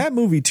we need that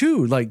movie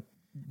too. Like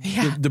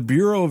the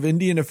Bureau of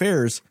Indian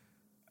Affairs.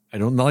 I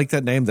don't like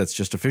that name. That's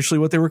just officially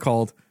what they were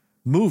called.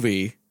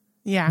 Movie.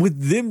 Yeah.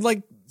 With them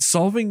like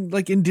solving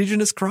like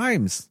indigenous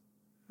crimes.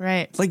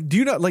 Right. Like, do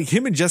you not like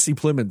him and Jesse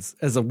Plemons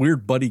as a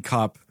weird buddy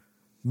cop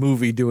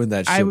movie doing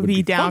that shit? I would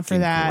be down for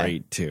that.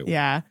 Great too.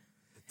 Yeah.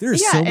 There are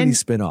so many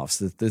spinoffs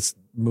that this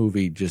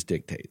movie just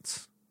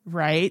dictates.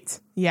 Right.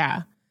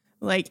 Yeah.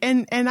 Like,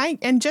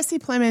 and Jesse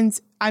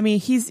Plemons, I mean,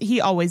 he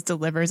always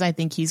delivers. I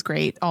think he's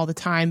great all the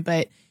time,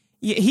 but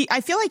I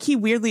feel like he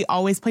weirdly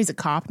always plays a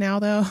cop now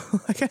though.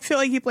 Like, I feel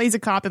like he plays a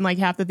cop in like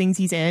half the things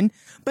he's in,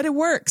 but it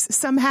works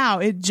somehow.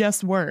 It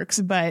just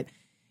works. But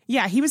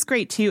yeah, he was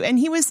great too. And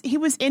he was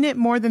in it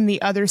more than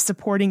the other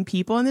supporting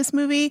people in this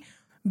movie,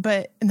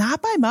 but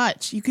not by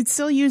much. You could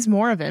still use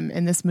more of him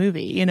in this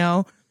movie,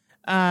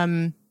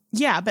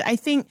 Yeah, but I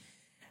think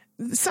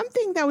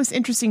something that was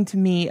interesting to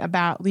me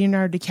about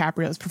Leonardo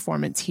DiCaprio's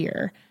performance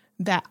here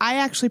that I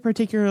actually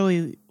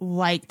particularly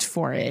liked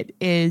for it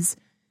is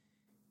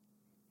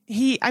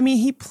he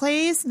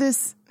plays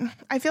this.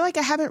 I feel like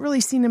I haven't really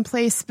seen him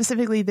play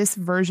specifically this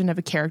version of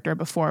a character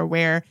before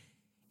where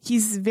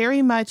he's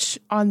very much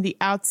on the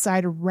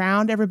outside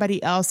around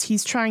everybody else.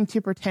 He's trying to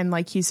pretend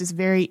like he's this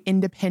very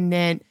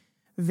independent,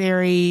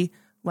 very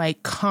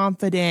like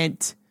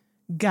confident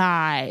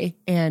guy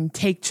and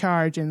take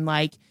charge and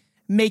like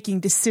making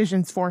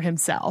decisions for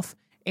himself.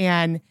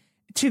 And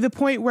to the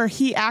point where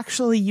he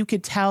actually, you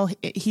could tell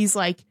he's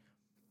like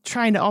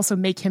trying to also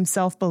make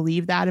himself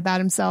believe that about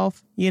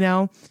himself,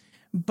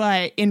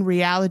 but in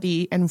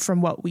reality, and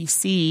from what we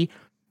see,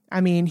 I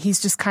mean,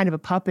 he's just kind of a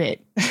puppet.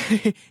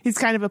 He's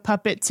kind of a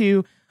puppet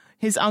to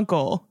his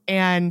uncle.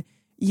 And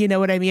you know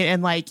what I mean?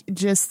 And like,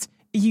 just,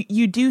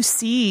 you do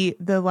see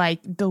the like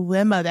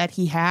dilemma that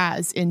he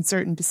has in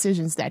certain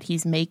decisions that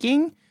he's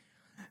making.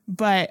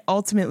 But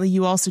ultimately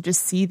you also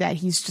just see that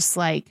he's just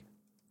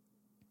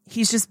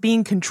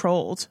being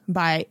controlled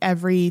by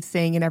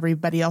everything and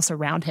everybody else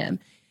around him.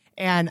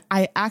 And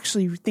I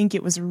actually think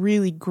it was a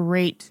really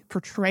great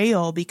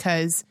portrayal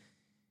because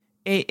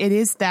it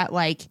is that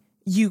like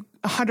you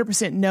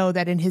 100% know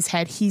that in his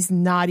head, he's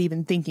not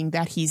even thinking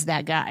that he's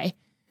that guy.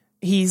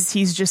 He's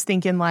just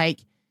thinking like,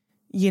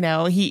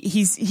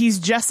 he's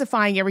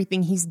justifying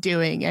everything he's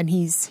doing. And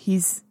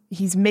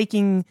he's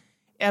making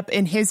up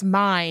in his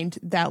mind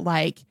that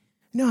like,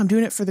 no, I'm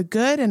doing it for the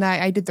good. And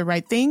I did the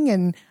right thing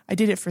and I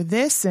did it for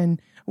this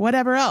and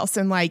whatever else.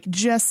 And like,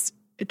 just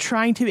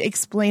trying to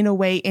explain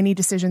away any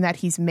decision that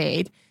he's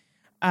made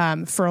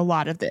for a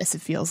lot of this,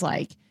 it feels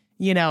like,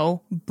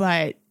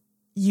 but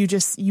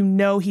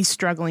he's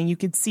struggling. You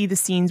could see the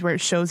scenes where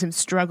it shows him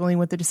struggling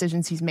with the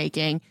decisions he's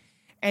making.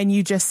 And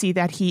you just see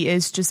that he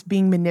is just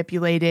being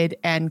manipulated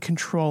and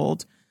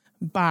controlled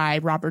by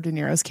Robert De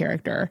Niro's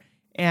character.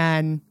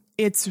 And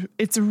it's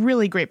a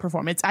really great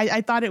performance.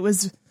 I thought it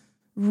was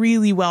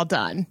really well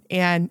done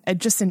and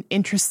just an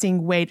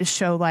interesting way to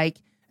show like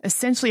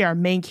essentially our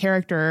main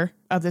character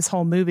of this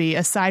whole movie,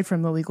 aside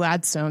from Lily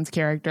Gladstone's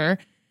character,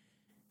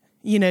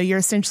 you're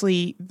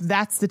essentially,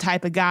 that's the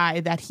type of guy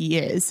that he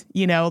is,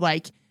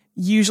 like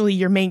usually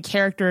your main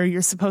character,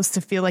 you're supposed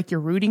to feel like you're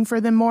rooting for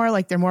them more,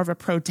 like they're more of a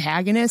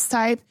protagonist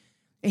type.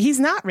 He's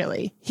not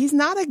really, he's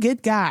not a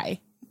good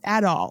guy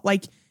at all.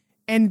 Like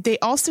And they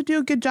also do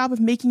a good job of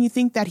making you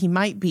think that he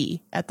might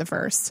be at the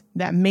first,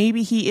 that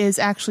maybe he is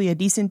actually a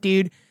decent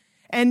dude.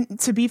 And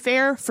to be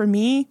fair, for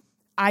me,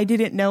 I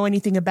didn't know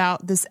anything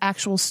about this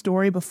actual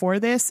story before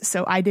this,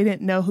 so I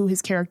didn't know who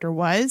his character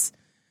was.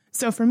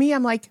 So for me,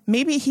 I'm like,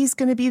 maybe he's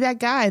going to be that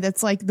guy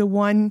that's like the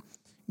one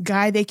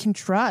guy they can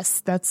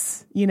trust,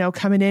 that's, you know,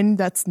 coming in,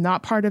 that's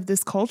not part of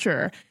this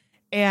culture.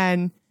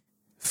 And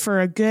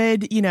for a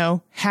good, you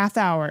know, half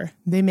hour,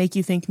 they make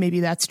you think maybe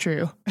that's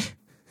true.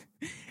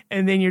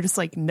 And then you're just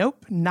like,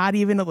 nope, not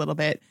even a little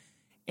bit.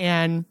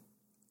 And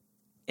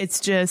it's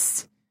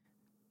just,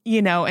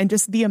 you know, and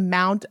just the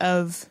amount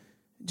of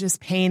just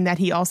pain that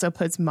he also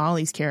puts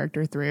Molly's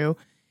character through.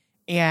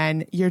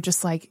 And you're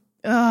just like,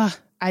 ugh,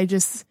 I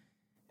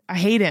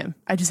hate him.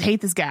 I just hate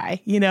this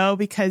guy, you know,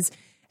 because,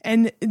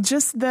 and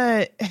just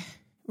the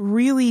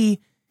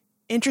really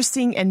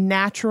interesting and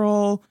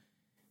natural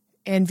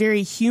and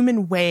very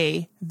human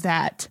way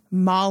that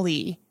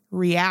Molly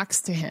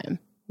reacts to him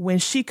when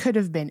she could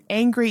have been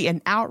angry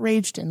and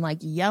outraged and like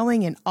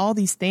yelling and all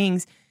these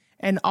things.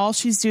 And all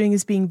she's doing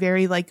is being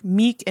very like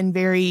meek and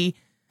very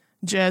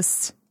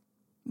just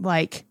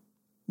like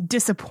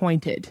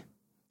disappointed.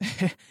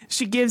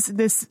 She gives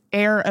this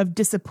air of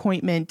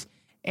disappointment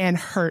and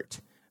hurt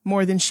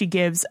more than she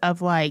gives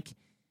of like,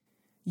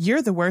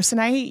 you're the worst and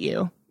I hate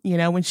you, you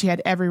know, when she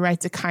had every right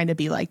to kind of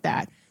be like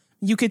that.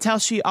 You could tell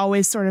she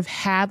always sort of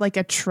had like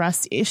a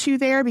trust issue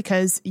there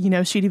because, you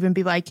know, she'd even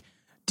be like,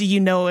 do you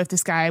know if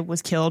this guy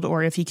was killed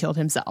or if he killed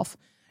himself?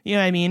 You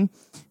know what I mean?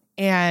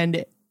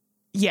 And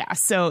yeah,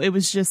 so it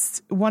was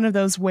just one of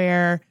those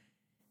where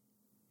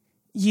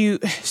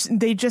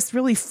they just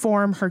really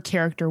form her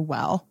character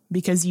well,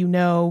 because, you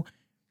know,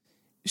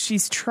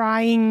 she's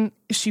trying,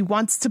 she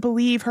wants to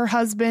believe her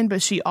husband,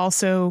 but she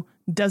also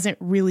doesn't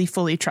really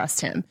fully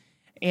trust him.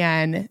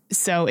 And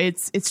so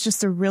it's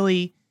just a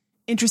really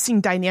interesting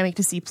dynamic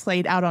to see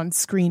played out on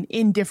screen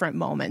in different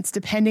moments,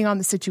 depending on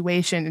the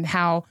situation and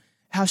how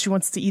she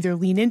wants to either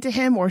lean into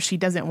him or she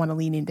doesn't want to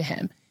lean into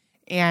him.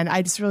 And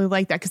I just really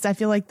like that because I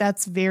feel like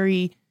that's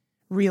very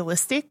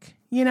realistic,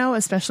 you know,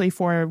 especially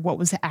for what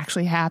was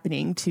actually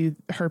happening to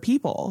her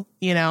people,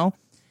 you know,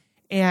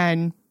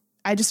 and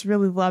I just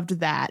really loved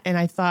that. And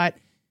I thought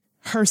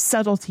her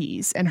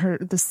subtleties and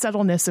the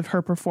subtleness of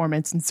her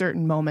performance in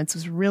certain moments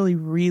was really,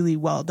 really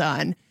well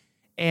done.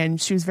 And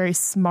she was very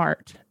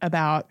smart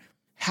about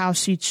how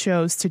she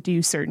chose to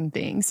do certain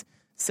things.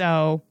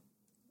 So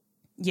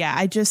yeah,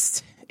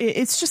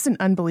 it's just an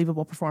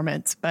unbelievable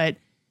performance, but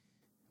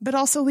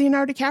also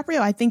Leonardo DiCaprio,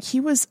 I think he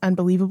was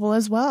unbelievable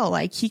as well.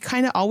 Like he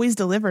kind of always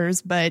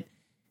delivers, but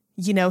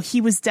you know,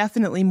 he was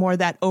definitely more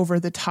that over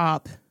the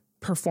top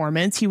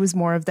performance. He was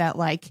more of that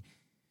like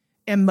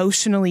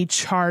emotionally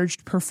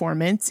charged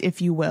performance,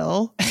 if you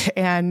will.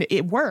 And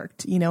it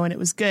worked, you know, and it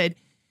was good.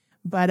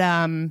 But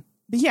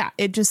yeah,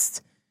 it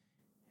just,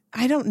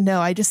 I don't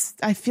know.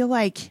 I feel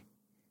like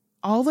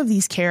all of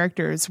these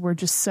characters were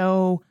just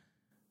so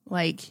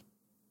like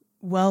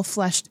well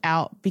fleshed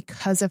out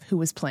because of who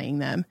was playing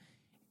them.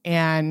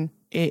 And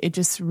it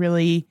just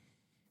really,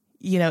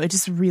 you know, it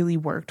just really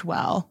worked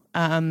well.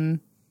 And,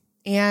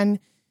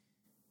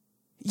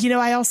 you know,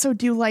 I also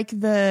do like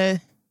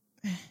the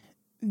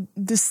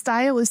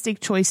stylistic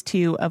choice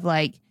too of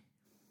like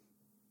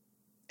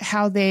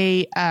how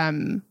they,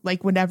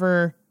 like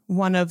whenever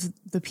one of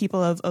the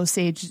people of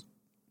Osage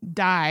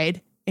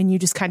died and you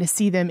just kind of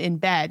see them in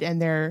bed and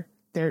they're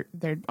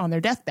on their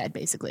deathbed,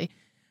 basically.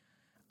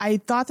 I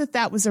thought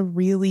that was a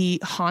really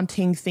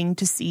haunting thing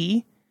to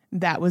see.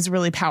 That was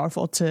really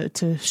powerful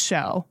to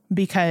show,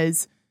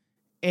 because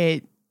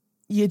it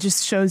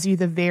just shows you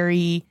the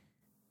very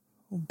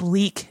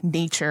bleak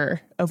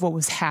nature of what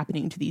was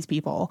happening to these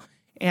people.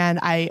 And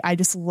I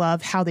just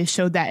love how they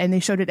showed that, and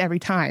they showed it every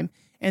time,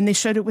 and they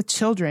showed it with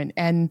children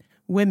and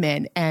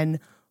women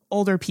and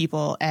older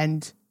people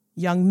and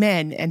young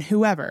men and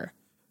whoever.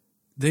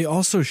 They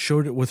also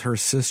showed it with her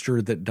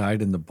sister that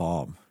died in the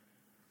bomb.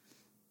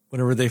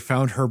 Whenever they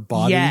found her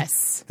body,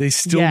 yes, they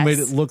still made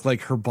it look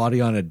like her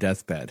body on a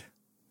deathbed.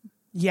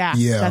 Yeah,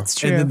 that's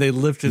true. And then they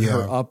lifted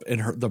her up,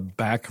 and the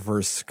back of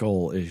her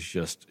skull is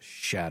just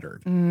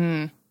shattered.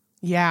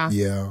 Yeah.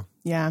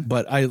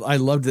 But I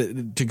loved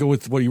it. To go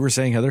with what you were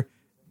saying, Heather,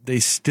 they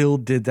still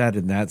did that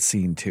in that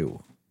scene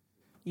too.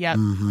 Yep.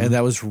 And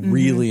that was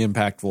really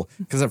impactful.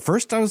 Because at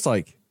first I was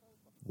like,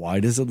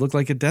 why does it look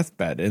like a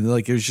deathbed? And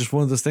like, it was just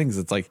one of those things.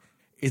 It's like,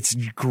 it's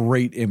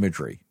great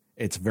imagery.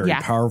 It's very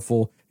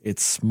powerful.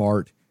 It's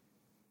smart.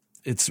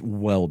 It's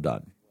well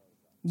done.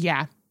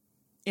 Yeah.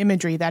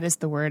 Imagery. That is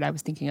the word I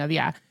was thinking of.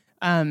 Yeah.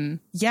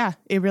 Yeah,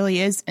 it really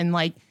is. And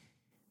like,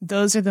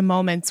 those are the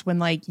moments when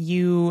like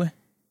you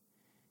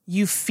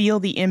feel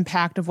the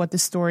impact of what the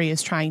story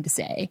is trying to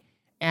say.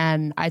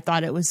 And I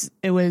thought it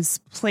was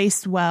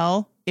placed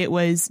well. It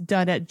was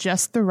done at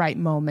just the right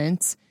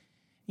moments,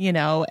 you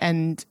know,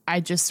 and I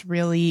just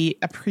really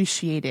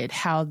appreciated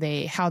how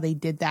they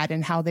did that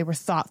and how they were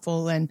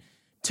thoughtful and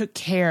took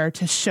care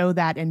to show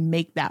that and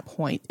make that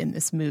point in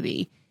this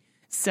movie.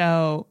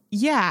 So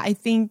yeah, I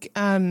think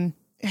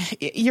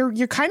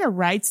you're kind of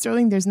right,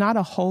 Sterling. There's not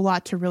a whole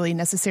lot to really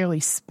necessarily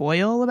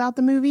spoil about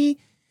the movie.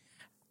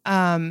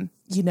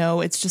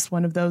 It's just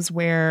one of those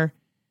where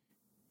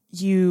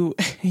you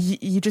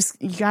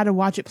got to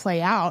watch it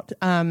play out.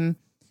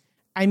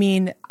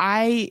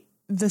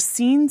 The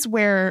scenes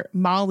where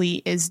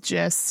Molly is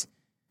just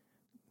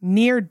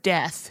near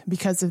death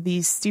because of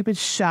these stupid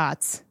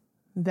shots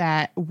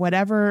that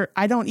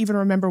I don't even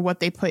remember what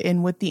they put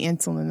in with the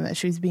insulin that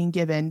she was being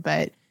given,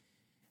 but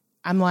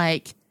I'm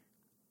like,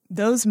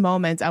 those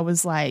moments, I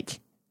was like,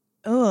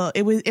 oh,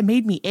 it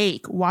made me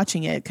ache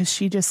watching it because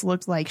she just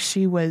looked like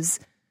she was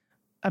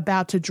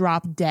about to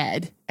drop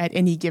dead at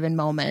any given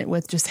moment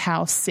with just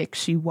how sick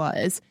she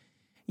was,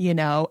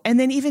 and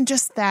then even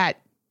just that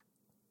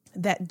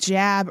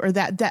jab or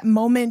that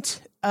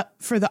moment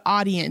for the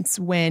audience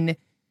when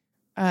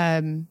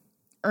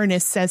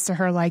Ernest says to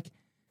her, like,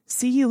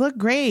 see, you look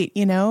great,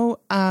 this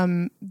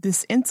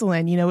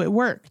insulin, it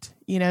worked,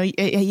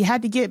 you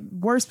had to get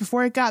worse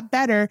before it got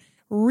better,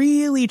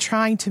 really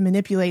trying to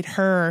manipulate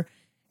her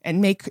and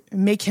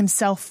make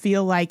himself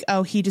feel like,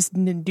 oh, he just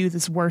didn't do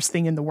this worst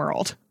thing in the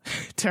world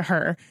to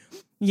her,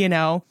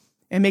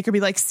 and make her be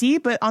like, see,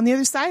 but on the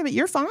other side of it,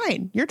 you're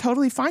fine. You're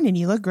totally fine. And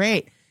you look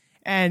great.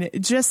 And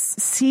just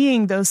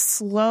seeing those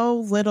slow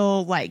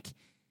little like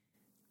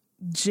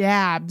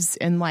jabs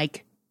and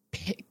like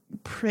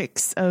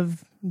pricks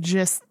of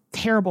just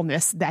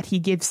terribleness that he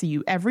gives to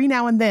you every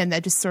now and then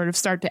that just sort of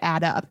start to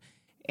add up.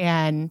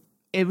 And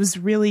it was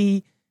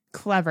really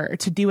clever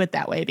to do it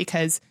that way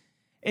because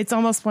it's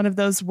almost one of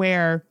those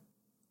where,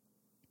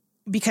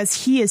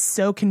 because he is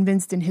so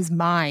convinced in his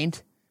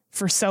mind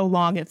for so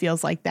long, it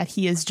feels like that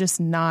he is just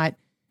not,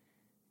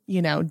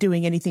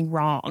 doing anything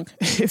wrong.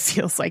 It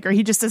feels like, or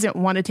he just doesn't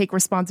want to take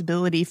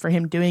responsibility for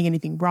him doing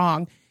anything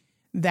wrong,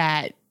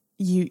 that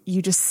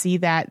you just see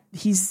that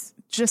he's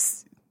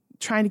just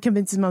trying to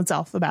convince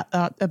himself about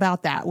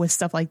that with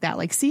stuff like that.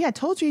 Like, see, I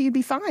told you you'd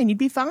be fine. You'd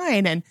be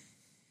fine. And,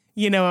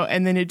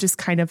 and then it just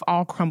kind of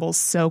all crumbles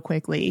so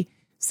quickly.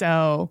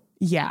 So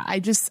yeah, I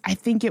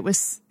think it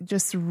was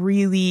just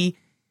really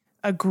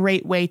a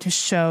great way to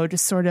show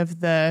just sort of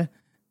the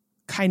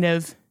kind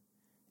of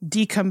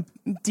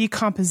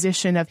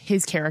decomposition of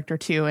his character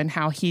too, and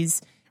how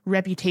his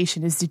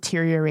reputation is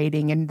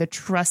deteriorating and the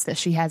trust that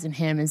she has in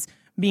him is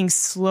being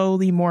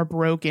slowly more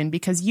broken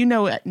because,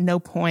 at no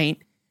point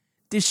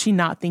did she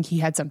not think he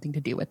had something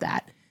to do with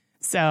that.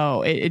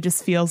 So it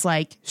just feels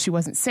like she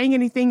wasn't saying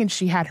anything and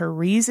she had her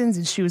reasons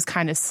and she was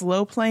kind of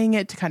slow playing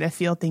it to kind of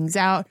feel things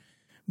out.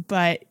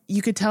 But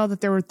you could tell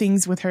that there were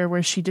things with her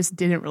where she just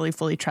didn't really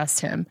fully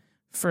trust him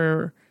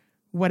for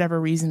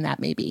whatever reason that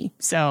may be.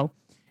 So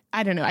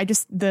I don't know. I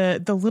just,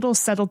 the little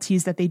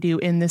subtleties that they do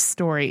in this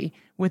story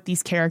with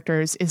these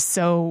characters is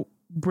so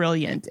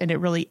brilliant, and it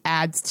really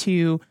adds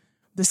to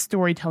the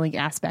storytelling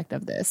aspect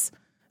of this.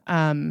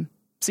 So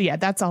yeah,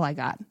 that's all I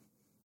got.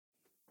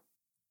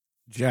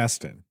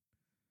 Jastin,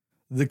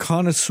 the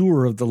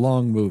connoisseur of the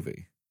long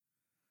movie,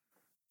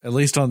 at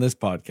least on this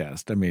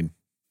podcast. I mean,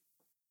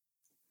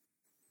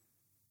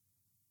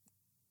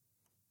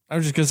 I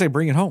was just going to say,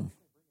 bring it home.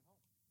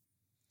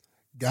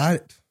 Got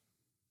it.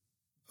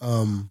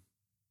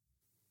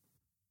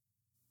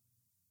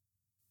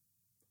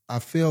 I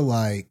feel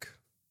like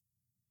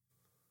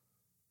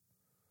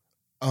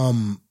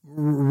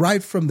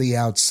right from the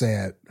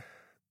outset,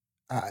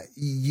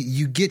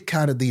 you get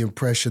kind of the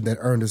impression that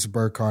Ernest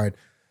Burkhardt,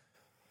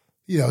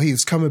 he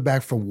was coming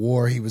back from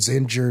war. He was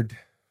injured.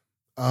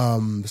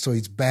 So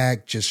he's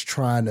back just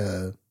trying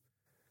to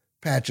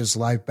patch his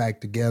life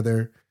back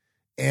together.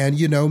 And,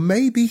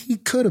 maybe he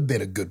could have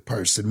been a good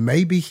person.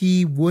 Maybe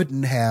he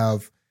wouldn't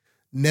have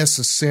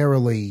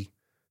necessarily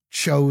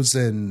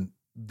chosen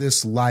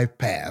this life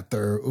path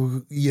or,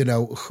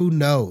 who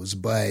knows.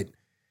 But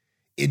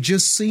it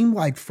just seemed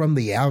like from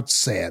the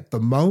outset, the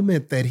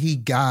moment that he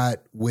got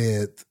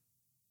with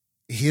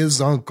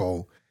his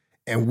uncle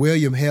and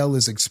William Hale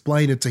is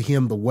explaining to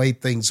him the way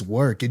things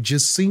work, it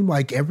just seemed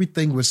like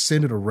everything was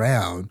centered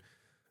around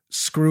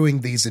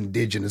screwing these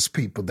indigenous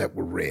people that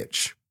were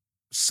rich,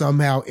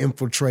 somehow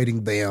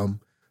infiltrating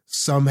them,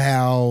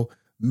 somehow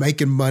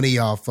making money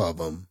off of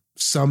them,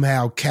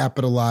 somehow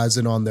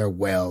capitalizing on their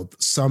wealth,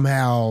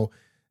 somehow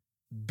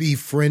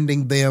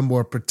befriending them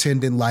or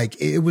pretending like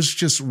it was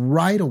just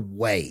right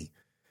away.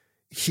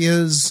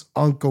 His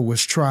uncle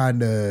was trying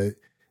to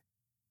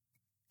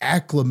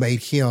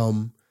acclimate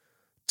him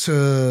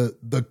to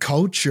the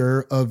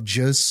culture of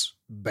just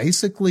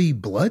basically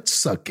blood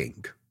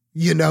sucking,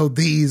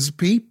 these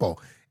people.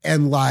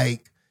 And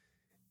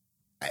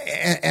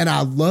and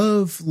I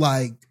love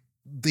like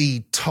the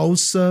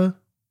Tulsa,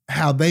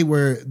 how they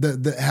were,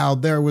 how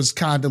there was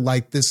kind of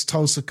like this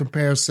Tulsa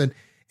comparison.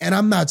 And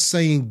I'm not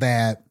saying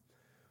that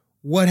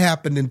what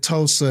happened in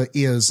Tulsa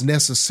is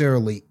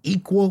necessarily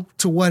equal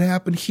to what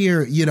happened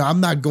here.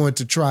 I'm not going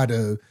to try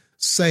to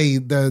say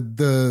they're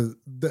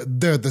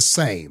the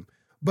same,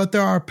 but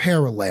there are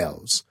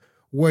parallels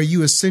where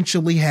you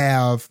essentially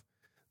have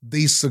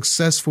these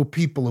successful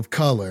people of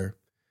color,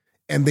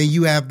 and then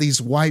you have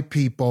these white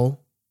people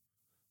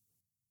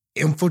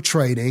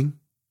infiltrating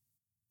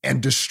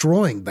and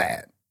destroying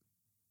that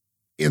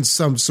in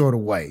some sort of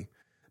way.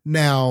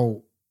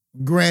 Now,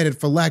 granted,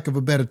 for lack of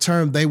a better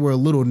term, they were a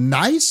little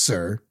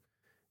nicer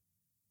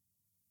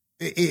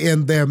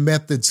in their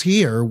methods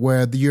here,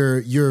 where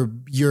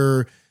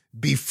you're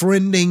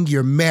befriending,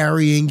 you're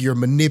marrying, you're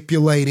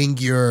manipulating,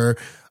 you're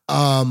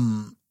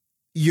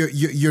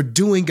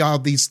doing all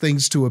these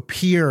things to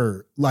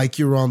appear like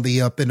you're on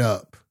the up and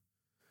up.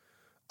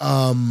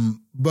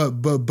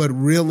 But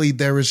really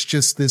there is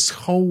just this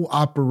whole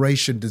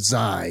operation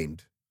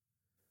designed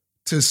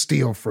to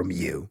steal from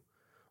you,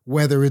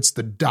 whether it's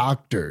the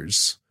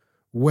doctors,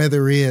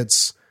 whether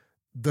it's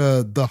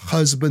the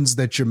husbands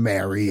that you're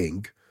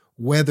marrying,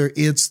 whether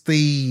it's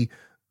the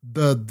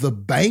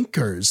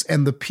bankers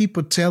and the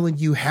people telling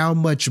you how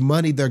much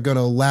money they're going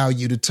to allow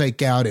you to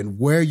take out and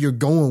where you're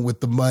going with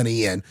the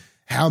money and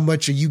how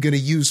much are you going to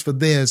use for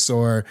this,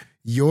 or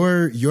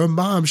your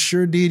mom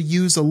sure did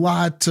use a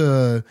lot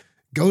to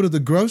go to the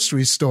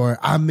grocery store.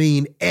 I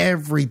mean,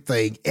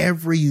 everything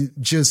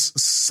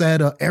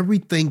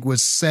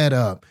was set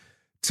up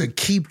to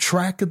keep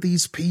track of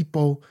these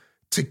people,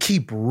 to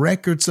keep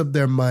records of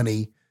their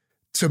money,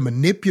 to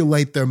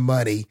manipulate their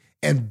money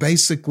and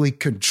basically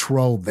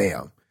control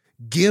them.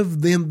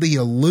 Give them the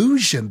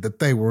illusion that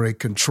they were in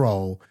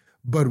control,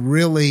 but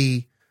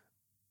really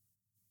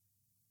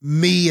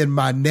me and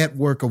my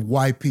network of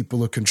white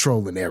people are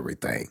controlling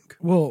everything.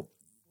 Well,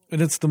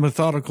 and it's the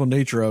methodical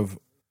nature of,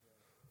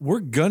 we're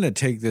going to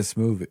take this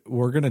movie,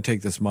 we're going to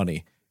take this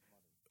money,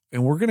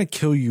 and we're going to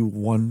kill you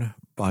one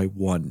by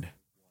one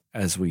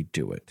as we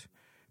do it.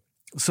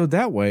 So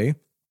that way,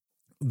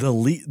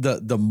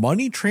 the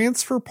money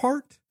transfer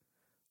part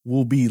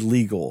will be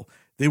legal.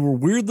 They were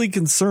weirdly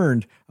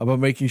concerned about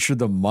making sure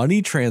the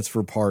money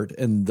transfer part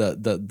and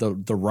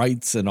the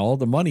rights and all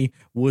the money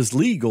was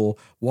legal,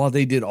 while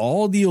they did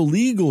all the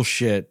illegal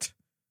shit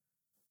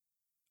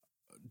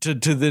to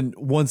then,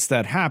 once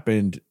that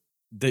happened,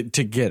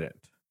 to get it.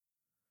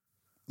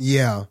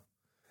 Yeah.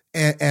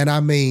 And I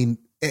mean,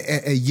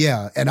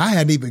 yeah. And I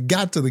hadn't even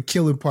got to the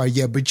killing part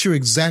yet, but you're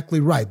exactly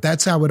right.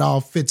 That's how it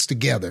all fits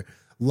together.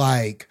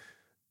 Like,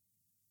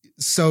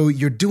 so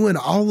you're doing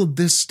all of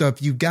this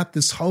stuff. You've got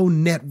this whole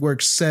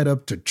network set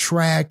up to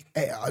track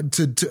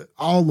to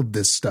all of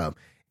this stuff.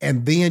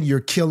 And then you're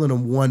killing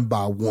them one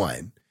by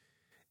one.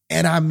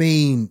 And I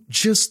mean,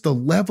 just the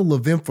level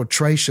of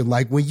infiltration,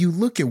 like when you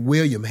look at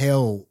William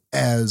Hale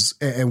and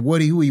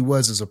who he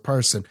was as a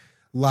person,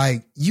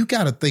 like, you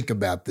got to think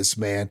about this,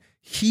 man.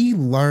 He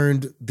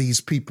learned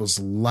these people's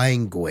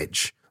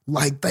language.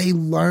 Like, they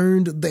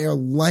learned their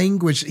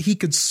language. He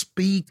could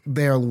speak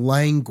their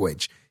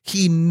language.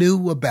 He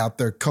knew about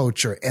their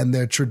culture and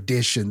their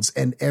traditions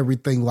and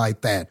everything like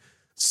that,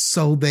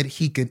 so that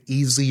he could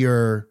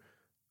easier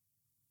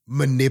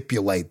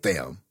manipulate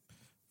them.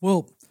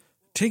 Well,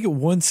 take it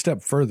one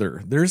step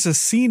further. There's a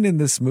scene in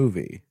this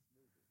movie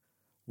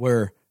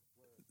where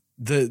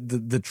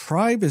the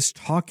tribe is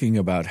talking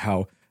about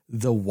how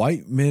the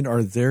white men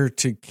are there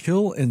to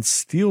kill and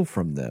steal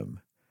from them.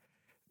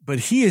 But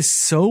he is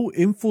so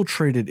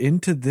infiltrated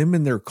into them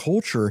and their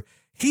culture,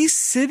 he's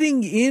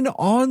sitting in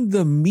on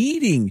the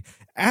meeting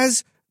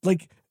as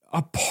like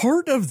a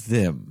part of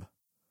them.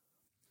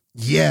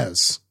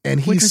 Yes. And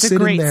he's which is sitting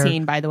a great there,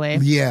 scene, by the way.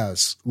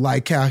 Yes.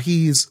 Like how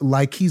he's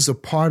a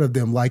part of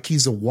them, like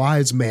he's a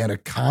wise man, a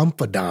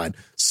confidant,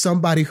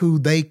 somebody who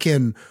they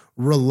can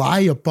rely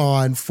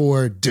upon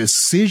for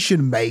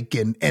decision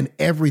making and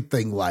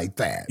everything like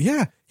that.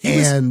 Yeah.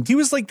 He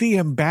was like the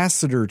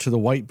ambassador to the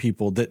white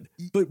people but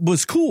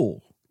was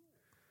cool.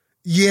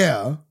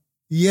 Yeah.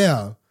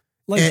 Yeah.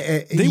 Like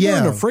they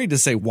weren't afraid to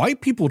say,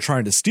 white people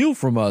trying to steal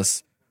from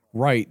us.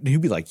 Right. And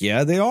he'd be like,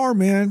 yeah, they are,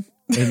 man.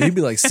 And he'd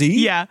be like,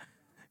 see, yeah.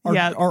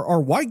 Our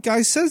white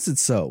guy says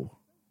it's so.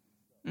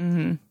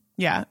 Mm-hmm.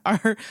 Yeah.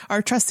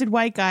 Our trusted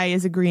white guy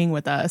is agreeing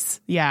with us.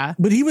 Yeah.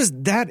 But he was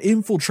that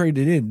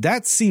infiltrated in.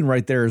 That scene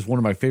right there is one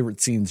of my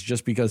favorite scenes,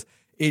 just because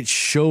it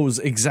shows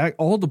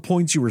all the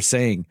points you were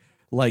saying,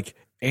 like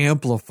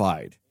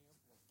amplified,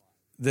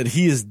 that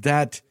he is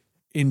that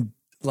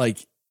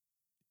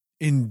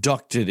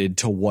inducted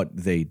into what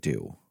they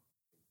do.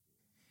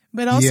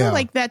 But also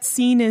like that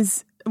scene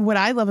is, what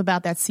I love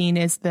about that scene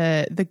is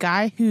the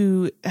guy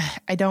who,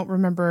 I don't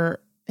remember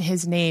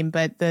his name,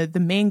 but the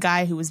main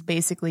guy who was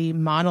basically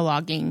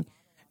monologuing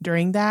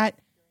during that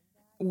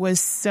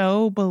was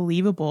so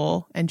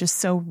believable and just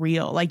so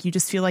real. Like, you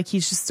just feel like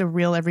he's just a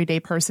real everyday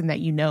person that,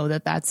 you know,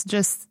 that's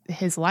just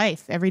his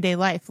life, everyday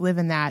life,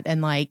 living that.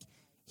 And like,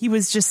 he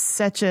was just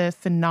such a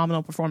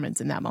phenomenal performance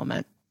in that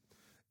moment.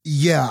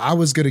 Yeah, I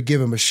was going to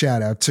give him a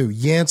shout out too.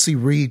 Yancey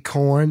Reed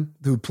Corn,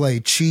 who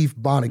played Chief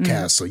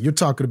Bonnicastle. You're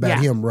talking about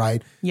him,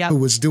 right? Yeah. Who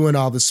was doing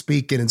all the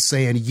speaking and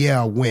saying,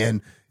 yeah,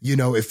 when, you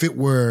know, if it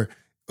was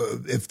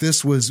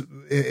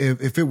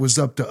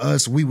up to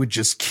us, we would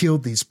just kill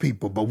these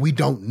people, but we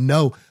don't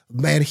know.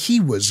 Man, he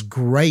was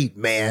great,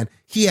 man.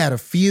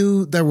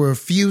 There were a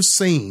few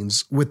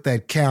scenes with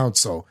that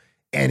council,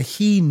 and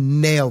he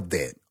nailed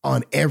it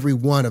on every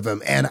one of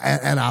them. And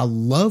I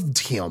loved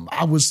him.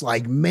 I was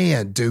like,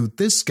 man, dude,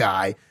 this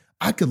guy,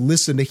 I could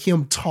listen to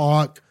him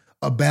talk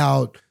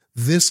about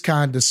this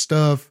kind of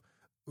stuff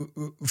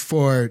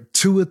for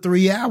 2 or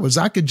 3 hours.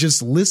 I could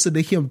just listen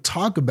to him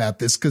talk about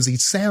this because he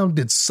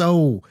sounded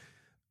so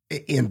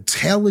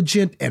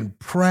intelligent and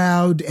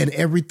proud and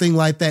everything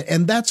like that.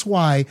 And that's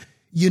why,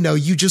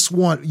 you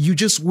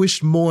just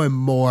wish more and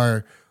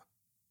more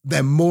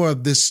that more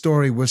of this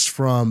story was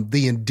from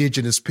the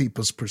indigenous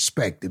people's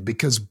perspective,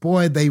 because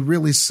boy, they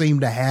really seem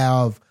to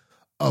have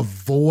a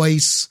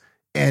voice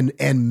and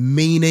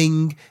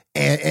meaning,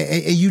 and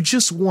you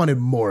just wanted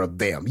more of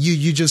them.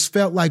 You just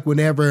felt like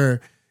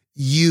whenever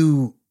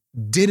you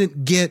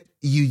didn't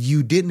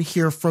didn't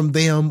hear from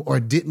them or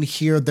didn't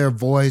hear their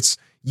voice,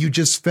 you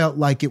just felt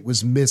like it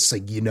was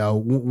missing,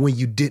 when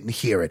you didn't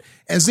hear it.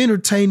 As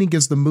entertaining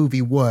as the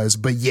movie was,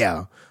 but he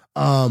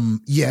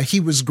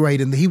was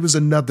great, and he was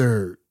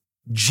another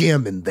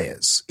gem in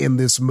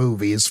this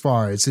movie as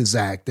far as his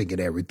acting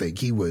and everything.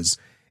 He was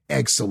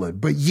excellent.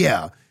 But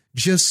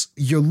just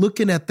you're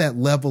looking at that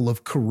level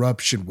of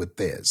corruption with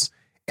this.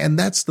 And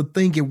that's the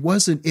thing. It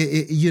wasn't,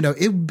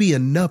 it would be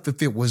enough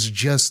if it was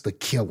just the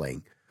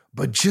killing,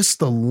 but just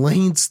the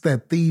lengths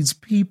that these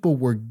people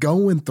were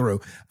going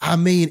through. I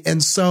mean,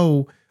 and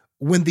so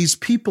when these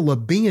people are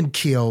being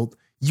killed,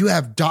 you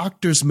have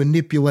doctors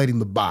manipulating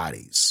the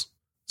bodies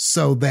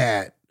so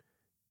that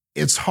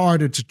it's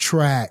harder to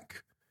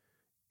track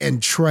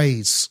and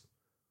trace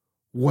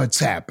what's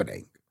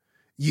happening.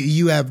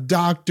 You have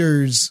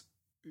doctors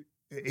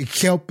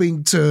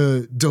helping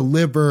to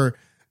deliver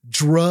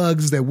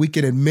drugs that we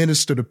can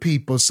administer to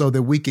people so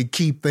that we can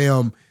keep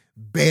them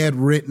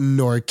bedridden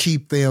or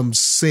keep them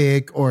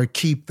sick or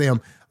keep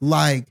them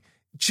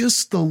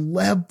just the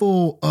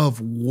level of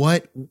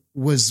what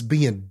was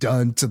being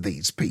done to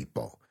these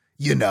people.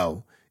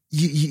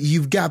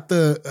 You've got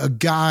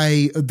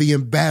the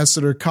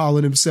ambassador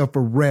calling himself a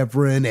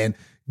reverend and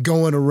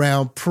going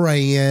around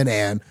praying,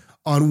 and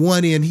on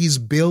one end, he's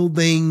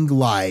building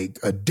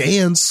a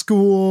dance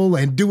school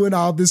and doing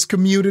all this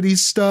community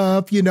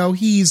stuff.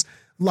 He's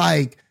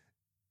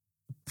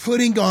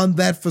putting on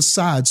that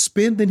facade,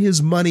 spending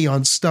his money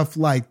on stuff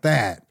like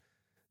that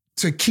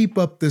to keep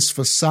up this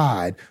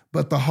facade.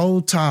 But the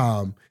whole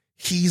time,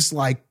 he's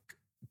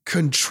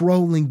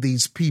controlling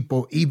these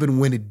people, even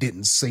when it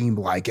didn't seem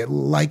like it.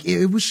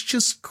 It was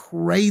just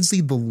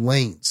crazy, the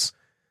lengths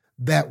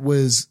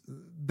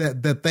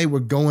that they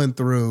were going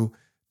through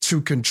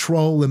to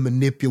control and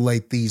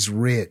manipulate these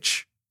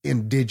rich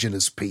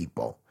indigenous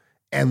people.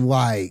 And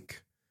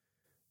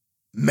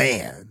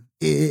man,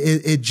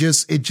 it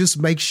just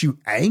makes you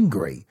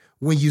angry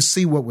when you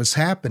see what was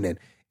happening.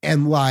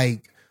 And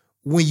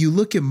when you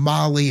look at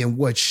Molly and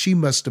what she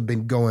must have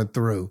been going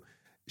through,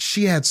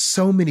 she had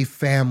so many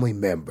family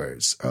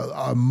members,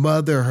 a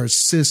mother, her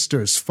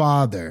sisters,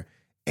 father,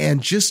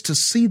 and just to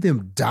see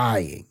them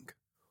dying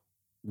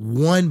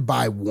one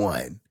by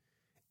one.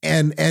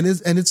 And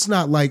it's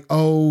not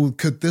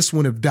could this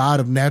one have died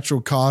of natural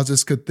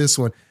causes? Could this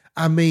one?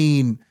 I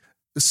mean,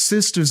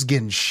 sisters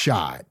getting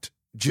shot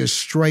just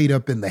straight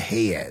up in the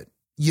head,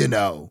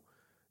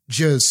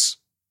 just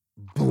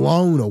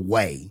blown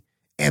away.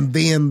 And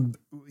then,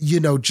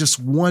 just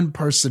one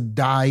person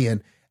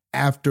dying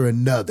after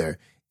another.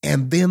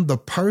 And then the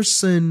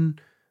person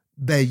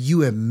that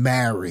you have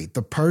married,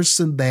 the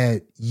person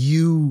that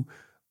you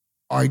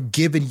are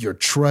giving your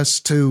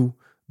trust to,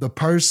 the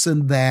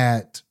person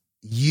that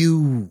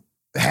you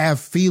have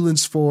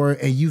feelings for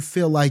and you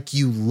feel like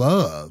you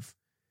love,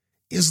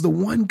 is the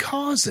one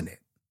causing it.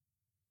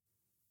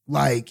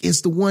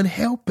 Is the one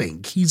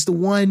helping. He's the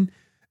one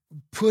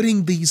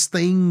putting these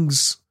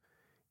things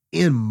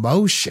in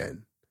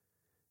motion.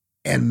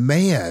 And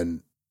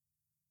man,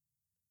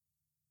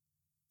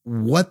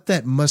 what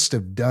that must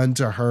have done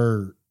to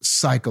her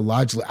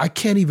psychologically, I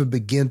can't even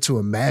begin to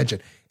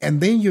imagine. And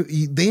then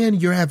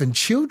you're having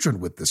children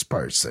with this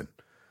person.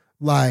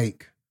 My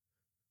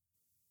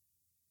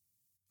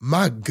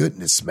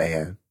goodness,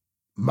 man.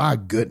 My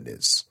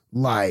goodness.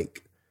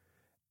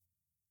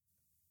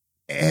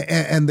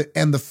 And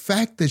the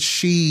fact that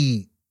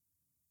she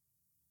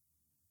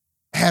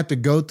had to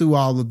go through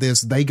all of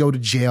this, they go to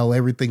jail,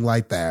 everything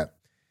like that.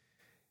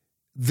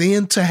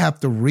 Then to have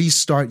to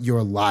restart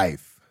your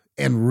life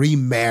and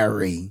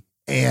remarry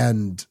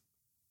and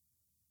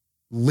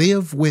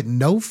live with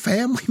no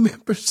family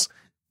members,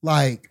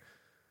 and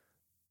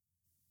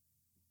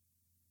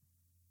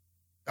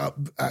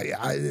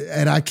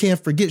I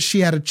can't forget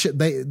she had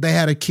they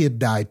had a kid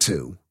die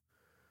too.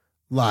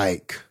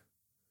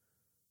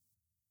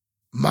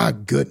 My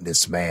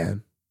goodness,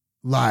 man.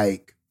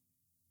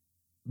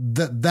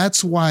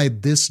 That's why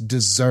this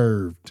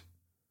deserved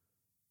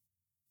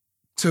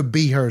to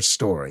be her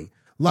story.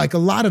 A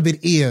lot of it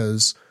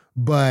is,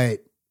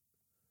 but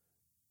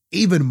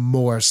even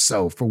more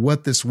so for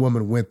what this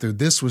woman went through.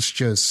 This was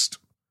just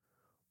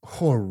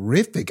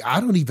horrific. I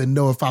don't even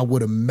know if I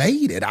would have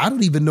made it. I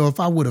don't even know if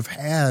I would have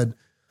had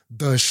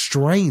the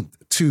strength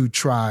to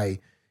try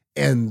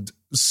and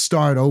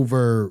start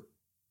over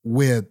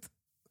with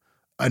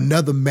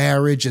another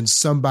marriage and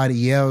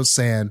somebody else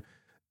and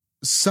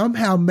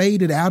somehow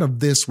made it out of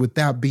this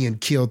without being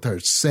killed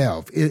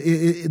herself.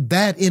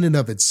 That in and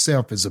of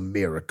itself is a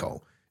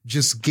miracle,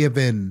 just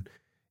given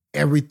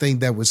everything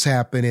that was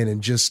happening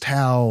and just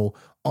how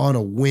on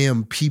a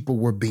whim people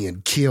were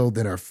being killed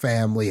in her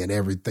family and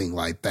everything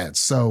like that.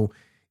 So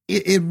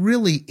it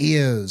really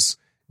is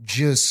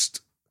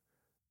just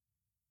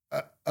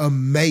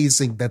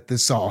amazing that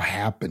this all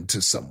happened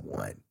to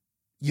someone,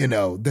 you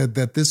know,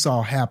 that this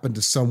all happened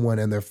to someone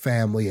and their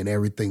family and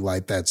everything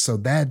like that. So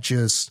that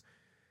just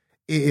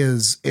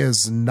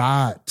is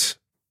not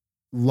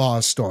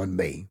lost on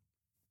me.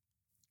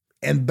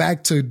 And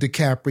back to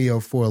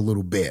DiCaprio for a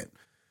little bit.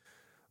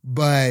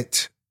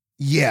 But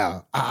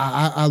yeah,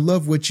 I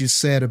love what you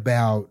said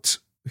about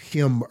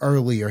him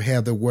earlier,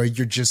 Heather, where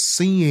you're just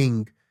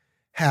seeing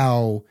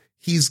how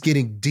he's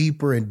getting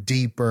deeper and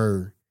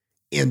deeper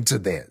into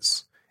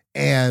this.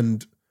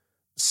 And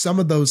some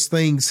of those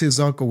things his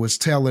uncle was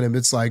telling him,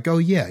 it's like, oh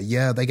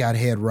yeah, they got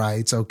head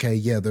rights. Okay,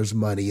 yeah, there's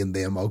money in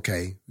them.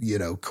 Okay, you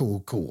know,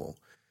 cool.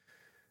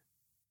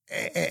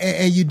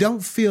 And you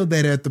don't feel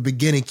that at the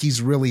beginning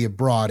he's really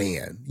brought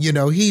in. You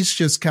know, he's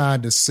just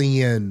kind of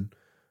seeing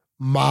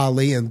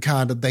Molly and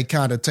they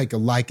kind of take a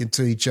liking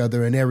to each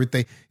other and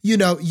everything. You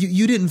know,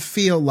 you didn't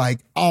feel like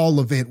all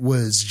of it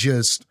was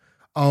just,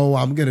 oh,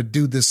 I'm going to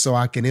do this so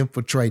I can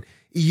infiltrate.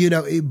 You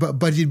know,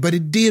 but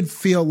it did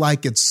feel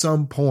like at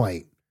some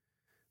point,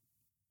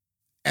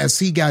 as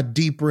he got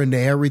deeper into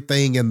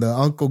everything and the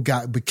uncle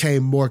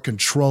became more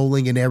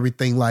controlling and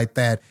everything like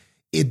that,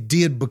 it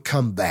did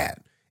become that.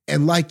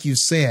 And like you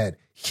said,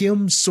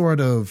 him sort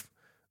of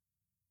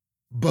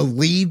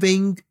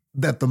believing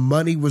that the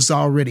money was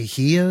already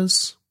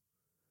his,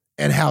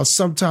 and how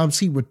sometimes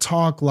he would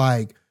talk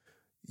like,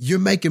 you're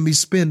making me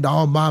spend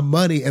all my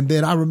money. And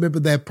then I remember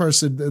that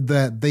person,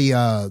 that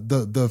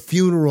the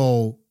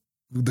funeral,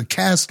 the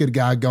casket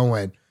guy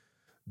going,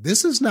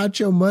 this is not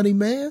your money,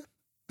 man.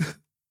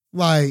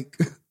 Like,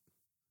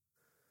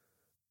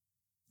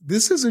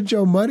 this isn't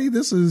your money.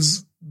 This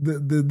is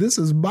this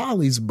is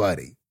Molly's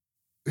money.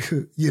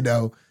 You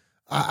know,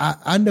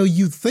 I know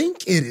you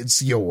think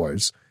it's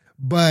yours,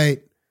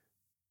 but,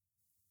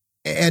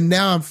 and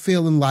now I'm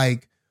feeling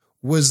like,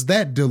 was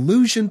that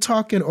delusion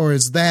talking, or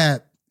is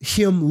that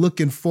him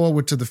looking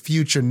forward to the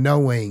future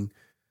knowing,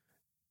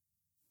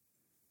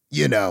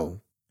 you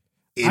know,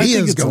 it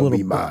is going to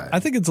be mine?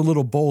 I think it's a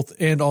little both,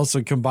 and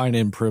also combined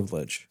in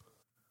privilege.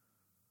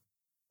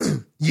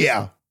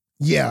 Yeah.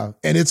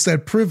 And it's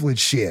that privilege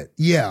shit.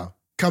 Yeah.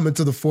 Coming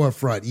to the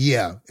forefront.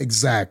 Yeah,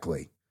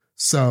 exactly.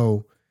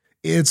 So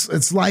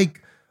it's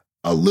like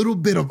a little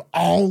bit of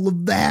all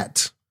of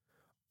that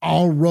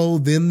all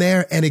rolled in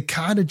there. And it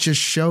kind of just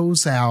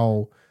shows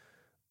how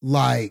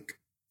white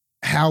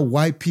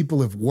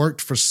people have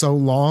worked for so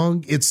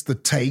long. It's the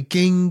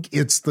taking.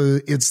 It's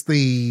the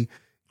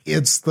colonizing.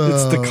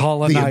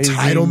 The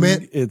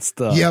entitlement. It's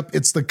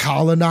the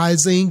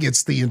colonizing.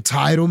 It's the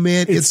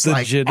entitlement. It's the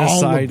like genociding.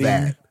 all of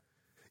that.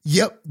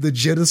 Yep, the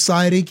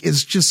genociding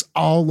is just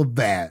all of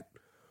that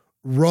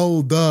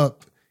rolled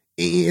up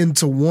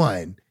into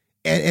one.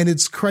 And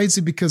it's crazy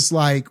because,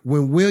 like,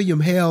 when William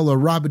Hale or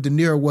Robert De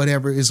Niro or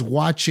whatever is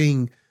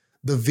watching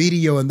the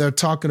video and they're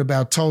talking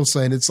about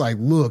Tulsa, and it's like,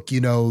 look,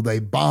 you know, they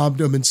bombed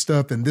them and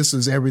stuff, and this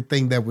is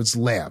everything that was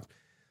left.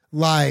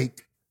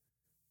 Like,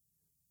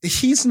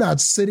 he's not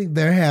sitting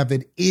there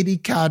having any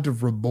kind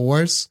of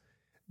remorse.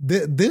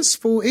 This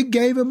fool, it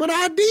gave him an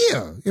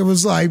idea. It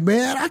was like,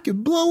 man, I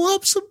could blow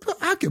up some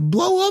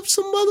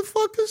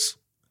motherfuckers.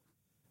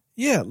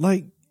 Yeah,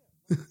 like,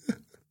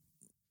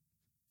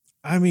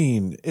 I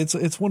mean,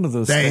 it's one of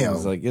those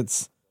things. Like,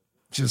 it's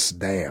just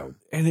damn,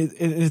 and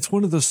it's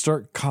one of those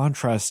stark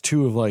contrasts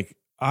too. Of like,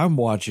 I'm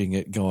watching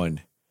it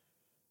going,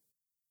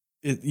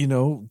 you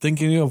know,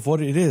 thinking of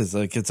what it is.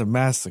 Like, it's a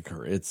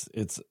massacre. It's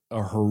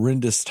a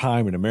horrendous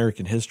time in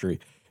American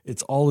history.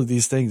 It's all of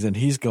these things, and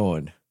he's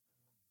going,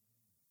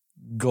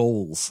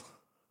 goals.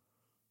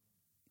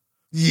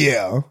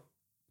 Yeah.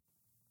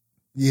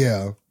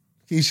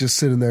 He's just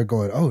sitting there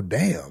going, oh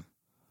damn,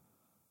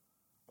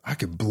 I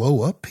can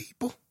blow up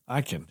people.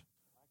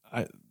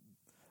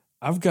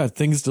 I've got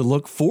things to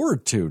look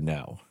forward to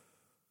now.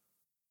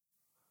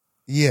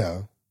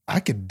 Yeah,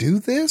 I could do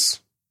this?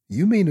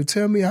 You mean to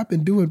tell me I've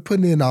been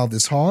putting in all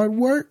this hard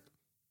work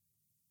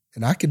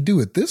and I could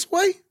do it this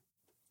way?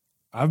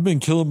 I've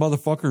been killing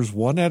motherfuckers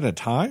one at a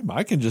time.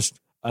 I can just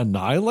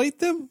annihilate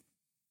them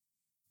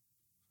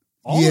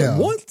all at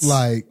once.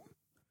 Like,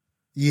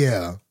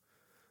 yeah,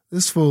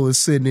 this fool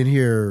is sitting in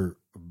here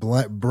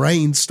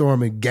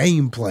brainstorming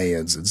game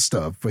plans and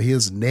stuff for how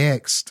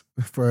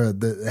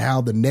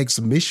the next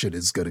mission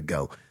is going to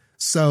go.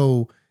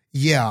 So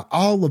yeah,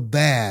 all of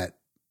that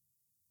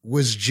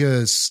was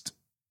just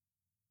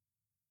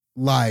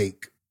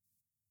like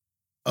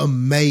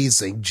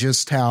amazing.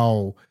 Just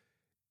how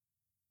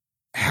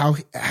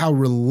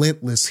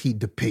relentless he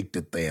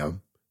depicted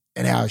them,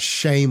 and how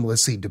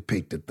shameless he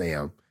depicted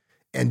them,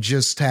 and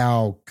just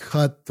how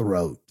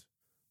cutthroat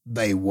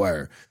they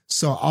were.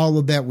 So all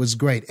of that was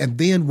great. And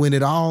then when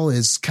it all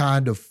is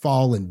kind of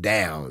fallen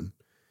down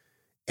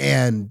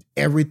and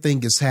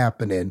everything is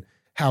happening.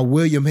 How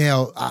William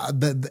Hale,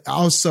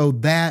 also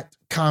that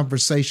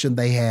conversation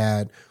they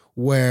had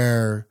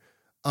where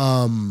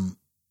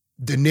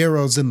De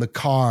Niro's in the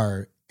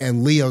car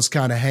and Leo's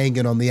kind of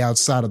hanging on the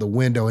outside of the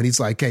window, and he's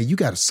like, hey, you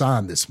got to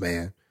sign this,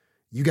 man.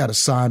 You got to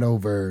sign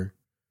over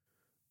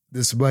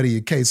this money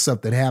in case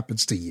something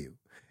happens to you.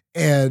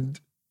 And,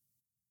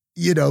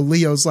 you know,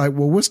 Leo's like,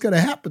 well, what's going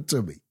to happen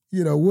to me?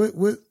 You know,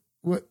 what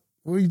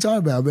are you talking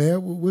about, man?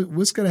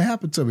 What's going to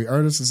happen to me?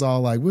 Ernest is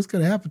all like, what's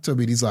going to happen to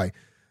me? And he's like,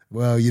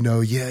 well, you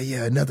know,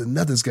 yeah,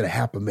 nothing's going to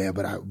happen, man.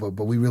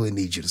 But we really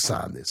need you to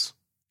sign this.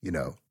 You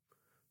know,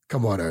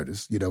 come on,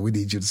 Ernest. You know, we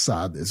need you to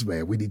sign this,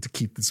 man. We need to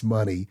keep this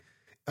money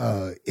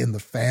in the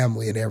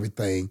family and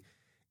everything.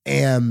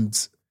 And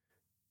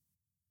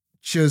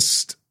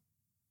just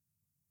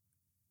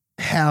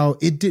how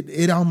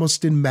it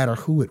almost didn't matter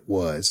who it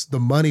was. The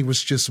money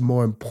was just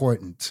more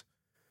important.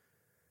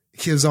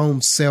 His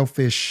own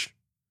selfish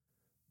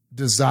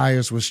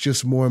desires was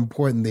just more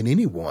important than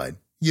anyone.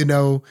 You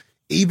know,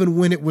 even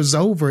when it was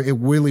over, it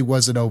really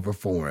wasn't over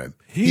for him.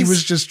 He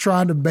was just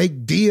trying to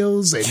make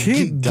deals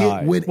and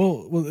get with.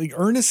 Well, like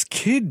Ernest's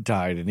kid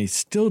died, and he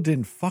still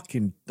didn't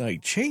fucking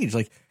like change.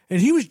 Like,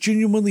 and he was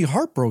genuinely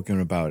heartbroken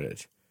about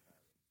it.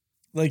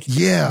 Like,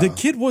 yeah, the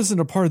kid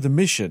wasn't a part of the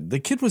mission. The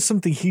kid was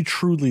something he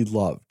truly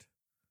loved,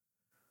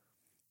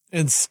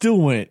 and still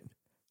went,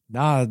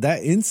 nah,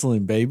 that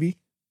insulin, baby.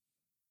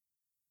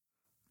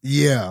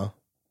 Yeah.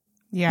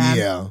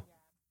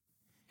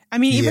 I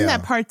mean, even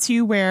that part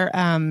too, where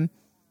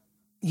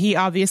he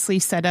obviously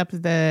set up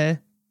the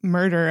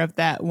murder of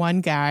that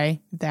one guy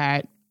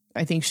that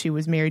I think she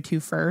was married to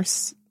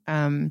first.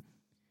 And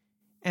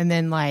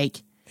then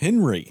like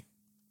Henry.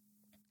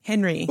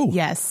 Ooh,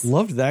 yes.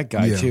 Loved that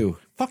guy too.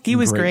 Fucking he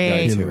was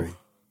great. Henry.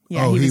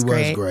 Yeah, he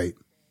was great.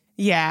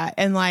 Yeah.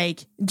 And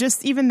like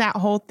just even that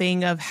whole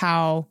thing of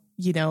how,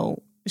 you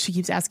know, she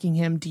keeps asking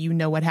him, do you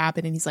know what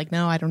happened? And he's like,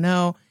 no, I don't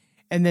know.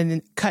 And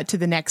then cut to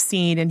the next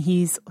scene and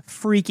he's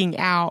freaking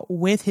out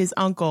with his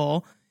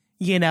uncle,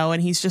 you know,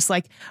 and he's just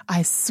like,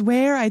 I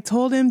swear I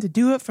told him to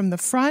do it from the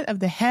front of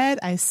the head.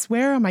 I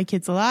swear on my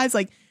kids' lives.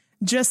 Like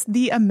just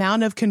the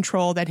amount of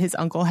control that his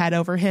uncle had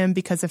over him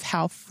because of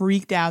how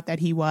freaked out that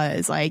he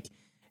was. Like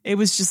it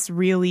was just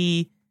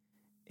really,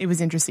 it was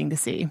interesting to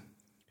see.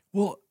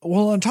 Well,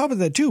 on top of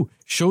that too,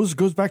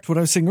 goes back to what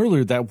I was saying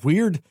earlier, that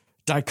weird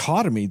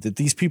dichotomy that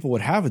these people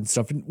would have and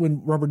stuff. And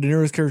when Robert De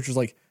Niro's character is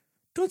like,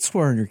 don't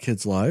swear on your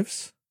kids'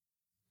 lives.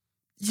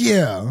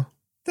 Yeah.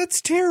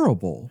 That's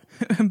terrible.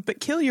 But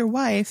kill your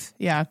wife.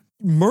 Yeah.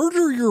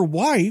 Murder your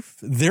wife,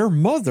 their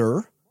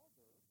mother.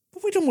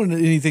 But we don't want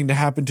anything to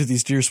happen to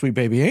these dear sweet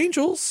baby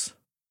angels.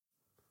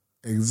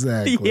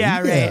 Exactly.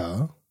 Yeah,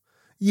 right.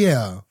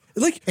 Yeah.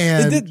 Like,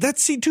 and that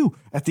scene too,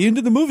 at the end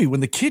of the movie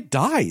when the kid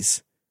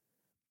dies.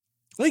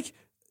 Like,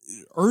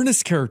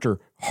 Ernest's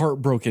character,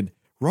 heartbroken.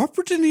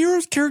 Robert De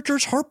Niro's character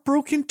is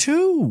heartbroken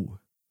too.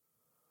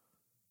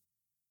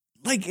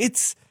 Like,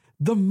 it's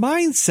the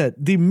mindset,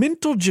 the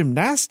mental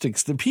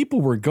gymnastics that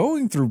people were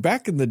going through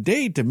back in the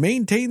day to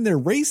maintain their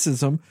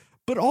racism,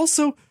 but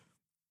also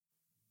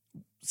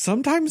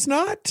sometimes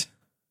not.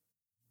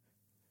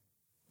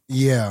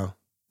 Yeah.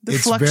 The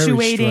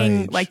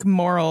fluctuating like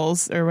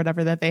morals or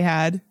whatever that they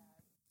had.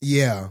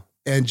 Yeah.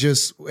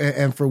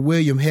 And for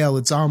William Hale,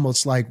 it's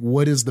almost like,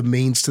 what is the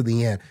means to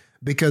the end?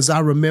 Because I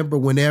remember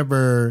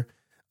whenever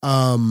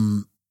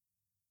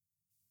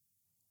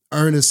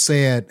Ernest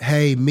said,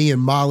 hey, me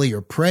and Molly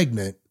are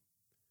pregnant,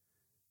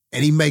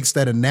 and he makes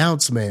that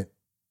announcement.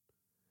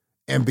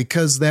 And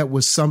because that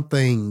was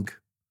something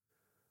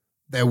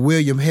that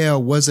William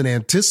Hale wasn't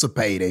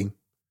anticipating,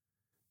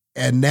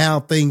 and now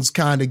things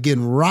kind of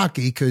getting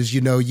rocky because,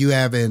 you know, you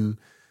having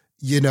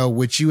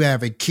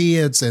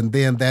kids, and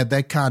then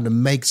that kind of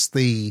makes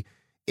the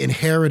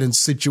inheritance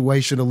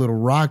situation a little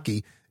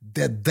rocky.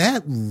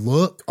 That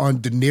look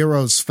on De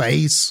Niro's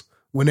face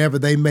whenever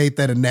they made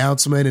that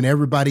announcement and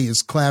everybody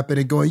is clapping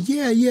and going,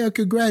 yeah,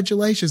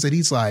 congratulations. And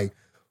he's like,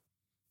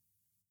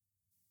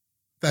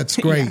 that's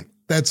great. Yeah.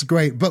 That's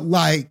great. But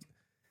like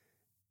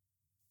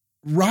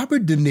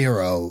Robert De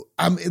Niro,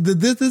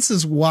 this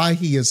is why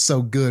he is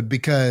so good,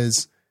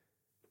 because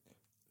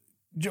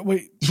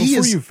wait,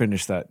 before you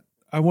finish that,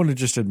 I want to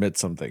just admit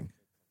something.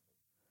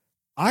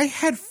 I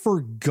had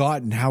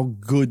forgotten how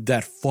good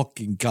that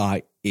fucking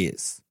guy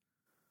is.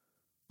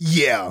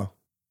 Yeah.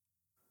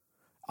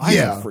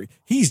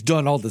 He's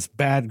done all this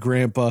Bad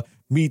Grandpa,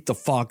 Meet the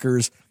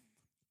Fockers,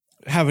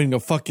 having a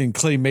fucking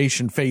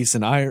claymation face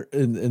in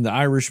The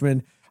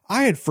Irishman.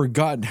 I had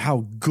forgotten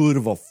how good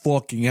of a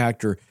fucking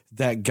actor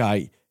that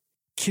guy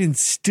can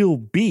still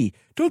be.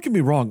 Don't get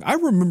me wrong. I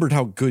remembered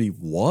how good he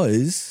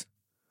was.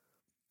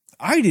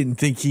 I didn't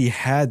think he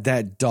had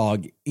that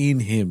dog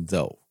in him,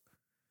 though.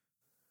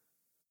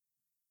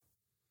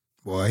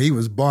 Well, he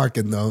was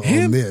barking though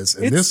on this.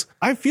 And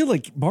I feel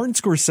like Martin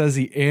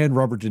Scorsese and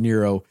Robert De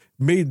Niro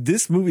made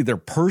this movie their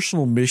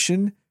personal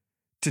mission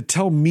to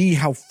tell me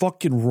how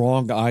fucking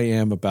wrong I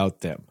am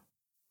about them.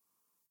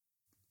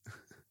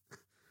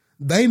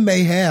 They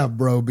may have,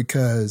 bro,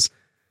 because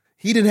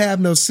He didn't have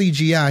no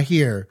CGI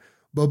here.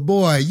 But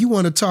boy, you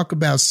want to talk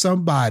about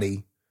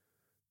somebody.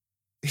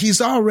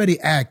 He's already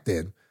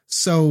acted.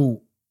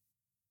 So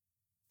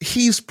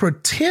he's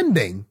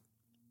pretending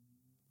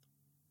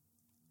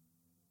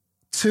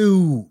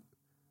to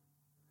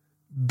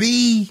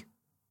be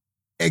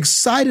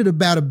excited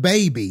about a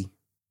baby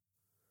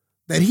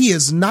that he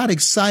is not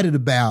excited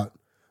about,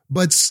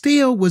 but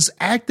still was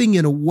acting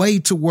in a way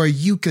to where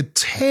you could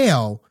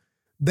tell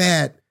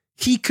that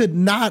he could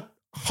not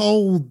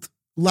hold,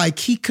 like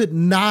he could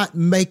not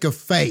make a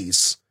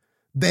face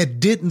that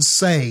didn't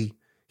say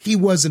he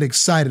wasn't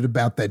excited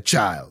about that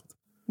child.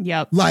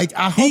 Yep. Like,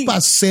 I hope I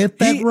said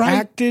that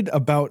right.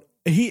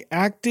 He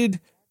acted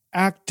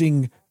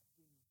acting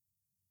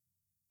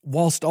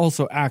whilst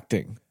also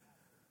acting.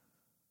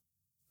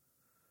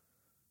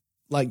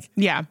 Like,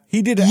 yeah,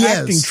 he did an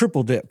acting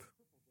triple dip.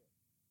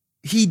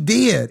 He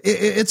did.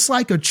 It's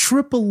like a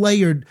triple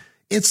layered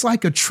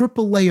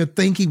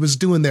thing he was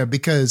doing there,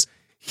 because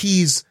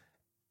he's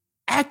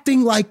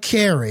acting like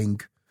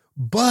caring,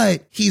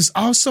 but he's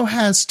also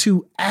has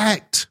to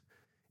act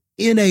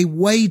in a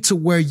way to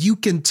where you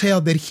can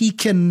tell that he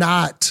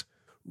cannot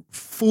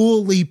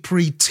fully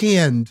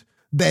pretend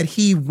that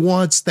he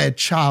wants that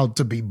child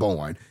to be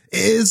born.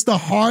 It's the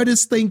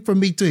hardest thing for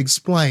me to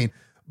explain,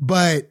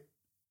 but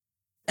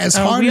as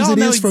hard as it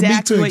is for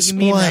me to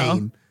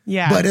explain,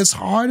 but as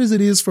hard as it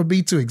is for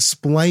me to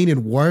explain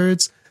in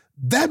words,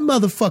 that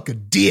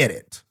motherfucker did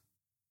it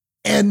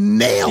and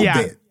nailed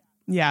it.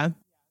 Yeah.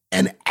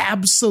 And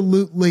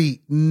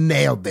absolutely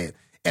nailed it.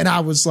 And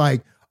I was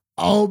like,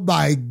 oh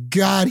my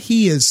God,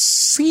 he is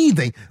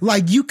seething.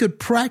 Like, you could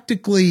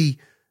practically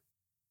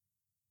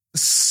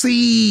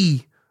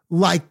see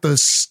like the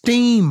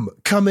steam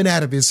coming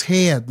out of his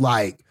head.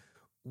 Like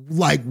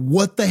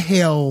what the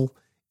hell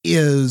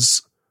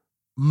is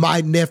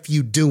my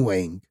nephew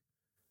doing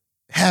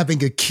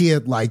having a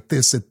kid like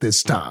this at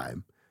this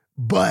time?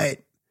 And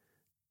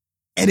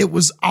it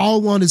was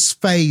all on his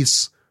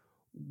face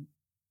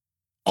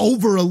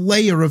over a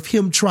layer of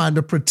him trying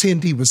to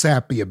pretend he was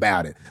happy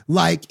about it.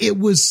 Like, it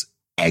was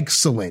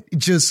excellent,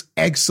 just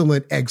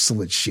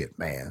excellent shit,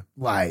 man.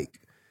 Like,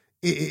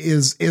 it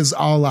is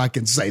all I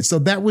can say. So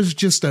that was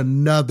just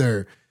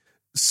another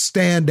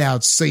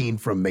standout scene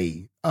from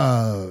me,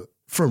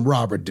 from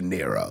Robert De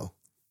Niro.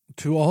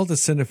 To all the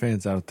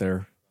cinefans out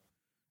there,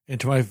 and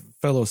to my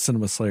fellow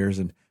cinema slayers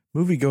and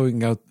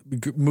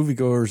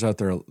moviegoers out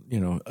there, you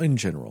know, in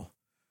general,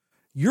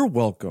 you're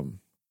welcome.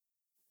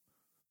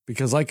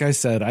 Because like I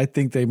said, I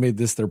think they made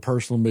this their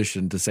personal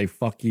mission to say,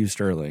 fuck you,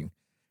 Sterling.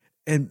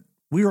 And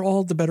we are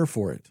all the better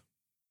for it.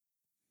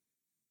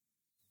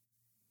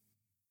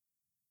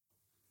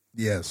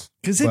 Yes.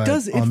 Because it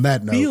does,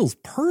 it feels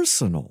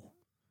personal.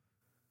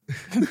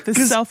 The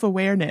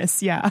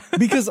self-awareness, yeah.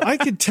 Because I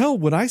could tell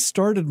when I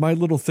started my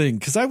little thing,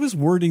 because I was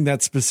wording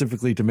that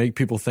specifically to make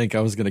people think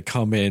I was going to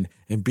come in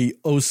and be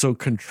oh so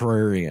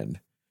contrarian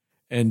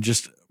and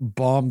just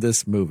bomb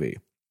this movie.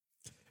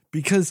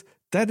 Because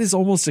that is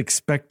almost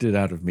expected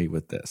out of me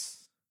with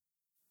this.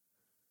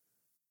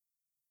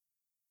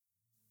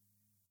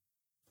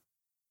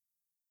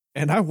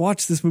 And I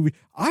watched this movie,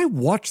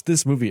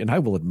 and I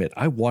will admit,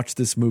 I watched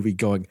this movie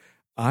going,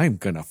 I'm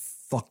going to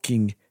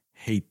fucking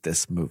hate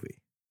this movie.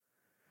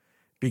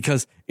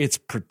 Because it's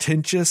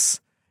pretentious,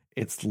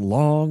 it's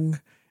long,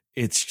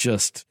 it's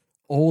just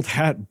old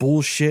hat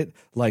bullshit.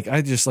 Like,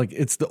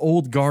 it's the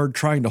old guard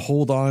trying to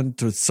hold on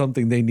to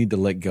something they need to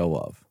let go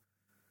of.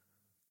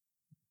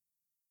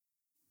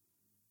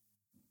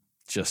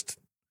 Just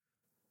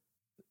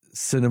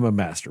cinema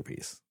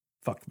masterpiece.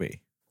 Fuck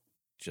me.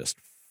 Just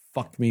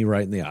fuck me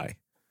right in the eye.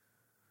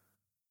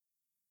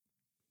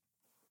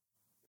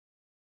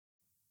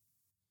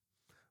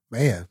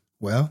 Man,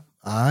 well,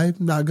 I'm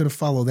not going to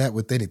follow that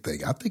with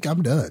anything. I think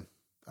I'm done.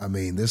 I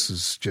mean, this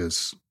is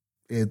just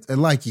it.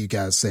 And like you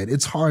guys said,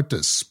 it's hard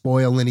to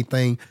spoil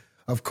anything.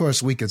 Of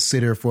course, we could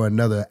sit here for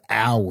another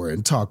hour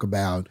and talk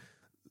about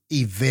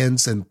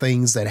events and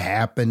things that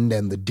happened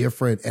and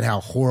and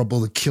how horrible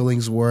the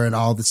killings were and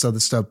all this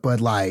other stuff.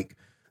 But like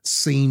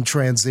scene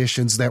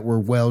transitions that were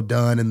well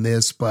done in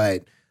this.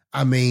 But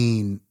I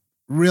mean,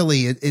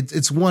 really,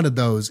 it's one of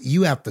those,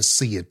 you have to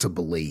see it to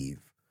believe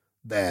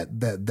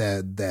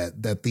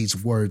that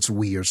these words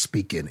we are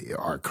speaking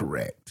are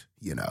correct,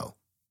 you know?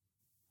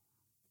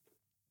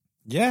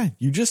 Yeah,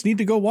 you just need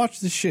to go watch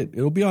this shit.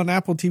 It'll be on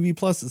Apple TV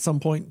Plus at some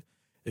point.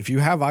 If you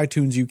have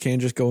iTunes, you can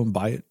just go and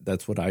buy it.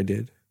 That's what I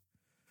did.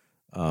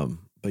 But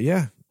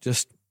yeah,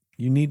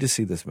 you need to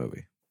see this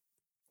movie.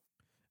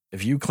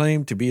 If you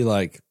claim to be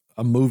like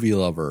a movie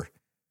lover,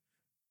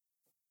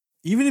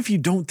 even if you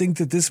don't think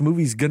that this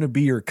movie's going to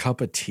be your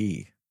cup of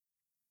tea,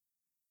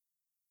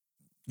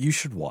 you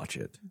should watch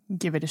it.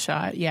 Give it a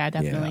shot. Yeah,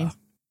 definitely. Yeah.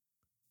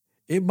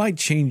 It might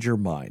change your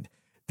mind.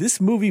 This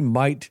movie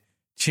might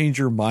change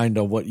your mind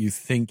on what you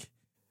think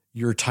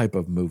your type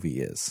of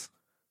movie is.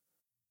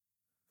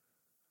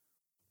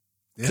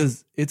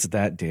 Because it's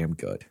that damn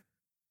good.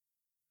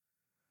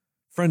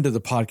 Friend of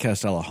the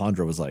podcast,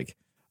 Alejandro, was like,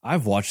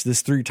 I've watched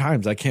this 3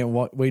 times. I can't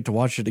wait to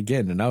watch it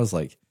again. And I was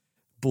like,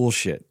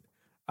 Bullshit.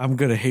 I'm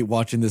going to hate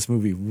watching this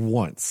movie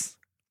once.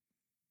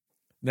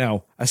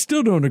 Now, I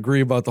still don't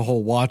agree about the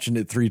whole watching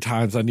it 3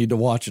 times. I need to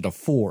watch it a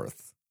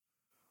 4th.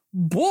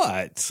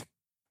 But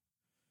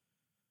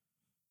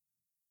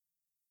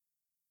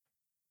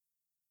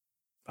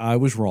I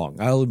was wrong.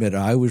 I'll admit it,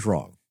 I was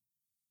wrong.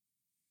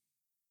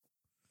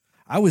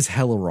 I was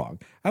hella wrong.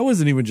 I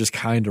wasn't even just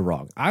kind of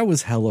wrong. I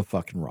was hella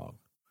fucking wrong.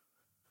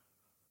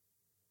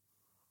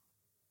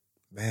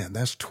 Man,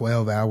 that's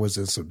 12 hours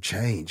and some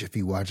change if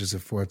he watches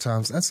it 4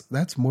 times.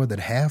 That's more than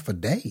half a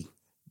day.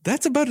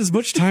 That's about as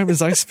much time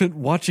as I spent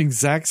watching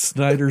Zack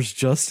Snyder's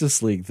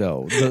Justice League,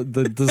 though,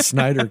 the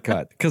Snyder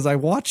cut. Because I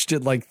watched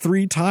it like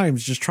 3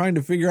 times just trying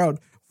to figure out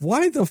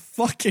why the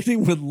fuck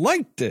anyone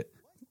liked it.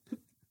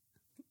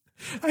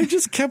 I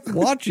just kept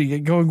watching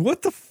it going,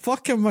 what the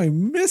fuck am I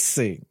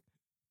missing?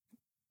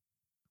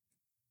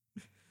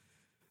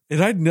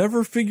 And I'd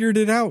never figured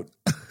it out.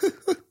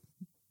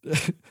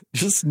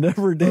 Just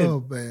never did.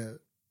 Oh, man.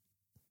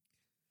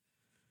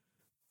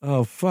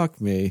 Oh, fuck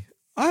me.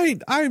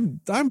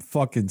 I'm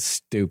fucking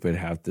stupid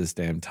half this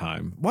damn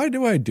time. Why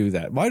do I do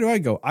that? Why do I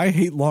go, I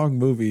hate long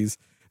movies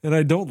and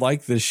I don't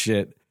like this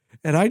shit.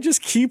 And I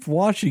just keep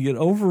watching it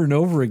over and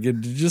over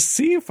again to just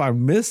see if I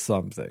miss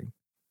something.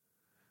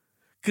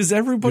 Because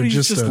everybody's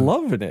just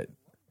loving it.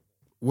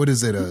 What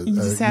is it?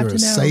 You're a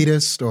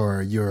sadist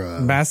or you're a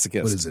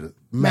masochist? What is it?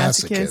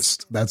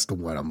 Masochist. That's the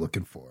one I'm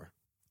looking for.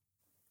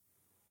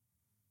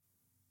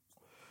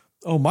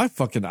 Oh, my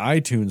fucking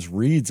iTunes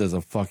reads as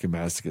a fucking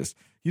masochist.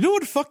 You know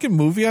what fucking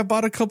movie I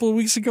bought a couple of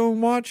weeks ago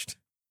and watched?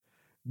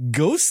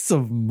 Ghosts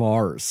of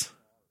Mars.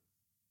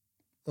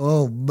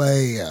 Oh,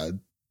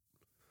 man.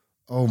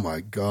 Oh, my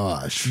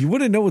gosh. You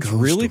want to know what's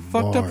really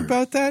fucked up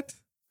about that?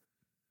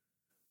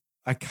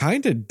 I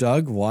kind of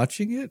dug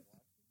watching it.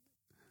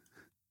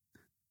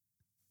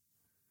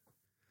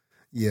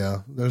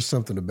 Yeah, there's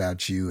something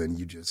about you and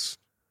you just...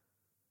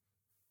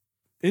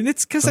 And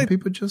it's because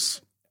people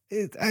just...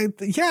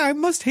 I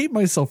must hate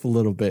myself a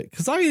little bit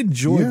because I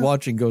enjoyed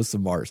watching Ghosts of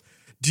Mars.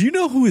 Do you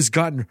know who has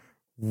gotten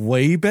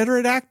way better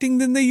at acting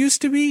than they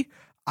used to be?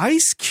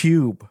 Ice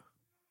Cube.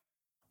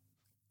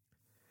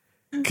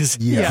 Because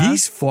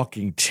he's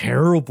fucking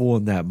terrible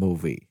in that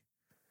movie.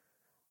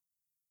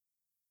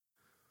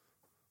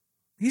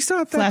 He's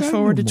not that Flash bad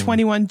forward to anymore.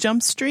 21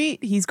 Jump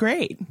Street. He's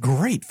great.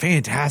 Great.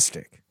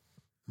 Fantastic.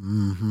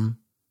 Mm-hmm.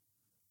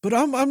 But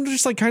I'm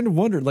just like kind of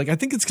wondering, like, I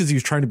think it's because he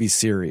was trying to be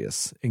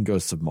serious in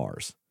Ghosts of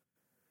Mars.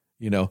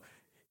 You know,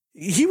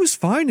 he was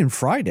fine in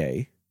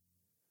Friday.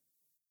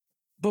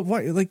 But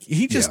why? Like,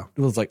 he just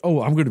was like,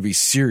 oh, I'm going to be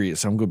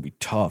serious. I'm going to be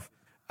tough.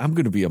 I'm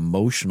going to be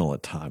emotional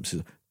at times.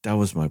 That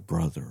was my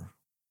brother.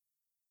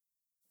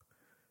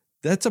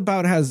 That's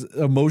about as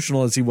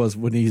emotional as he was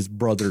when his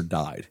brother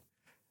died.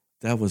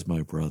 That was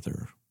my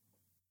brother.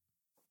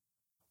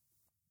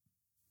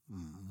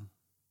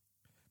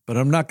 But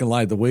I'm not going to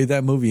lie. The way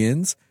that movie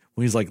ends,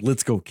 when he's like,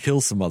 let's go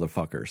kill some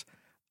motherfuckers.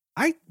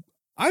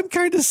 I'm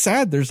kind of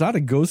sad there's not a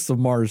Ghosts of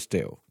Mars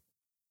 2.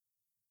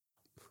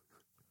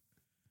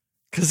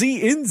 Because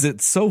he ends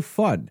it so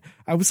fun.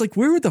 I was like,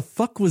 where the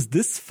fuck was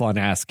this fun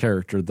ass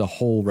character the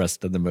whole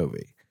rest of the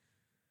movie?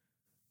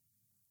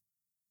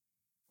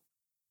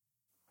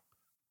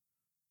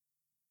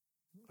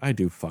 I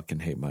do fucking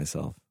hate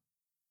myself.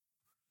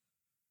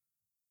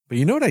 But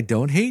you know what I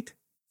don't hate?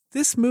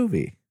 This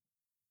movie.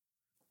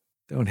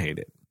 Don't hate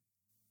it.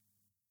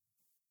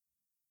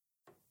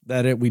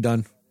 That it? We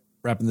done?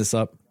 Wrapping this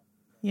up?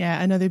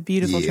 Yeah, another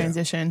beautiful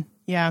transition.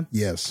 Yeah.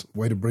 Yes.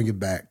 Way to bring it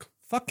back.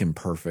 Fucking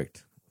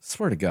perfect.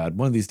 Swear to God,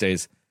 one of these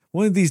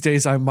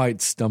days I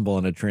might stumble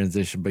on a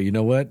transition, but you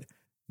know what?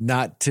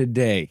 Not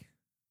today.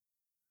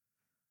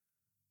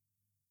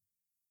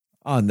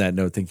 On that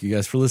note, thank you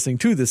guys for listening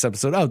to this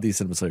episode of the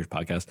Cinema Slayers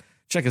Podcast.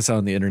 Check us out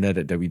on the internet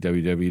at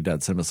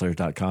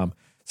www.cinemaslayers.com.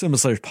 Cinema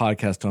Slayers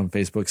Podcast on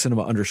Facebook,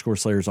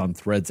 Cinema_Slayers on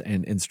Threads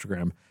and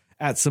Instagram,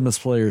 at Cinema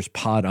Slayers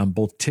Pod on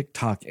both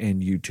TikTok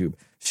and YouTube.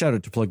 Shout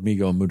out to Plug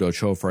Migo and Mudo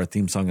Cho for our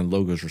theme song and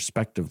logos,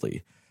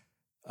 respectively.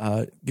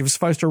 Give us a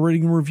 5-star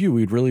rating and review.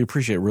 We'd really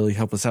appreciate it. Really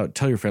help us out.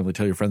 Tell your family,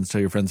 tell your friends, tell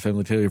your friends'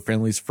 family, tell your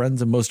family's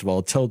friends, and most of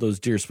all, tell those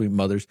dear sweet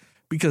mothers,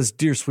 because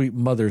dear sweet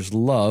mothers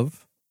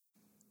love.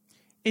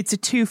 It's a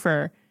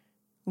twofer.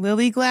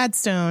 Lily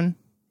Gladstone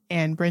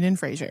and Brendan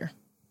Fraser.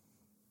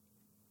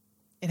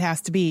 It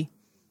has to be.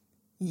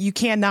 You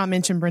cannot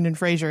mention Brendan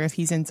Fraser if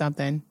he's in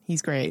something.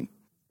 He's great.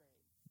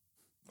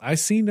 I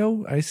see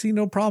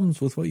no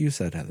problems with what you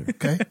said, Heather.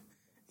 Okay.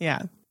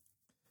 Yeah.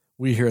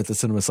 We here at the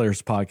Cinema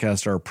Slayers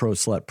Podcast are pro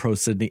slut, pro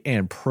Sydney,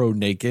 and pro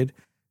naked.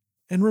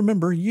 And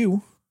remember,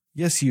 you,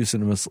 yes, you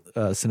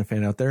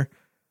cinefan out there,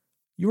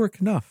 you are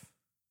enough.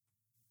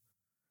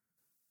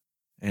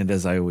 And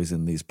as I always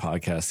end these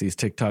podcasts, these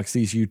TikToks,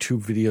 these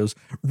YouTube videos,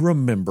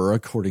 remember,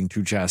 according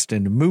to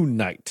Jastin, Moon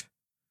Knight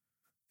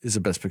is a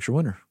Best Picture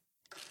winner.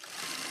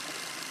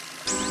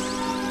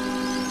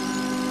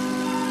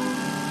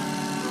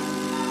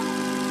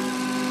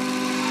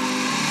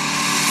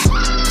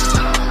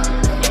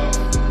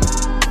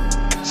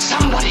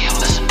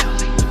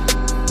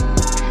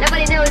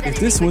 Nobody knows that. If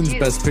this but wins you.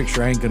 Best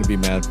Picture, I ain't gonna be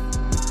mad.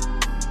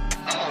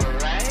 All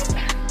right.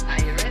 Are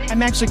you ready?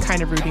 I'm actually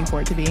kind of rooting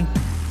for it to be.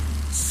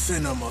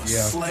 Cinema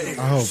Yeah, Slayers.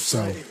 I hope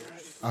so.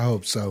 I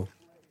hope so.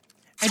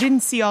 I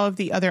didn't see all of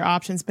the other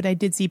options, but I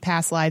did see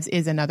Past Lives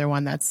is another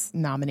one that's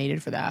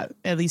nominated for that,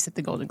 at least at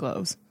the Golden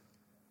Globes.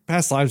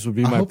 Past Lives would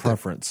be I my hope that-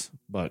 preference,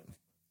 but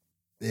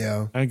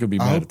Yeah. I ain't gonna be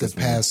I mad hope at this that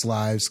movie. Past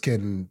Lives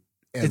can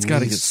It's at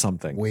gotta get least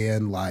something.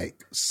 win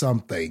like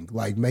something.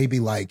 Like maybe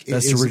like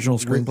Best is- original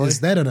screenplay? Is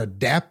that an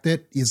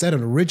adapted? Is that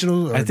an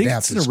original or I think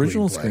adapted it's an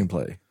original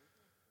screenplay.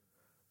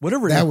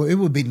 Whatever. That it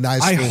would be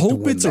nice. I for it to hope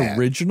win it's that.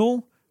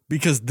 original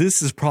because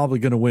this is probably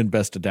going to win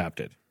Best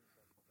Adapted.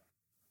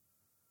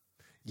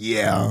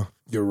 Yeah,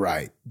 you're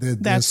right.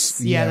 That's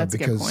a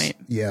good point.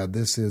 Yeah,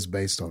 this is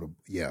based on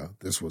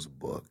this was a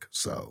book.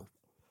 So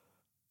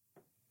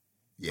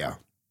yeah.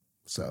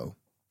 So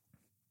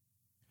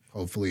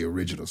hopefully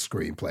original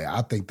screenplay.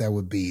 I think that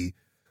would be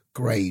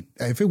great.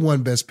 If it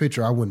won Best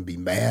Picture, I wouldn't be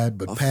mad,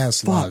 but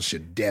Past fuck. Lives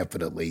should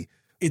definitely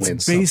It's win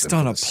based something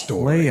on for a the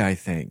story. play, I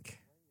think.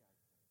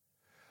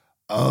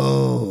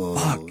 Oh,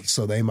 Fuck.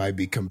 so they might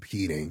be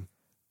competing.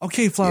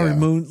 Okay, Flowery Yeah.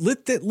 Moon,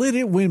 let it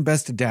win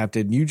Best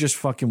Adapted, and you just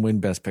fucking win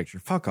Best Picture.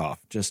 Fuck off.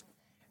 Just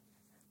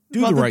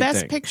do the right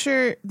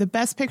thing. The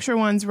best picture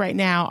ones right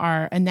now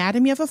are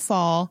Anatomy of a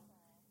Fall,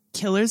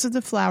 Killers of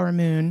the Flower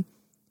Moon,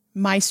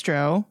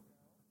 Maestro,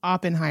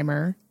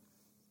 Oppenheimer,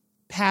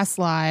 Past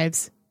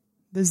Lives,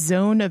 The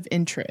Zone of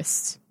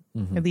Interest.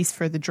 Mm-hmm. At least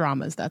for the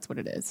dramas, that's what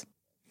it is.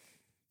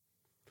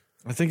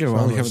 I think I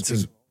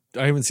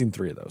haven't seen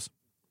three of those.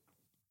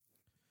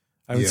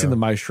 I haven't Yeah. seen the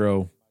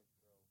Maestro,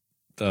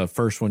 the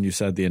first one you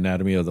said, the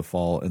Anatomy of the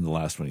Fall, and the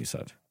last one you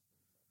said.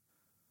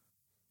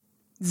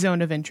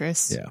 Zone of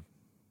Interest. Yeah.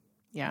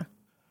 Yeah.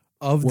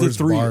 Of Where's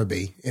the three,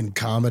 Barbie in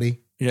comedy?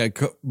 yeah,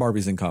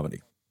 Barbie's in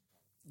comedy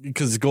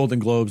because Golden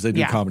Globes they do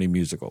Yeah. comedy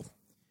musical.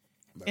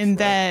 In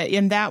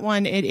that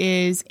one, it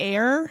is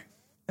Air,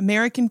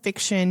 American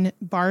Fiction,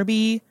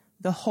 Barbie,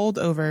 The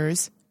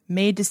Holdovers,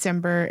 May,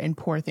 December, and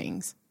Poor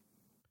Things.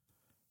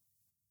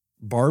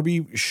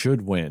 Barbie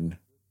should win,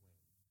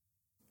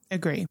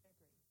 Agree.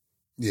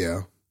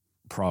 Yeah.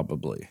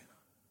 probably.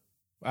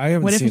 I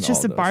haven't. What if seen it's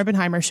just all a of those.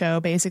 Barbenheimer show,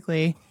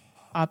 basically?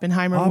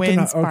 Oppenheimer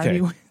wins, Barbie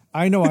Okay. wins.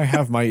 I know I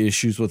have my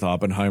issues with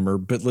Oppenheimer,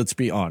 but let's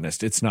be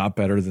honest, it's not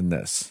better than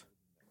this.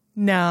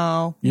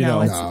 No, You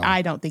know- it's, No.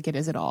 I don't think it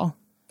is at all.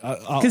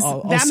 Because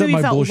that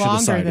movie felt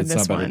longer than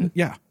this better. one.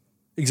 Yeah,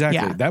 exactly.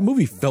 Yeah. That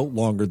movie felt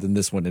longer than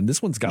this one, and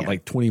this one's got Yeah.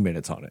 like 20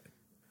 minutes on it.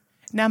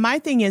 Now, my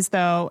thing is,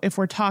 though, if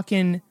we're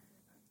talking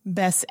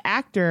best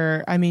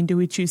actor, I mean, do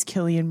we choose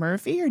Cillian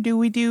Murphy or do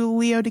we do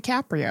Leo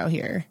DiCaprio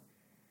here?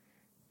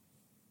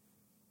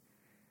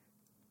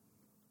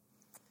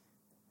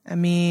 I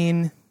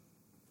mean,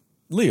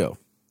 Leo.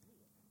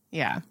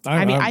 yeah.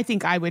 I'm- I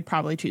think I would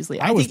probably choose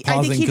Leo. I was think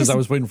pausing he because I just-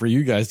 was waiting for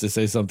you guys to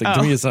say something. To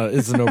Oh. me, it's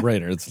a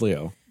no-brainer. It's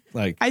Leo.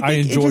 Like I I,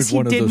 think it enjoyed just, he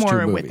one of did those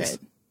more two with movies.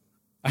 it.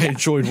 I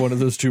enjoyed one of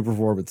those two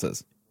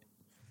performances.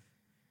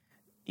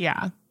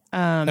 Yeah.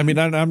 I mean,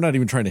 I'm not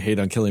even trying to hate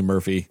on Cillian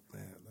Murphy.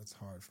 That's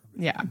hard for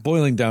me. Yeah.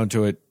 Boiling down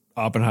to it,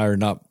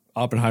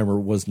 Oppenheimer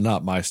was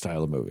not my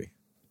style of movie.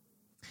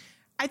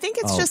 I think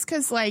it's just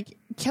because, like,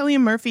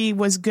 Cillian Murphy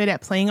was good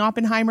at playing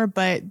Oppenheimer,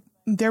 but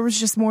there was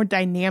just more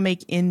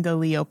dynamic in the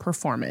Leo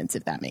performance,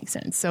 if that makes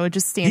sense. So it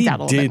just stands He out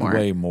a little bit did more.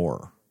 way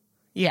more.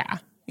 Yeah.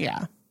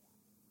 Yeah.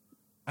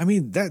 I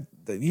mean,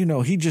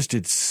 he just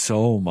did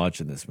so much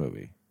in this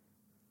movie.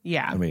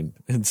 Yeah. I mean,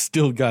 and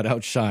still got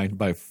outshined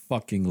by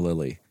fucking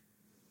Lily.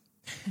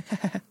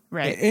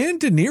 Right. And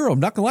De Niro. I'm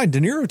not gonna lie, De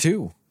Niro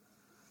too.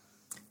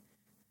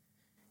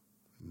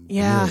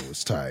 Yeah. De Niro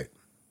was tight.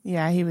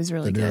 Yeah. He was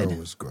really De Niro good.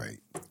 was great.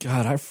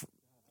 God,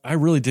 I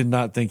really did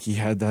not think he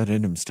had that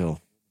in him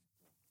still.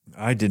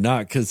 I did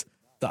not, because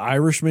The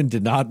Irishman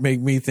did not make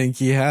me think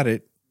he had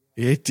it.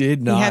 It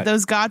did not. He had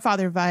those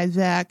Godfather vibes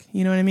back.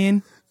 You know what I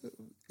mean?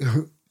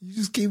 You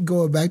just keep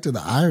going back to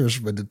the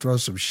Irishman to throw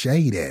some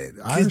shade at it.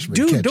 Irishman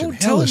Dude, catching don't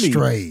tell hella me.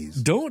 strays.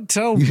 Don't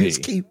tell You me.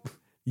 just keep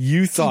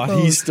You thought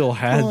on he still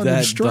had throwing them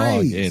that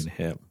dog strays. in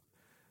him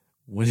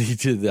when he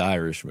did The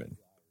Irishman.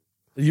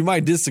 You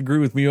might disagree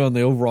with me on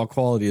the overall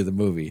quality of the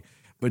movie,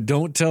 but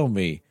don't tell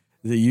me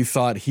that you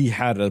thought he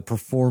had a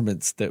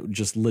performance that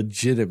just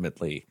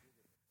legitimately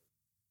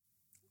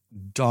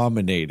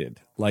dominated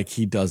like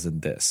he does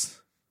in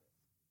this.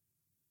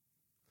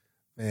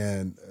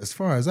 And as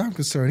far as I'm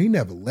concerned, he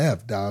never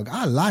left, dog.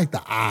 I like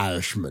the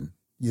Irishman.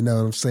 You know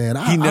what I'm saying?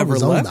 He never I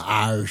was left. on the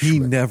Irishman. He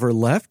never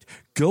left.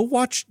 Go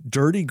watch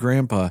Dirty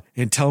Grandpa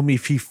and tell me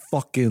if he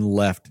fucking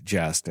left,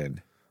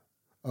 Jastin.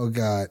 Oh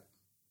God.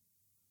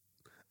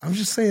 I'm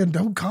just saying,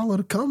 don't call it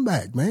a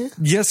comeback, man.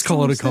 Yes,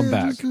 call it a That's what I'm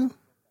comeback. saying.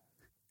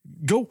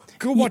 Go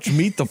watch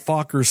Meet the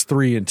Fockers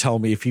 3 and tell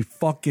me if he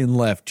fucking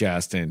left,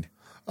 Jastin.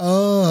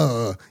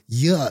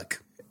 Yuck.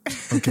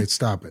 Okay,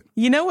 stop it.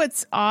 You know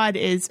what's odd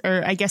is,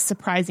 or I guess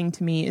surprising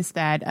to me, is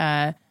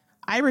that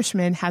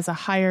Irishman has a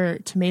higher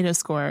tomato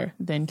score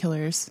than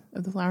Killers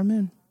of the Flower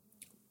Moon.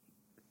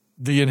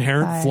 The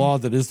inherent Bye. flaw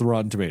that is the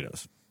Rotten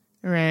Tomatoes.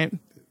 Right.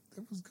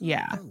 was good.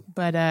 Yeah, Oh.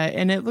 but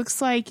and it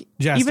looks like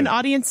Jastin. even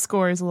audience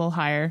score is a little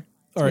higher.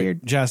 It's All right,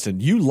 weird. Jastin,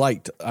 you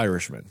liked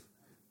Irishman.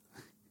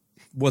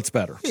 What's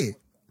better? Yeah.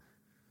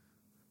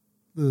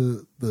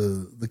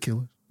 The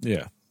killer.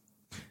 Yeah.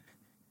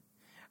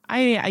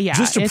 Yeah.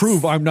 Just to it's-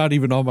 prove I'm not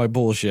even on my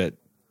bullshit.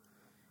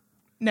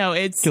 No,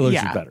 it's Killers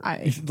yeah, is better.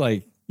 I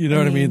Like, you know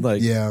what I mean?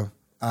 Like, Yeah,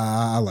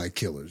 I like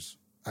Killers.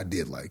 I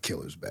did like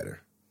Killers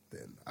better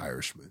than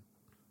Irishman.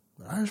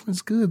 But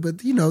Irishman's good,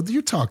 but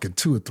you're talking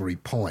 2 or 3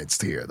 points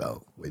here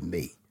though with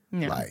me.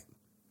 Yeah. Like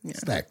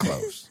it's that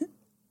close.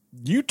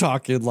 you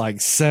talking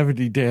like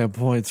 70 damn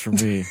points for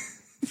me.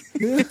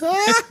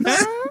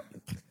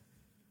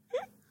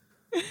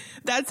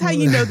 That's how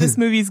you know this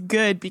movie's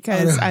good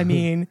because I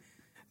mean,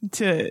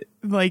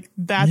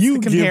 that's You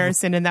the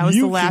comparison, and that was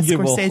the last give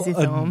Scorsese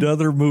film.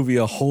 Another movie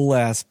a whole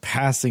ass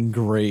passing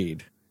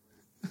grade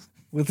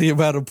with the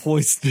amount of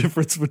points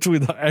difference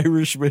between The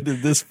Irishman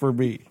and this for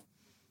me.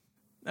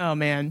 Oh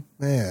man,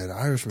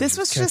 Irishman This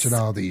was was catching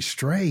just- all these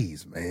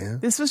strays, man.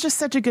 this was just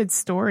such a good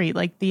story,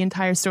 like the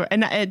entire story.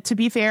 And to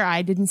be fair,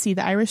 I didn't see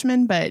The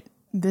Irishman, but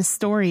this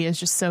story is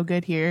just so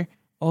good here.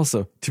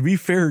 Also, to be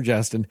fair,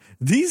 Justin,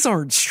 these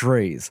aren't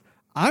strays.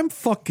 I'm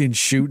fucking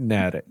shooting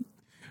at it.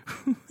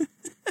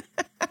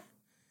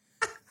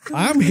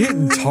 I'm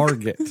hitting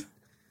target.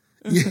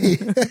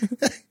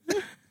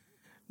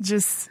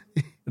 Just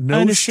No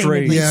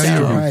Unashamedly strays Yeah, so. to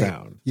you're be right.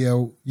 found.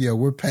 Yeah,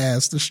 we're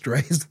past the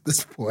strays at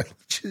this point.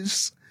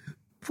 Just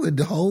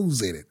putting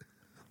holes in it.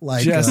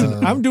 Like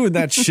Justin, I'm doing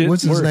that shit.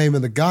 what's his where- name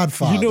in The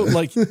Godfather?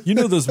 You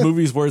know those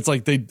movies where it's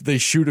like they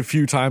shoot a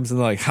few times and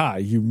they're like, "Hi,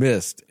 you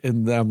missed,"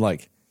 and then I'm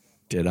like,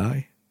 "Did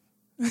I?"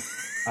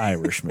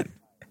 Irishman.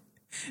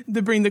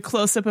 to bring the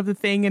close up of the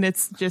thing, and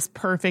it's just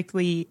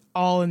perfectly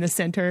all in the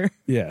center.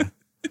 Yeah,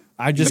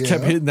 I just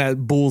kept hitting that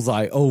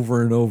bullseye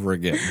over and over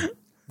again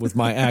with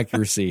my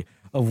accuracy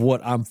of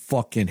what I'm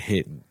fucking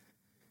hitting.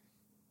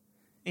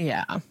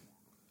 Yeah.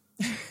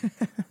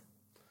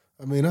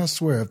 I mean, I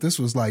swear, if this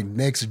was like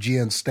next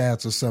gen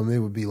stats or something, it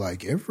would be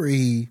like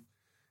every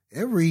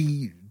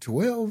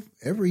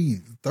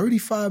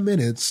 35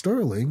 minutes,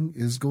 Sterling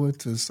is going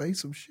to say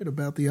some shit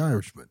about The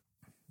Irishman.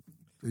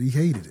 He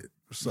hated it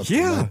or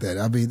something like that.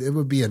 I mean, it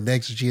would be a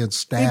next gen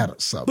stat or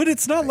something. But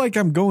it's not like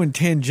I'm going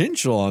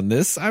tangential on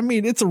this. I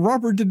mean, it's a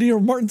Robert De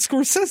Niro, Martin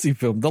Scorsese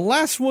film, the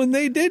last one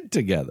they did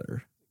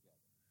together.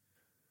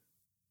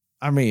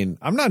 I mean,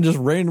 I'm not just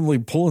randomly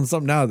pulling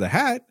something out of the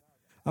hat.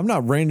 I'm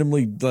not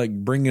randomly like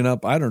bringing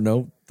up, I don't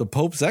know, The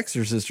Pope's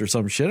Exorcist or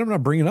some shit. I'm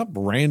not bringing up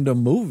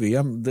random movie.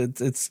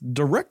 It's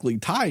directly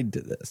tied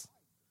to this.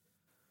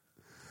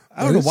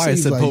 I don't know why I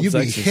said Pope's you be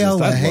Exorcist.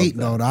 hella I love hating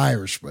that. on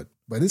Irishman,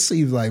 but it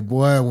seems like,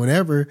 boy,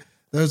 whenever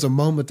there's a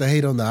moment to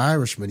hate on The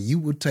Irishman, you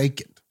would take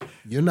it.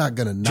 You're not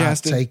gonna not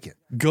Justin, take it.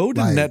 Go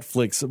to Like-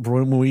 Netflix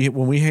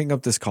when we hang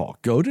up this call.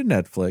 Go to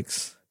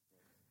Netflix.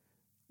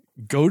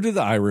 Go to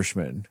The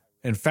Irishman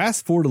and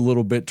fast forward a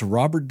little bit to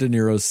Robert De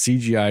Niro's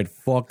CGI'd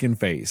fucking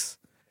face,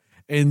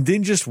 and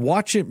then just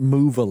watch it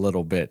move a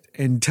little bit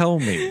and tell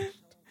me.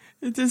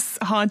 It just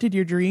haunted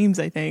your dreams,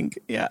 I think.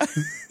 Yeah.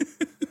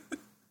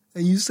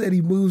 And you said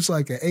he moves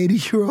like an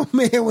 80-year-old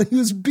man when he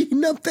was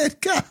beating up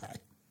that guy.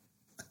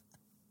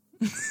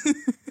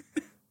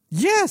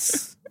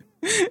 Yes.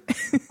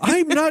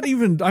 I'm not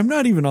even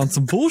on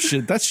some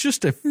bullshit. That's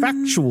just a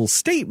factual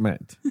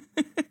statement.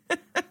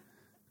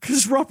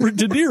 Because Robert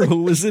De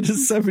Niro was in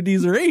his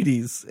 70s or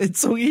 80s, and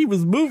so he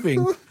was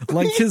moving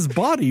like his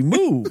body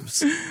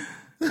moves.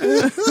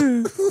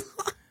 I'm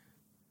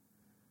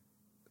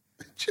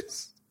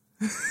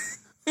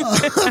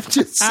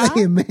just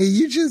saying, man,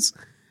 you just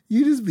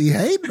be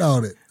hating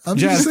on it. I'm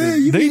just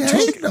saying, Jastin, you be they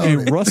took hating on a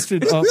it.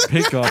 rusted up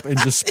pickup and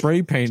just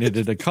spray painted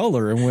it a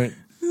color and went,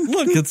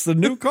 look, it's the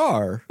new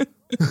car.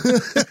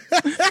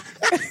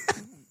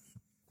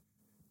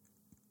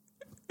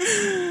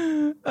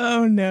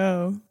 Oh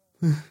no.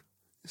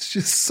 It's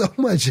just so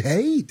much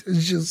hate.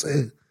 It's just,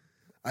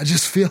 I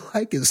just feel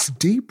like it's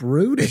deep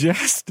rooted.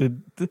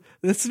 Justin,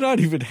 that's not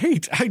even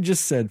hate. I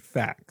just said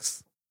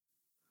facts.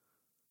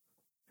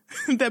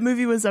 That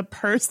movie was a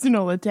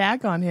personal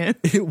attack on him.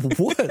 It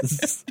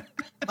was.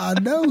 I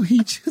know he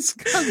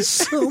just got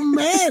so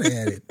mad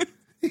at it.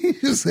 He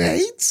just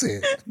hates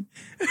it.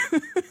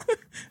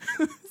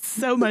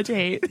 So much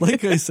hate.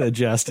 Like I said,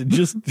 Justin,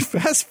 just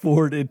fast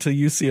forward until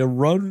you see a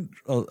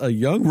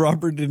young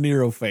Robert De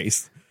Niro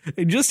face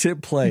and just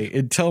hit play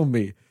and tell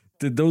me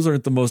that those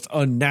aren't the most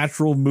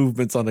unnatural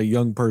movements on a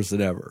young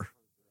person ever.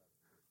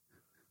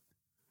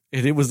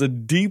 And it was a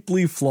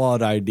deeply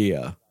flawed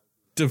idea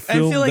to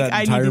film feel like that I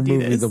need entire to do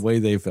movie this. the way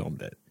they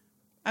filmed it.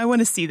 I want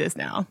to see this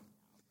now.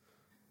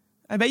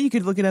 I bet you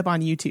could look it up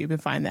on YouTube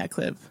and find that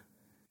clip.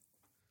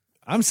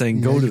 I'm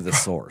saying go to the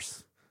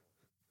source.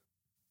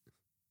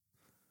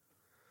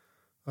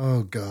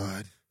 Oh,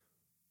 God.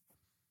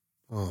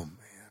 Oh, man.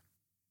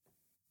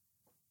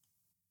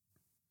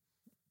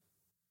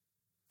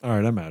 All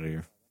right, I'm out of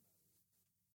here.